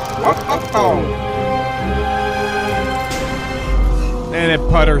hyperdrive. And it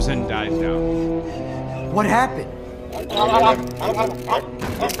putters and dies down. What happened?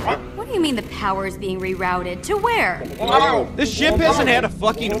 What do you mean the power is being rerouted? To where? This ship hasn't had a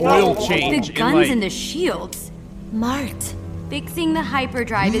fucking oil change. The guns and the shields. Mart. Fixing the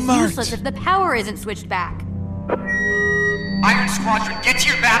hyperdrive is useless if the power isn't switched back. Iron Squadron, get to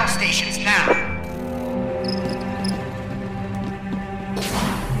your battle stations now.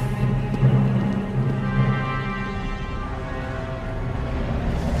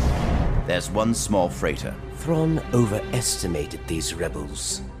 There's one small freighter. Thrawn overestimated these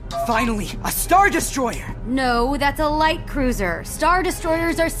rebels. Finally, a Star Destroyer! No, that's a light cruiser. Star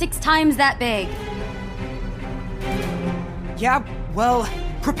Destroyers are 6 times that big. Yeah, well,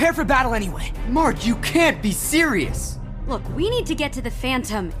 prepare for battle anyway. Mark, you can't be serious! Look, we need to get to the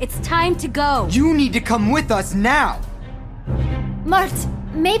Phantom. It's time to go. You need to come with us now! Mart,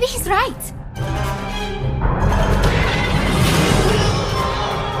 maybe he's right.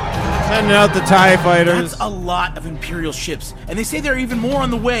 Sending out the TIE fighters. That's a lot of Imperial ships, and they say there are even more on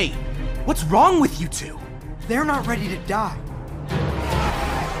the way. What's wrong with you two? They're not ready to die.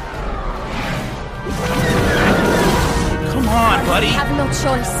 Come on, buddy. We have no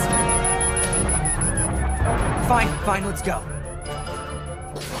choice. Fine, let's go.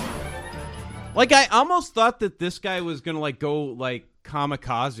 Like, I almost thought that this guy was gonna, like, go, like,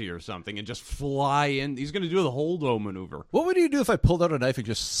 kamikaze or something and just fly in. He's going to do the holdo maneuver. What would you do if I pulled out a knife and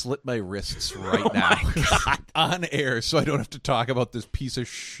just slit my wrists right now on air so I don't have to talk about this piece of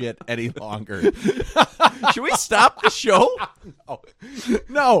shit any longer? Should we stop the show?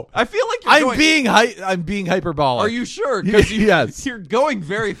 No. I feel like I'm being hyperbolic. Are you sure? Because yes. You're going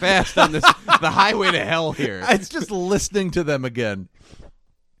very fast on the highway to hell here. It's just listening to them again.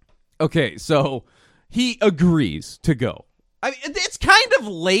 Okay, so he agrees to go. I mean, it's kind of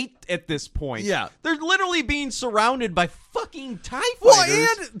late at this point. Yeah. They're literally being surrounded by fucking TIE fighters. Well,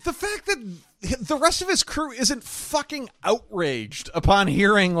 and the fact that the rest of his crew isn't fucking outraged upon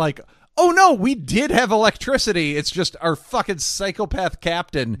hearing, like, oh no, we did have electricity. It's just our fucking psychopath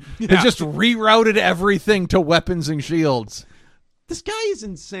captain has just rerouted everything to weapons and shields. This guy is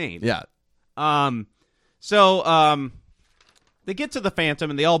insane. Yeah. They get to the Phantom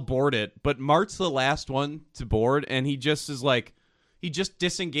and they all board it, but Mart's the last one to board, and he just is like, he just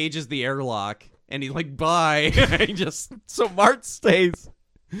disengages the airlock, and he's like, bye. So Mart stays.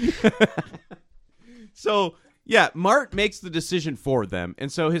 So, yeah, Mart makes the decision for them,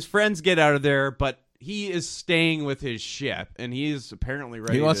 and so his friends get out of there, but he is staying with his ship, and he is apparently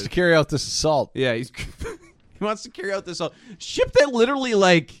ready. He wants to carry out this assault. Yeah, he wants to carry out this ship that literally,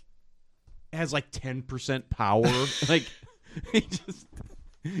 like, has, like, 10% power. Like...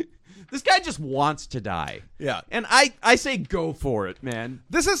 This guy just wants to die. Yeah. And I say go for it, man.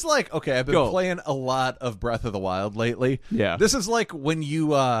 This is like, okay, I've been playing a lot of Breath of the Wild lately. Yeah. This is like when you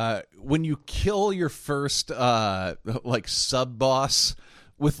kill your first like sub boss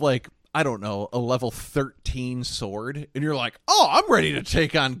with, like, I don't know, a level 13 sword, and you're like, oh, I'm ready to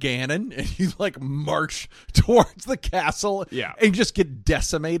take on Ganon, and you like march towards the castle and just get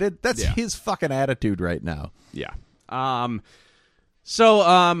decimated. That's his fucking attitude right now. Yeah. Mart's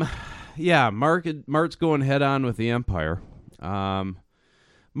going head on with the Empire.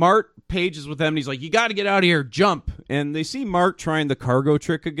 Mart pages with them, and he's like, you got to get out of here, jump. And they see Mart trying the cargo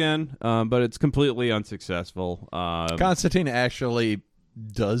trick again, but it's completely unsuccessful. Constantine actually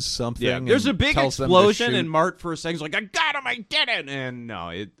does something. Yeah, there's a big explosion, and Mart for a second is like, I got him, I did it. And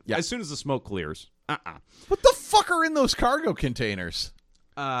no, as soon as the smoke clears. What the fuck are in those cargo containers?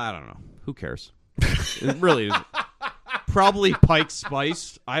 I don't know. Who cares? It really is. Probably Pike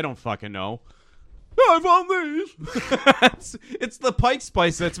Spice. I don't fucking know. I found these. It's the Pike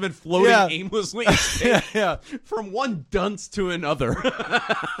Spice that's been floating aimlessly from one dunce to another.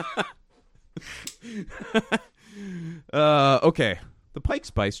 Okay. The Pike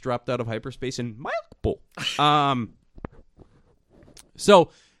Spice dropped out of hyperspace in Malkbo.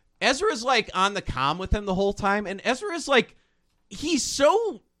 So Ezra's like on the comm with him the whole time, and Ezra's like,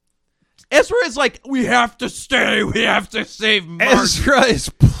 Ezra is like, we have to stay. We have to save Mart. Ezra is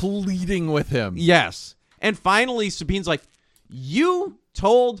pleading with him. Yes. And finally, Sabine's like, you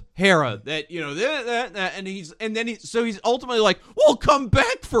told Hera that, you know, so he's ultimately like, we'll come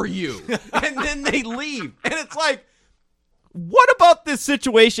back for you. And then they leave. And it's like, what about this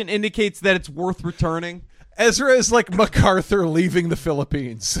situation indicates that it's worth returning? Ezra is like MacArthur leaving the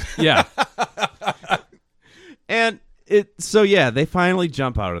Philippines. Yeah. And they finally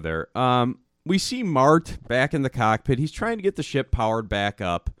jump out of there. We see Mart back in the cockpit. He's trying to get the ship powered back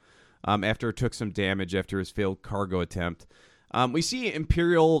up after it took some damage after his failed cargo attempt. We see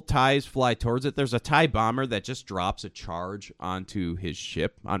Imperial TIEs fly towards it. There's a TIE bomber that just drops a charge onto his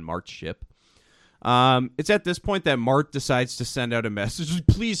ship, on Mart's ship. It's at this point that Mart decides to send out a message.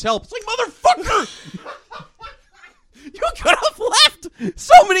 Please help. It's like, motherfucker! You could have left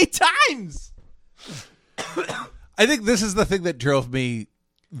so many times! I think this is the thing that drove me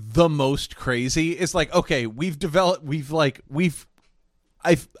the most crazy. It's like, okay, I've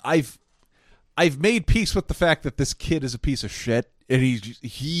made peace with the fact that this kid is a piece of shit, and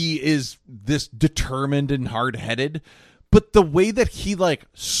he is this determined and hard-headed. But the way that he like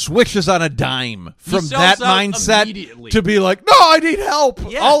switches on a dime from that mindset to be like, no, I need help.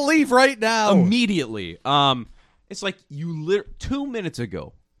 Yeah. I'll leave right now. Immediately. It's like 2 minutes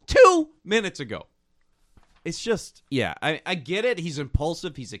ago. It's just, I get it. He's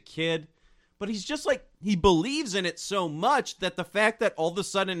impulsive. He's a kid. But he's just like, he believes in it so much that the fact that all of a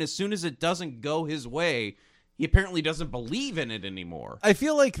sudden, as soon as it doesn't go his way, he apparently doesn't believe in it anymore. I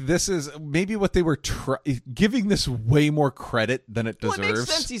feel like this is maybe what they were giving this way more credit than it deserves. Well, it makes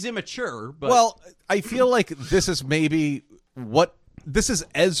sense he's immature. But... Well, I feel like this is maybe this is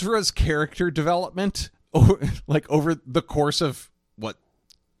Ezra's character development over the course of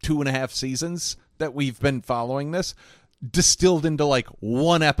 2.5 seasons that we've been following this. distilled into like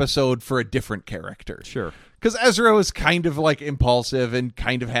one episode for a different character. Sure. Because Ezra was kind of like impulsive and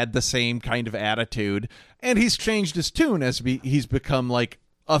kind of had the same kind of attitude, and he's changed his tune as he's become like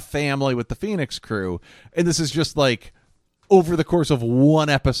a family with the Phoenix crew. And this is just like over the course of one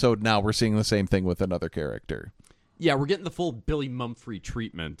episode now we're seeing the same thing with another character. Yeah, we're getting the full Billy Mumphrey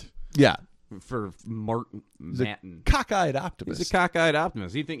treatment. Yeah. For Martin Matten. Cockeyed optimist. He's a cockeyed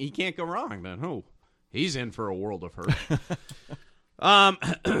optimist. He can't go wrong, then. Oh, he's in for a world of hurt.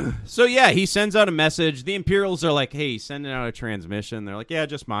 So yeah, he sends out a message. The Imperials are like, hey, sending out a transmission. They're like, yeah,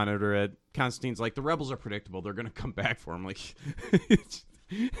 just monitor it. Constantine's like, the rebels are predictable. They're going to come back for him. Like,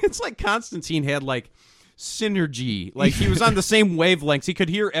 it's like Constantine had like synergy. Like he was on the same wavelengths. He could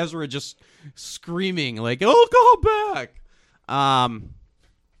hear Ezra just screaming like, oh, go back.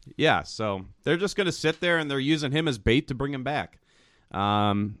 Yeah, so they're just going to sit there and they're using him as bait to bring him back.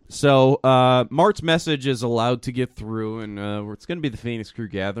 So Mart's message is allowed to get through, and it's going to be the Phoenix crew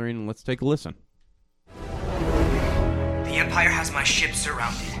gathering, and let's take a listen. The Empire has my ship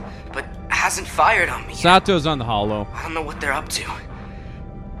surrounded, but hasn't fired on me yet. Sato's on the holo. I don't know what they're up to.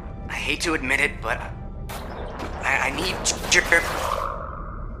 I hate to admit it, but I need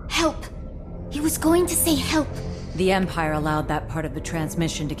help. He was going to say help. The Empire allowed that part of the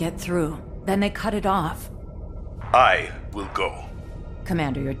transmission to get through. Then they cut it off. I will go.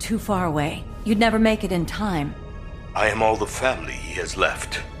 Commander, you're too far away. You'd never make it in time. I am all the family he has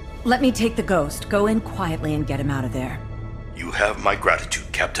left. Let me take the Ghost. Go in quietly and get him out of there. You have my gratitude,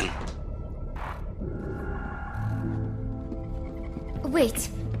 Captain. Wait,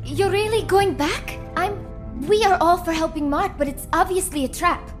 you're really going back? We are all for helping Mart, but it's obviously a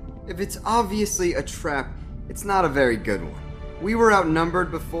trap. If it's obviously a trap, it's not a very good one. We were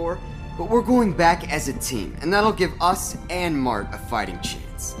outnumbered before, but we're going back as a team, and that'll give us and Mart a fighting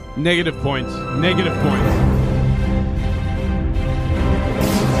chance. Negative points. Negative points.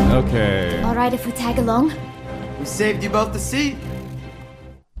 Okay. All right, if we tag along. We saved you both the seat.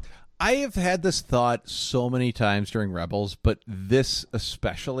 I have had this thought so many times during Rebels, but this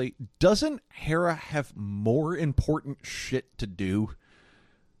especially. Doesn't Hera have more important shit to do?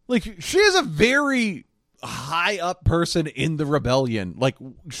 Like, she is a very high up person in the rebellion. Like,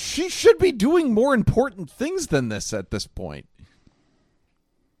 she should be doing more important things than this at this point.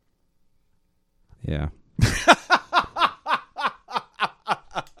 Yeah.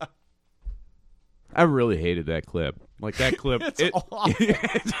 I really hated that clip. Like that clip.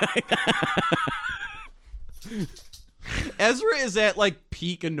 Ezra is at like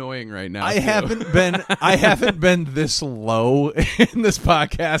peak annoying right now. I haven't been this low in this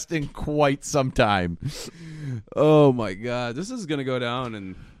podcast in quite some time. Oh my god, this is gonna go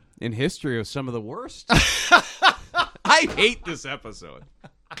down in history of some of the worst. I hate this episode.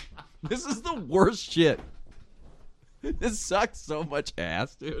 This is the worst shit. This sucks so much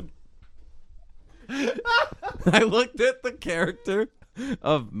ass, dude. I looked at the character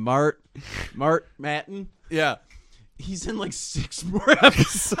of Mart Matten. Yeah. He's in like 6 more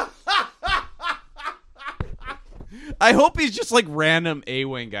episodes. I hope he's just like random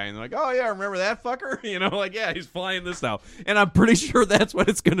A-Wing guy. And they're like, oh yeah, remember that fucker? You know, like, yeah, he's flying this now. And I'm pretty sure that's what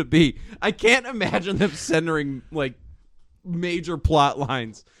it's going to be. I can't imagine them centering like major plot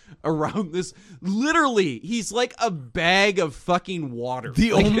lines around this. Literally, he's like a bag of fucking water.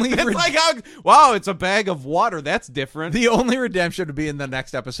 The only wow, it's a bag of water. That's different. The only redemption would be in the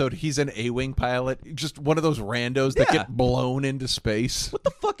next episode. He's an A-Wing pilot, just one of those randos that get blown into space. What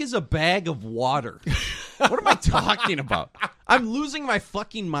the fuck is a bag of water? What am I talking about? I'm losing my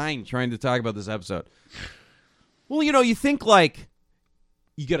fucking mind trying to talk about this episode. Well, you know, you think like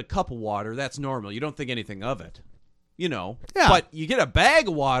you get a cup of water, that's normal. You don't think anything of it. You know, but you get a bag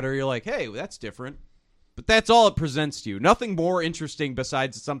of water, you're like, hey, that's different. But that's all it presents to you. Nothing more interesting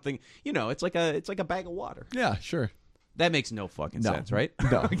besides something, you know, it's like a bag of water. Yeah, sure. That makes no fucking sense, right?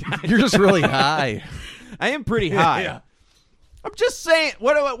 No. You're just really high. I am pretty high. Yeah. I'm just saying,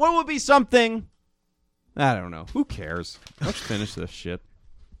 what would be something? I don't know. Who cares? Let's finish this shit.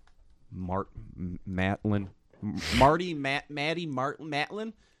 Matlin. Maddie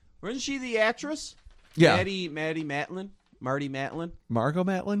Matlin? Wasn't she the actress? Yeah. Maddie Matlin? Marty Matlin? Margot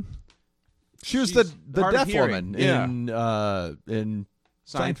Matlin? She was the deaf woman in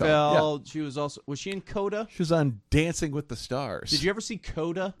Seinfeld. Yeah. She was she in Coda? She was on Dancing with the Stars. Did you ever see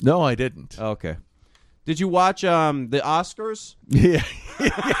Coda? No, I didn't. Okay. Did you watch the Oscars? Yeah.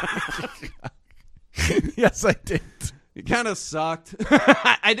 Yes, I did. It kind of sucked.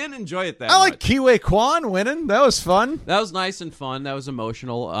 I didn't enjoy it that much. I like Kiwi Kwan winning. That was fun. That was nice and fun. That was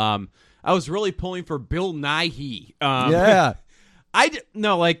emotional. I was really pulling for Bill Nighy. Yeah.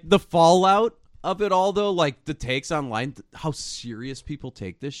 like the fallout of it all, though, like the takes online, how serious people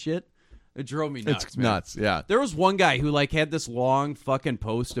take this shit, it drove me nuts. It's nuts, yeah. There was one guy who like had this long fucking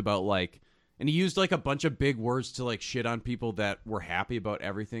post about like, and he used like a bunch of big words to like shit on people that were happy about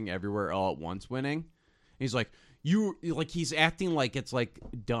everything, everywhere, all at once winning. He's like, he's acting like it's like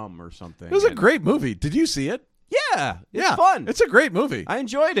dumb or something. It was a great movie. Did you see it? Yeah, it's fun. It's a great movie. I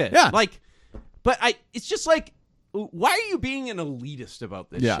enjoyed it. Yeah, but it's just like, why are you being an elitist about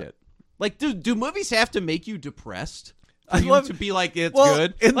this shit? Like, do movies have to make you depressed for you to be like, it's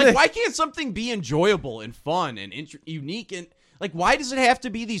good? Like, why can't something be enjoyable and fun and unique? And like, why does it have to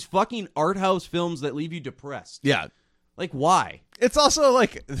be these fucking art house films that leave you depressed? Yeah. Like, why? It's also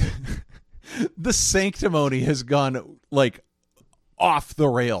like the sanctimony has gone like off the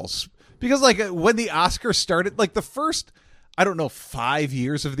rails because like when the Oscars started, like the first, I don't know, 5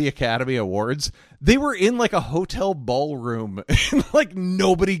 years of the Academy Awards, they were in like a hotel ballroom and like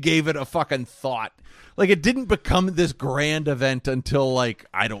nobody gave it a fucking thought. Like it didn't become this grand event until like,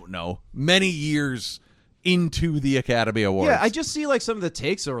 I don't know, many years into the Academy Awards. Yeah, I just see like some of the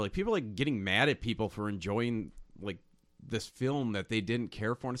takes are like people like getting mad at people for enjoying like this film that they didn't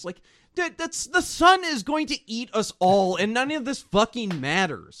care for. And it's like, dude, the sun is going to eat us all and none of this fucking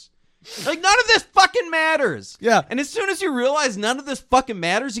matters. Like, none of this fucking matters. Yeah. And as soon as you realize none of this fucking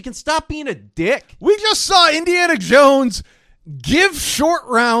matters, you can stop being a dick. We just saw Indiana Jones give Short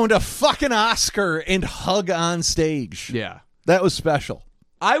Round a fucking Oscar and hug on stage. Yeah. That was special.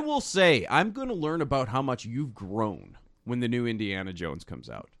 I will say, I'm going to learn about how much you've grown when the new Indiana Jones comes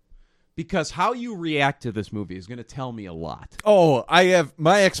out. Because how you react to this movie is going to tell me a lot. Oh,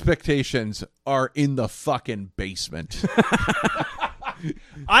 my expectations are in the fucking basement.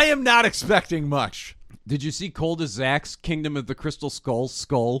 I am not expecting much. Did you see Cold as Zach's Kingdom of the Crystal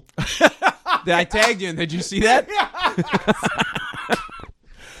Skull? I tagged you, and did you see that?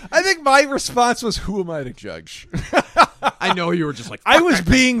 I think my response was, who am I to judge? I know you were just like... I was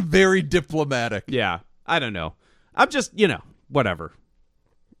being very diplomatic. Yeah, I don't know. I'm just, whatever.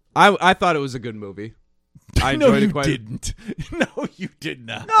 I thought it was a good movie. I enjoyed it quite. No, you did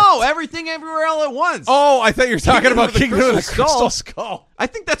not. No, Everything Everywhere All at Once. Oh, I thought you were talking about Kingdom of the Crystal Skull. I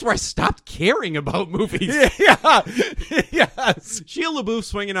think that's where I stopped caring about movies. Yeah. Yes. Shia LaBeouf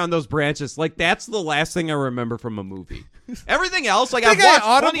swinging on those branches, like that's the last thing I remember from a movie. Everything else, like I've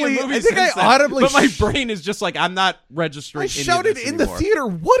watched plenty of movies. But my brain is just like, I'm not registering. I shouted in the theater,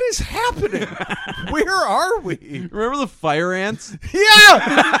 "What is happening? Where are we?" Remember the fire ants?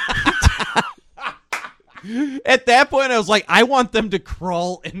 Yeah. At that point, I was like, I want them to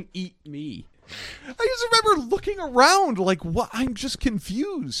crawl and eat me. I just remember looking around like, what? I'm just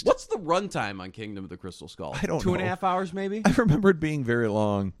confused. What's the runtime on Kingdom of the Crystal Skull? I don't know. 2.5 hours, maybe? I remember it being very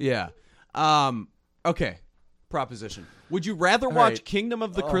long. Yeah. Okay. Proposition. Would you rather watch Kingdom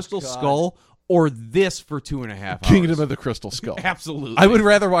of the Crystal Skull or this for 2.5 hours? Kingdom of the Crystal Skull. Absolutely. I would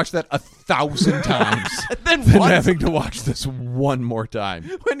rather watch that 1,000 times than having to watch this one more time.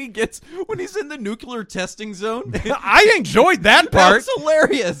 When he's in the nuclear testing zone. I enjoyed that part. That's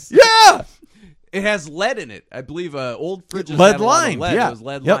hilarious. Yeah. It has lead in it. I believe old fridges lead had a line. lot of lead. Yeah. It was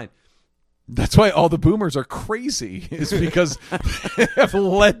lead line. That's why all the boomers are crazy, is because they have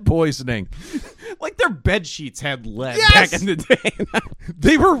lead poisoning. Like their bed sheets had lead Yes! back in the day.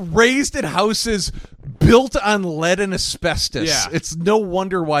 They were raised in houses built on lead and asbestos. Yeah. It's no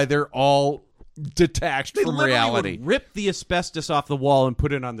wonder why they're all detached They from literally reality. would rip the asbestos off the wall and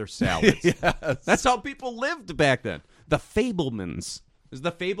put it on their salads. Yes. That's how people lived back then. The Fablemans. Is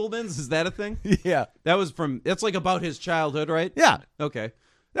the Fablemans? Is that a thing? Yeah. That's like about his childhood, right? Yeah. Okay.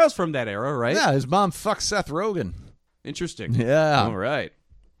 That was from that era, right? Yeah, his mom fucked Seth Rogen. Interesting. Yeah. All right.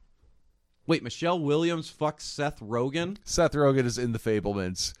 Wait, Michelle Williams fucks Seth Rogen? Seth Rogen is in the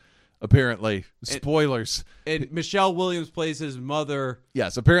Fablemans, apparently. Spoilers. And Michelle Williams plays his mother.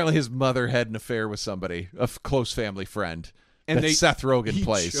 Yes, apparently his mother had an affair with somebody, a close family friend, and Seth Rogen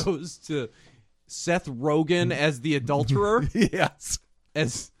plays. He chose to Seth Rogen as the adulterer? Yes.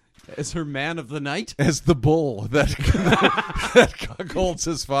 As her man of the night? As the bull that cuckolds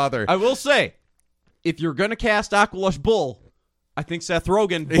his father. I will say, if you're going to cast Aqualush Bull, I think Seth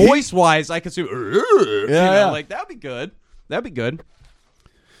Rogen, voice-wise, I could see, like, that'd be good. That'd be good.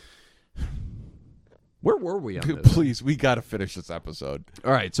 Where were we on this? Please, we got to finish this episode.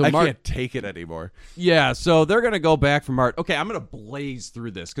 All right, so I can't take it anymore. Yeah, so they're going to go back from Art. Okay, I'm going to blaze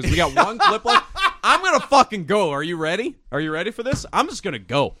through this because we got one clip left. I'm going to fucking go. Are you ready? Are you ready for this? I'm just going to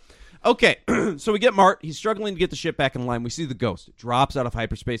go. Okay, so we get Mart. He's struggling to get the ship back in line. We see the Ghost. It drops out of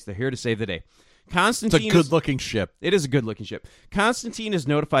hyperspace. They're here to save the day. Constantine. It's a good-looking ship. It is a good-looking ship. Constantine is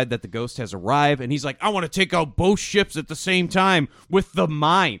notified that the Ghost has arrived, and he's like, I want to take out both ships at the same time with the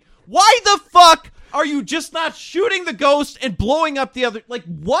mine. Why the fuck are you just not shooting the ghost and blowing up the other? Like,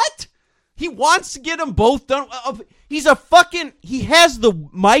 what? He wants to get them both done. He has the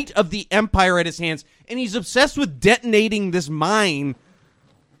might of the Empire at his hands, and he's obsessed with detonating this mine.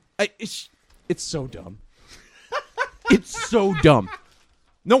 It's so dumb. It's so dumb.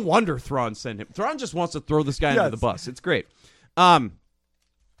 No wonder Thrawn sent him. Thrawn just wants to throw this guy under the bus. It's great.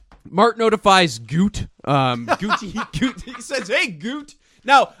 Mart notifies Goot. Goot, he says, "Hey, Goot."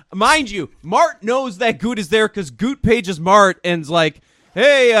 Now, mind you, Mart knows that Goot is there because Goot pages Mart and's like,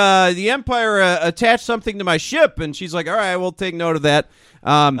 "Hey, the Empire attached something to my ship," and she's like, "All right, we'll take note of that."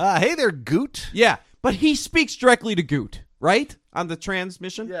 Hey there, Goot. Yeah, but he speaks directly to Goot, right, on the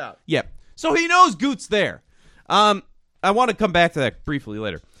transmission. Yeah. Yep. So he knows Goot's there. I want to come back to that briefly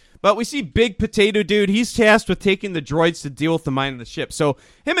later. But we see Big Potato Dude. He's tasked with taking the droids to deal with the mine of the ship. So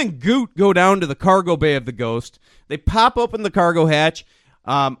him and Goot go down to the cargo bay of the Ghost. They pop open the cargo hatch.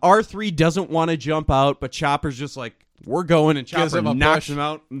 R3 doesn't want to jump out, but Chopper's just like, we're going, and Chopper knocks him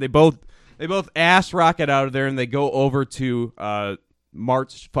out. And they both ass rocket out of there, and they go over to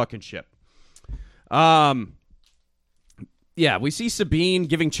Mart's fucking ship. Yeah, we see Sabine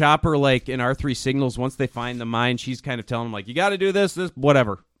giving Chopper, like, in R3 signals once they find the mine. She's kind of telling him, like, you got to do this,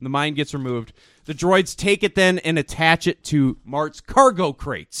 whatever. The mine gets removed. The droids take it then and attach it to Mart's cargo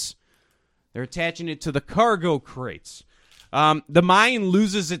crates. They're attaching it to the cargo crates. The mine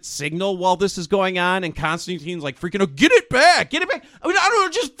loses its signal while this is going on, and Constantine's like, freaking, oh, get it back, get it back. I mean, I don't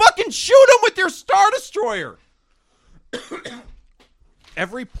know, just fucking shoot him with your Star Destroyer.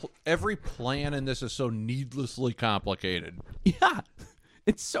 Every plan in this is so needlessly complicated. Yeah,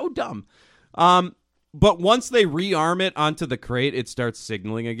 it's so dumb. But once they rearm it onto the crate, it starts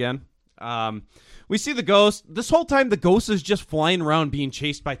signaling again. We see the Ghost. This whole time, the Ghost is just flying around being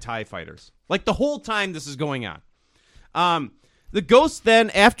chased by TIE fighters. Like, the whole time this is going on. The Ghost then,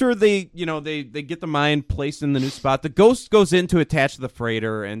 after they get the mine placed in the new spot, the Ghost goes in to attach the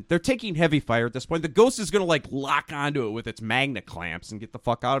freighter, and they're taking heavy fire at this point. The Ghost is going to, like, lock onto it with its magnet clamps and get the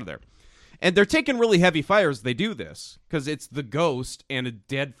fuck out of there. And they're taking really heavy fire as they do this, because it's the Ghost and a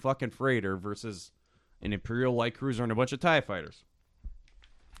dead fucking freighter versus an Imperial light cruiser and a bunch of TIE fighters.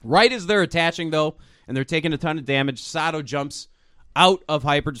 Right as they're attaching, though, and they're taking a ton of damage, Sato jumps out of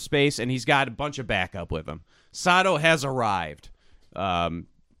hyperspace, and he's got a bunch of backup with him. Sato has arrived.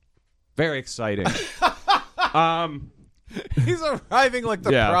 Very exciting. He's arriving like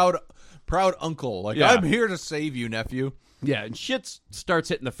the proud uncle. Like, I'm here to save you, nephew. Yeah, and shit starts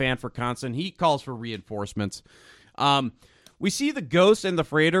hitting the fan for Constant. He calls for reinforcements. We see the Ghost and the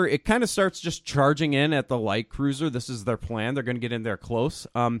freighter. It kind of starts just charging in at the light cruiser. This is their plan. They're going to get in there close.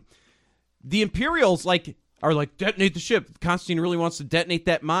 The Imperials are like, detonate the ship. Constantine really wants to detonate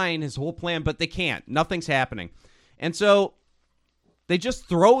that mine, his whole plan, but they can't. Nothing's happening. And so they just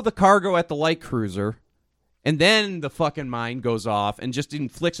throw the cargo at the light cruiser, and then the fucking mine goes off and just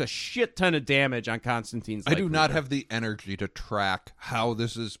inflicts a shit ton of damage on Constantine's light I do cruiser. not have the energy to track how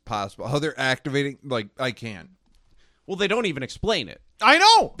this is possible, how they're activating. Like, I can't. Well, they don't even explain it. I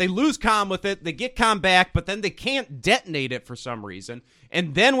know! They lose comm with it, they get comm back, but then they can't detonate it for some reason.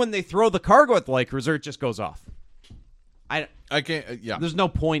 And then when they throw the cargo at the light cruiser, it just goes off. I can't, yeah. There's no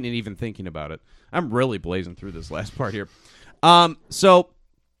point in even thinking about it. I'm really blazing through this last part here. So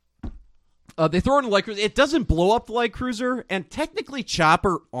they throw it in the light cruiser. It doesn't blow up the light cruiser, and technically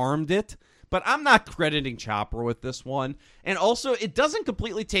Chopper armed it, but I'm not crediting Chopper with this one. And also, it doesn't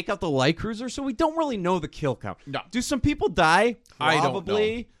completely take out the light cruiser, so we don't really know the kill count. No. Do some people die? Probably. I don't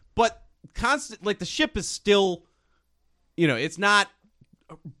know. But the ship is still, it's not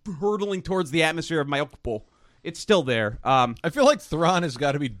hurtling towards the atmosphere of Mayokpo. It's still there. I feel like Thrawn has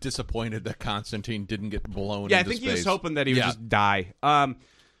got to be disappointed that Constantine didn't get blown into space. Yeah, I think he was hoping that he would just die.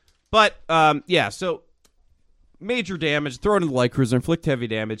 So major damage, throw it into the light cruiser, inflict heavy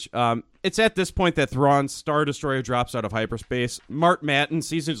damage. It's at this point that Thrawn's Star Destroyer drops out of hyperspace. Mart Matten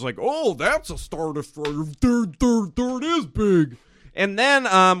sees it, he's like, oh, that's a Star Destroyer. It is big. And then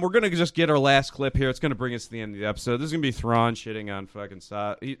we're going to just get our last clip here. It's going to bring us to the end of the episode. This is going to be Thrawn shitting on fucking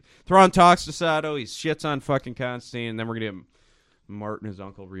Sato. Thrawn talks to Sato. He shits on fucking Constantine. And then we're going to get Mart and his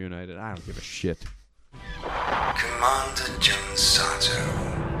uncle reunited. I don't give a shit. Commander Jun Sato,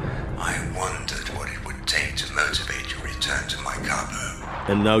 I wondered what it would take to motivate your return to my cargo.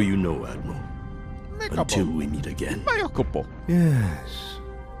 And now you know, Admiral. Until we meet again. Yes,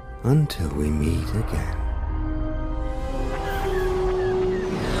 until we meet again.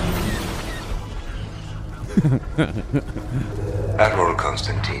 Admiral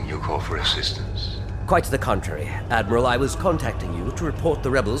Constantine, you call for assistance. Quite the contrary. Admiral, I was contacting you to report the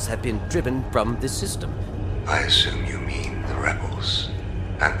rebels have been driven from this system. I assume you mean the rebels.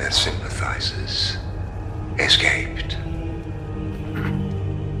 and their sympathizers escaped.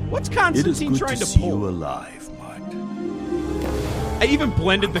 What's Constantine trying to pull? You alive, Mark. I even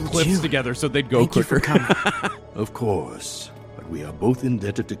blended the clips together so they'd go quicker. Of course, but we are both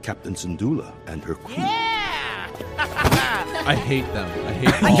indebted to Captain Syndulla and her crew. Yeah! I hate them. I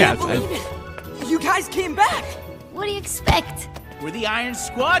hate all can't of them. believe it. You guys came back. What do you expect? We're the Iron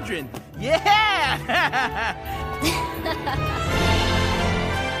Squadron. Yeah!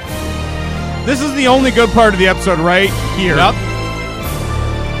 This is the only good part of the episode right here. Yep.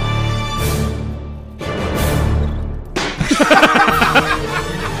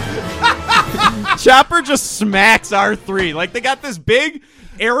 Chopper just smacks R3. Like, they got this big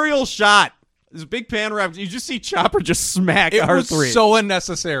aerial shot. This big panorama. You just see Chopper just smack It R3. was so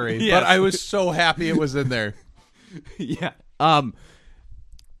unnecessary, Yes. but I was so happy it was in there. Yeah.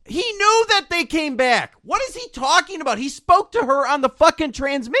 He knew that they came back. What is he talking about? He spoke to her on the fucking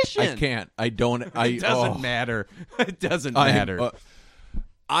transmission. I can't. I don't. It doesn't matter. It doesn't matter.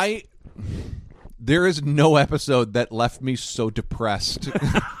 There is no episode that left me so depressed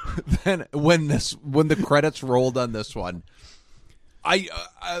than when the credits rolled on this one.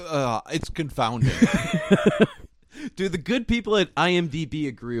 It's confounding. Do the good people at IMDb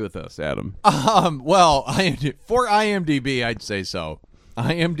agree with us, Adam? Well, for IMDb, I'd say so.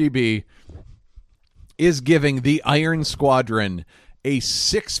 IMDb is giving the Iron Squadron a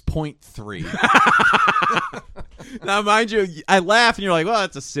 6.3. Now, mind you, I laugh and you're like, well,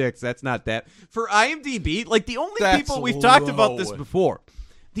 that's a 6. That's not that. For IMDb, like the only people, we've talked about this before,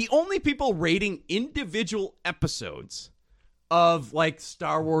 the only people rating individual episodes of like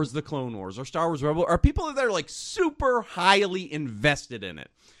Star Wars The Clone Wars or Star Wars Rebel are people that are like super highly invested in it.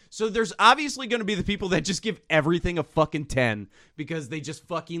 So there's obviously going to be the people that just give everything a fucking 10 because they just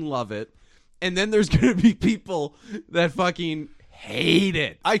fucking love it. And then there's going to be people that fucking hate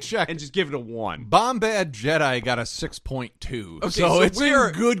it. I checked. And just give it a 1. Bombad Jedi got a 6.2. Okay, so it's we're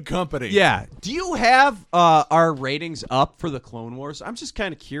in good company. Yeah. Do you have our ratings up for the Clone Wars? I'm just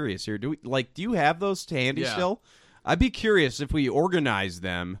kind of curious here. Do you have those handy still? I'd be curious if we organize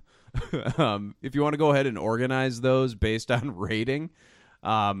them. If you want to go ahead and organize those based on rating.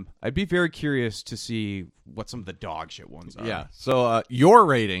 I'd be very curious to see what some of the dog shit ones are. Yeah. So your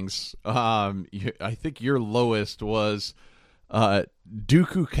ratings, I think your lowest was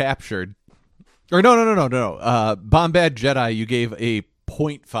Dooku captured. Or no. Bombad Jedi, you gave a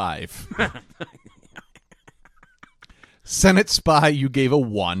 0.5. Senate Spy, you gave a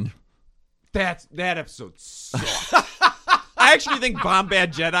 1. That episode sucked. I actually think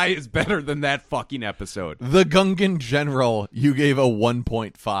Bombad Jedi is better than that fucking episode. The Gungan General, you gave a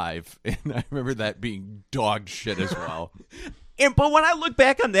 1.5. And I remember that being dog shit as well. But when I look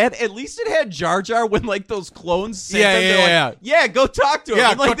back on that, at least it had Jar Jar when like those clones sent them. Yeah. Yeah, go talk to him.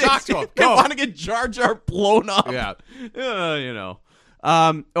 Yeah, And, like, go talk to him. They Go. want to get Jar Jar blown up. Yeah. You know.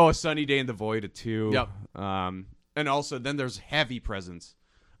 A Sunny Day in the Void, a 2. Yep. And also, then there's heavy presence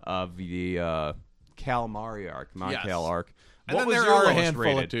of the Calamari arc, Mon Cal arc. And What then was there your are a lowest handful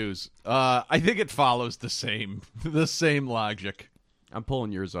rated? of 2s. I think it follows the same logic. I'm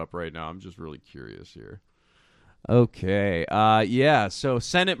pulling yours up right now. I'm just really curious here. Okay. Yeah. So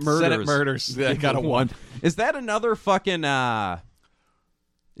Senate Murders. That got a 1. Is that another fucking?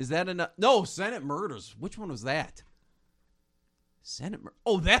 Is that another? No, Senate Murders. Which one was that?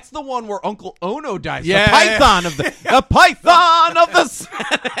 Oh, that's the one where Uncle Ono dies. Yeah, the Python of the Python of the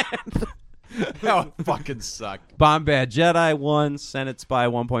Senate. That fucking sucked. Bombad Jedi 1, Senate Spy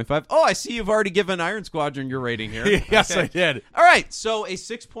 1.5. Oh, I see you've already given Iron Squadron your rating here. Yes, Okay. I did. All right, so a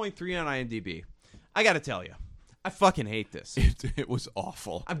 6.3 on IMDb. I got to tell you, I fucking hate this. It was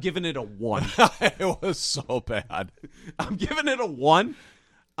awful. I'm giving it a 1. It was so bad. I'm giving it a 1.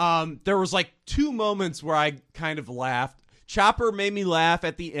 There was like 2 moments where I kind of laughed. Chopper made me laugh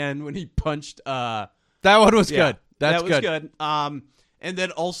at the end when he punched. That one was good. That was good. And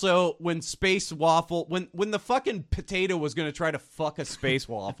then also when Space Waffle, when the fucking potato was going to try to fuck a Space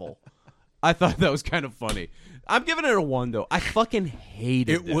Waffle, I thought that was kind of funny. I'm giving it a 1, though. I fucking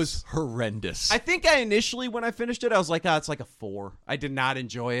hated it. It was horrendous. I think I initially, when I finished it, I was like, it's like a 4. I did not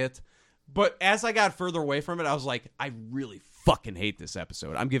enjoy it. But as I got further away from it, I was like, I really fucking hate this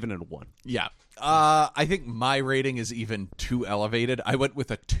episode. I'm giving it a 1. Yeah. I think my rating is even too elevated. I went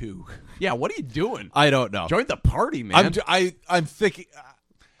with a 2. Yeah, what are you doing? I don't know. Join the party, man. I'm thinking.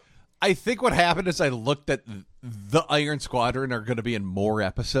 I think what happened is I looked at the Iron Squadron are going to be in more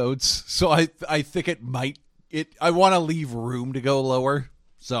episodes, so I think it might. I want to leave room to go lower.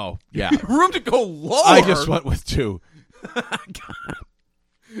 So yeah, room to go lower. I just went with 2.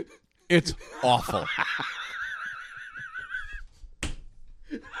 It's awful.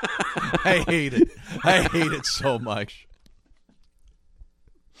 I hate it. I hate it so much.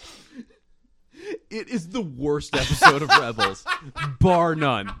 It is the worst episode of Rebels, bar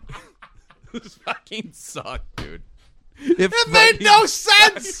none. This fucking sucked, dude. It made no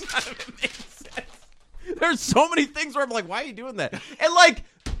sense. It made sense. There's so many things where I'm like, why are you doing that? And like,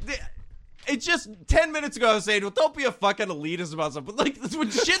 it's just 10 minutes ago I was saying, well, don't be a fucking elitist about something. But like, when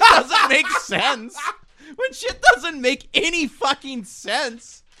shit doesn't make sense, when shit doesn't make any fucking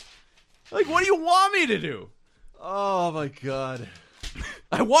sense, like, what do you want me to do? Oh my god.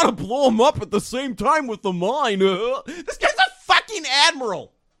 I want to blow him up at the same time with the mine. This guy's a fucking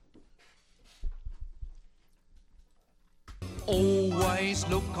admiral. Always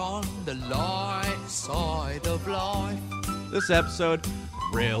look on the light side of life. This episode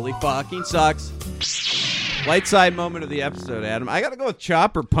really fucking sucks. Light side moment of the episode, Adam. I gotta go with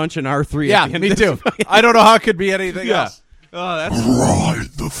Chopper punching R3. Yeah, at the end me of too. this. I don't know how it could be anything else. Oh, that's Ride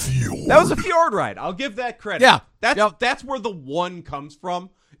the fjord. That was a fjord ride. I'll give that credit. Yeah. That's where the one comes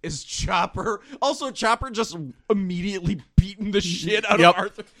from. Is Chopper. Also, Chopper just immediately beating the shit out of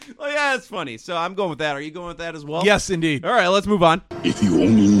Arthur. Oh, yeah, it's funny. So I'm going with that. Are you going with that as well? Yes, indeed. All right, let's move on. If you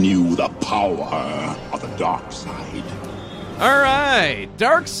only knew the power of the dark side. All right.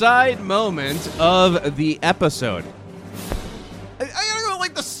 Dark side moment of the episode. I gotta go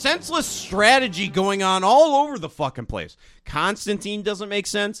like the senseless strategy going on all over the fucking place. Constantine doesn't make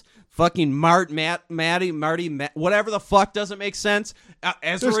sense. Fucking Marty, whatever the fuck doesn't make sense.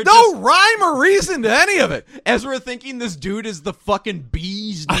 Ezra There's no rhyme or reason to any of it. Ezra thinking this dude is the fucking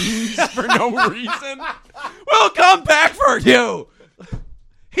bee's knees for no reason. We'll come back for you.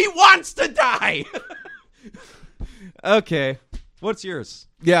 He wants to die. Okay. What's yours?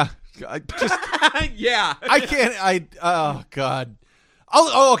 Yeah. Yeah. I can't. Oh, God.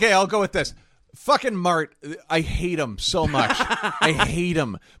 Okay, I'll go with this. Fucking Mart, I hate him so much. I hate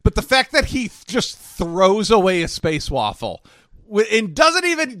him. But the fact that he just throws away a space waffle and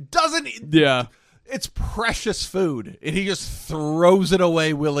doesn't. Yeah. It's precious food, and he just throws it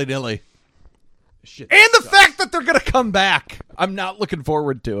away willy-nilly. Shit. And the fact that they're going to come back. I'm not looking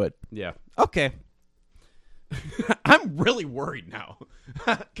forward to it. Yeah. Okay. I'm really worried now.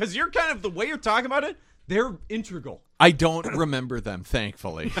 Because you're kind of, the way you're talking about it, they're integral. I don't remember them,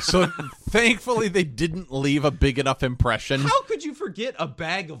 thankfully. So thankfully they didn't leave a big enough impression. How could you forget a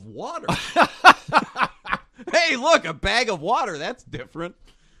bag of water? Hey, look, a bag of water. That's different.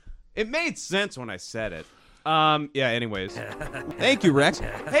 It made sense when I said it. Yeah, anyways. Thank you, Rex.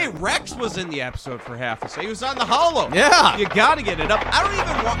 Hey, Rex was in the episode for half a second. He was on the Holo. Yeah. You gotta get it up. I don't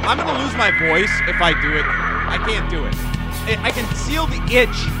even want... I'm gonna lose my voice if I do it. I can't do it. I can feel the itch.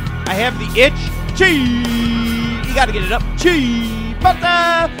 I have the itch. Chee! You gotta get it up. Chee!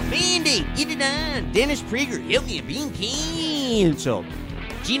 Butter! Mandy, get it on. Dennis Prager, help me being canceled.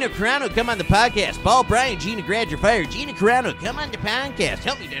 Gina Carano, come on the podcast. Paul Bryan, Gina, grad your fire. Gina Carano, come on the podcast.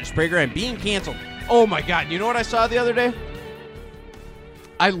 Help me, Dennis Prager, I'm being canceled. Oh my God! You know what I saw the other day?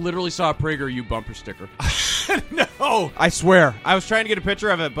 I literally saw a PragerU bumper sticker. No, I swear. I was trying to get a picture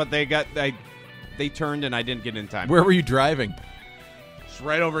of it, but they turned and I didn't get in time. Where were you driving? Just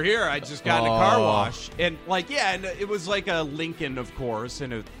right over here. I just got in a car wash, and and it was like a Lincoln, of course.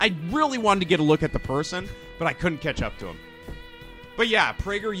 And I really wanted to get a look at the person, but I couldn't catch up to him. But yeah,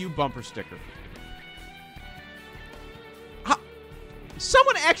 PragerU bumper sticker.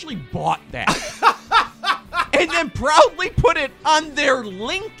 Someone actually bought that and then proudly put it on their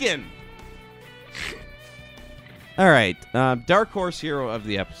Lincoln. All right. Dark horse hero of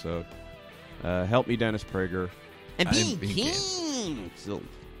the episode. Help me, Dennis Prager. And being canceled.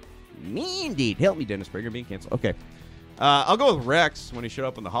 Me indeed. Help me, Dennis Prager. Being canceled. Okay. I'll go with Rex when he showed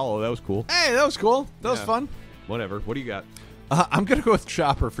up in the Holo. That was cool. Hey, that was cool. That was fun. Whatever. What do you got? I'm going to go with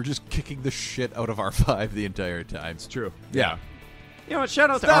Chopper for just kicking the shit out of R5 the entire time. It's true. Yeah. You know what? Shout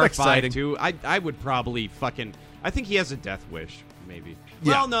out to not R5, exciting. too. I would probably fucking... I think he has a death wish, maybe.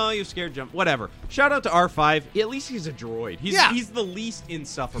 Yeah. Well, no, you're scared jump. Whatever. Shout out to R5. At least he's a droid. He's the least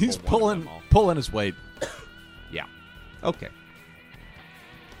insufferable He's one of them all. pulling his weight. Yeah. Okay.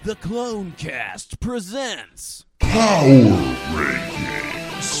 The Clone Cast presents Power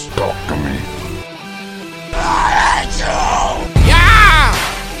Rankings. Talk to me. Yeah!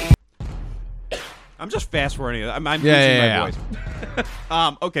 I'm just fast forwarding it. I'm losing yeah. my voice.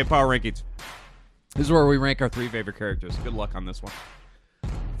 Okay, power rankings. This is where we rank our 3 favorite characters. Good luck on this one.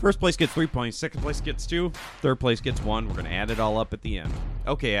 First place gets 3 points. Second place gets 2. Third place gets 1. We're going to add it all up at the end.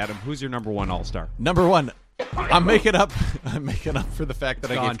 Okay, Adam, who's your number 1 all-star? Number 1. I'm making up for the fact that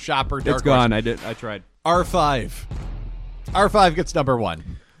I gave Chopper Dark It's gone. Horse. I tried. R5. R5 gets number 1.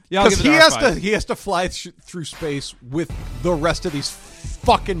 Yeah, I'll give it to R5. He has to fly through space with the rest of these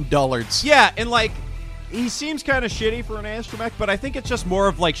fucking dullards. Yeah, and like he seems kind of shitty for an astromech, but I think it's just more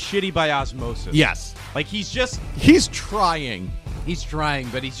of like shitty by osmosis. Yes. Like he's trying. He's trying,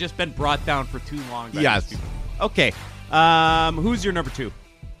 but he's just been brought down for too long. By Yes. these people. Okay. Who's your number 2?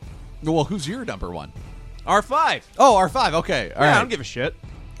 Well, who's your number 1? R5. Oh, R5. Okay. All right. I don't give a shit.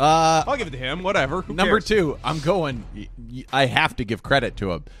 I'll give it to him. Whatever. Who number cares? 2, I'm going. I have to give credit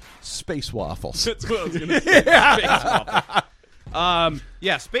to him. Space Waffles. That's what I was going to say. Space Waffles.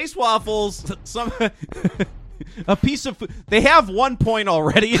 Yeah, Space Waffles. A piece of food. They have 1 point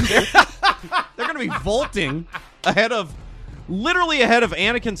already. They're going to be vaulting literally ahead of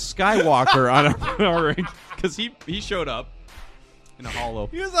Anakin Skywalker on our range because he showed up in a hollow.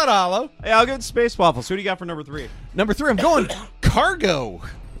 He was on hollow. Yeah, I'll go with Space Waffles. Who do you got for number 3? Number 3, I'm going Cargo.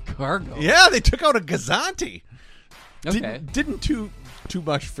 Cargo. Yeah, they took out a Gazanti. Okay. Didn't too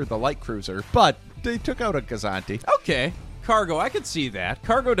much for the light cruiser, but they took out a Gazanti. Okay. Cargo, I could see that.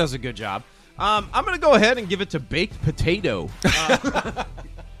 Cargo does a good job. I'm going to go ahead and give it to Baked Potato.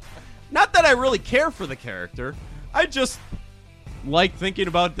 Not that I really care for the character. I just like thinking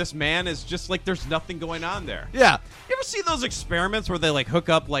about this man as just like there's nothing going on there. Yeah. You ever see those experiments where they like hook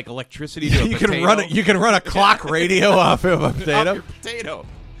up like electricity to a potato? You can run a clock radio off of a potato. Off your potato.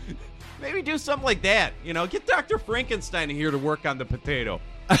 Maybe do something like that. Get Dr. Frankenstein here to work on the potato.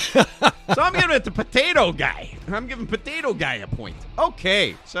 So I'm giving it to Potato Guy. I'm giving Potato Guy a point.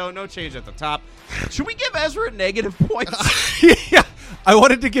 Okay, so no change at the top. Should we give Ezra negative points? Yeah, I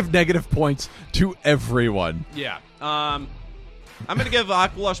wanted to give negative points to everyone. Yeah. I'm going to give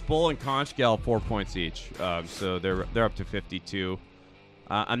Aqualush Bull and Conch Gal 4 points each. So they're up to 52.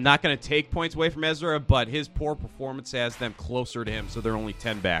 I'm not going to take points away from Ezra, but his poor performance has them closer to him, so they're only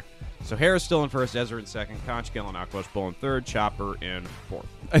 10 back. So Hera's still in first, Ezra in second, Conch Gal and Aqualush Bull in third, Chopper in fourth.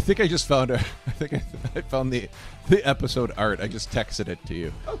 I think I just found I found the episode art. I just texted it to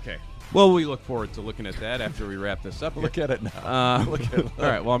you. Okay. Well, we look forward to looking at that after we wrap this up. Look at it now. Look at it. All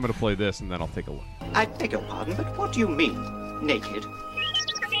right, well, I'm going to play this, and then I'll take a look. I beg your pardon, but what do you mean, naked?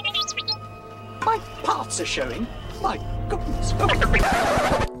 My parts are showing. My goodness.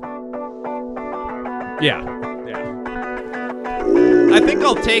 Yeah. I think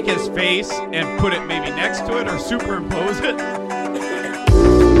I'll take his face and put it maybe next to it or superimpose it.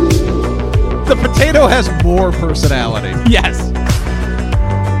 The potato has more personality. Yes.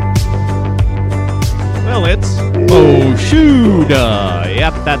 Well, it's Oshuda.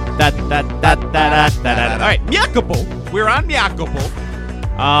 Yep, All right, Myakubo. We're on Myakubo.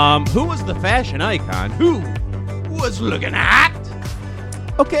 Who was the fashion icon? Who was looking hot?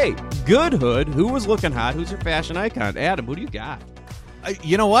 Okay, Good Hood. Who was looking hot? Who's your fashion icon? Adam, who do you got?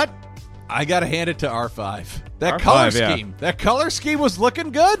 You know what? I got to hand it to R5. That R5, color yeah. scheme. That color scheme was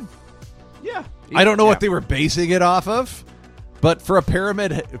looking good. Yeah. I don't know what they were basing it off of, but for a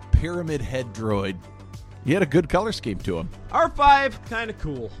pyramid head droid, he had a good color scheme to him. R5, kind of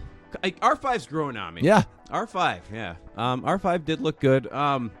cool. R5's growing on me. Yeah. R5, yeah. R5 did look good.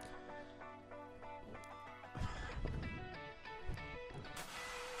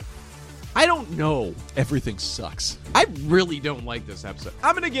 I don't know. Everything sucks. I really don't like this episode.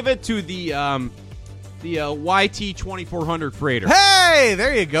 I'm going to give it to the YT 2400 freighter. Hey,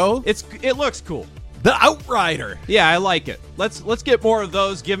 there you go. It looks cool. The Outrider. Yeah, I like it. Let's get more of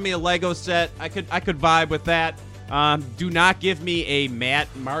those. Give me a Lego set. I could vibe with that. Do not give me a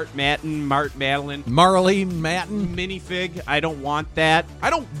Marley Matten minifig. I don't want that.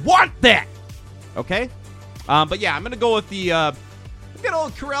 Okay? But yeah, I'm going to go with the good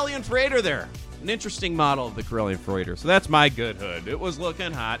old Corellian freighter there. An interesting model of the Corellian freighter. So that's my Good Hood. It was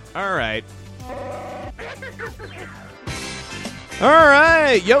looking hot. All right. All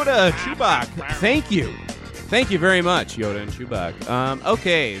right, Yoda, Chewbacca. Thank you. Thank you very much, Yoda and Chewbacca.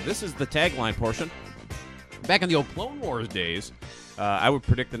 Okay, this is the tagline portion. Back in the old Clone Wars days, I would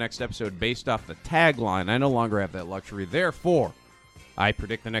predict the next episode based off the tagline. I no longer have that luxury. Therefore, I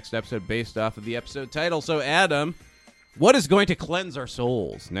predict the next episode based off of the episode title. So, Adam, what is going to cleanse our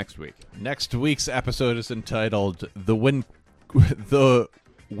souls next week? Next week's episode is entitled The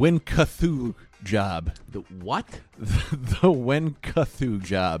Winkathu Job. The what? The Winkathu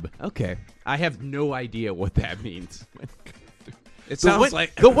Job. Okay. I have no idea what that means. It sounds sounds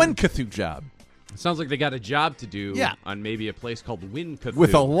like the Winkathu Job. It sounds like they got a job to do on maybe a place called Winkathu.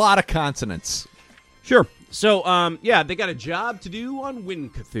 With a lot of consonants. Sure. So, they got a job to do on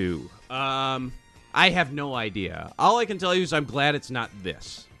Winkathu. I have no idea. All I can tell you is I'm glad it's not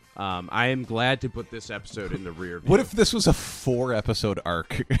this. I am glad to put this episode in the rear view. What if this was a 4-episode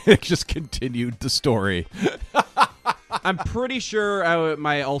arc? It just continued the story. I'm pretty sure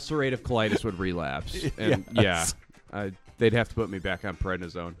my ulcerative colitis would relapse. And Yes. they'd have to put me back on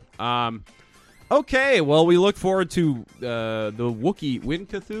prednisone. Okay, well, we look forward to the Wookiee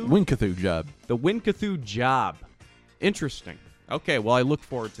Winkathu job. The Winkathu job. Interesting. Okay, well, I look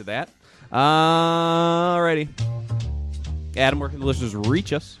forward to that. Alrighty. Adam, where can the listeners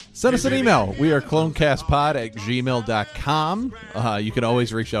reach us? Send us an email. We are clonecastpod@gmail.com. You can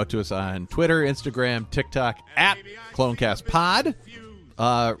always reach out to us on Twitter, Instagram, TikTok, @clonecastpod.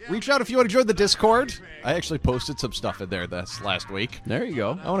 Reach out if you want to join the Discord. I actually posted some stuff in there this last week. There you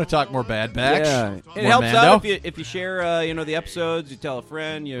go. I want to talk more Bad Batch. Yeah. It helps out if you share the episodes, you tell a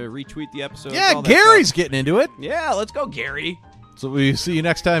friend, you retweet the episodes. Yeah, Gary's getting into it. Yeah, let's go, Gary. So we see you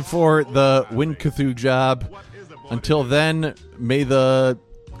next time for the Winkathu job. Until then, may the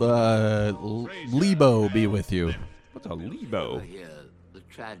Lebo be with you. What's a Lebo? The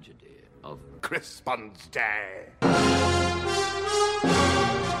tragedy of Crispin's Day.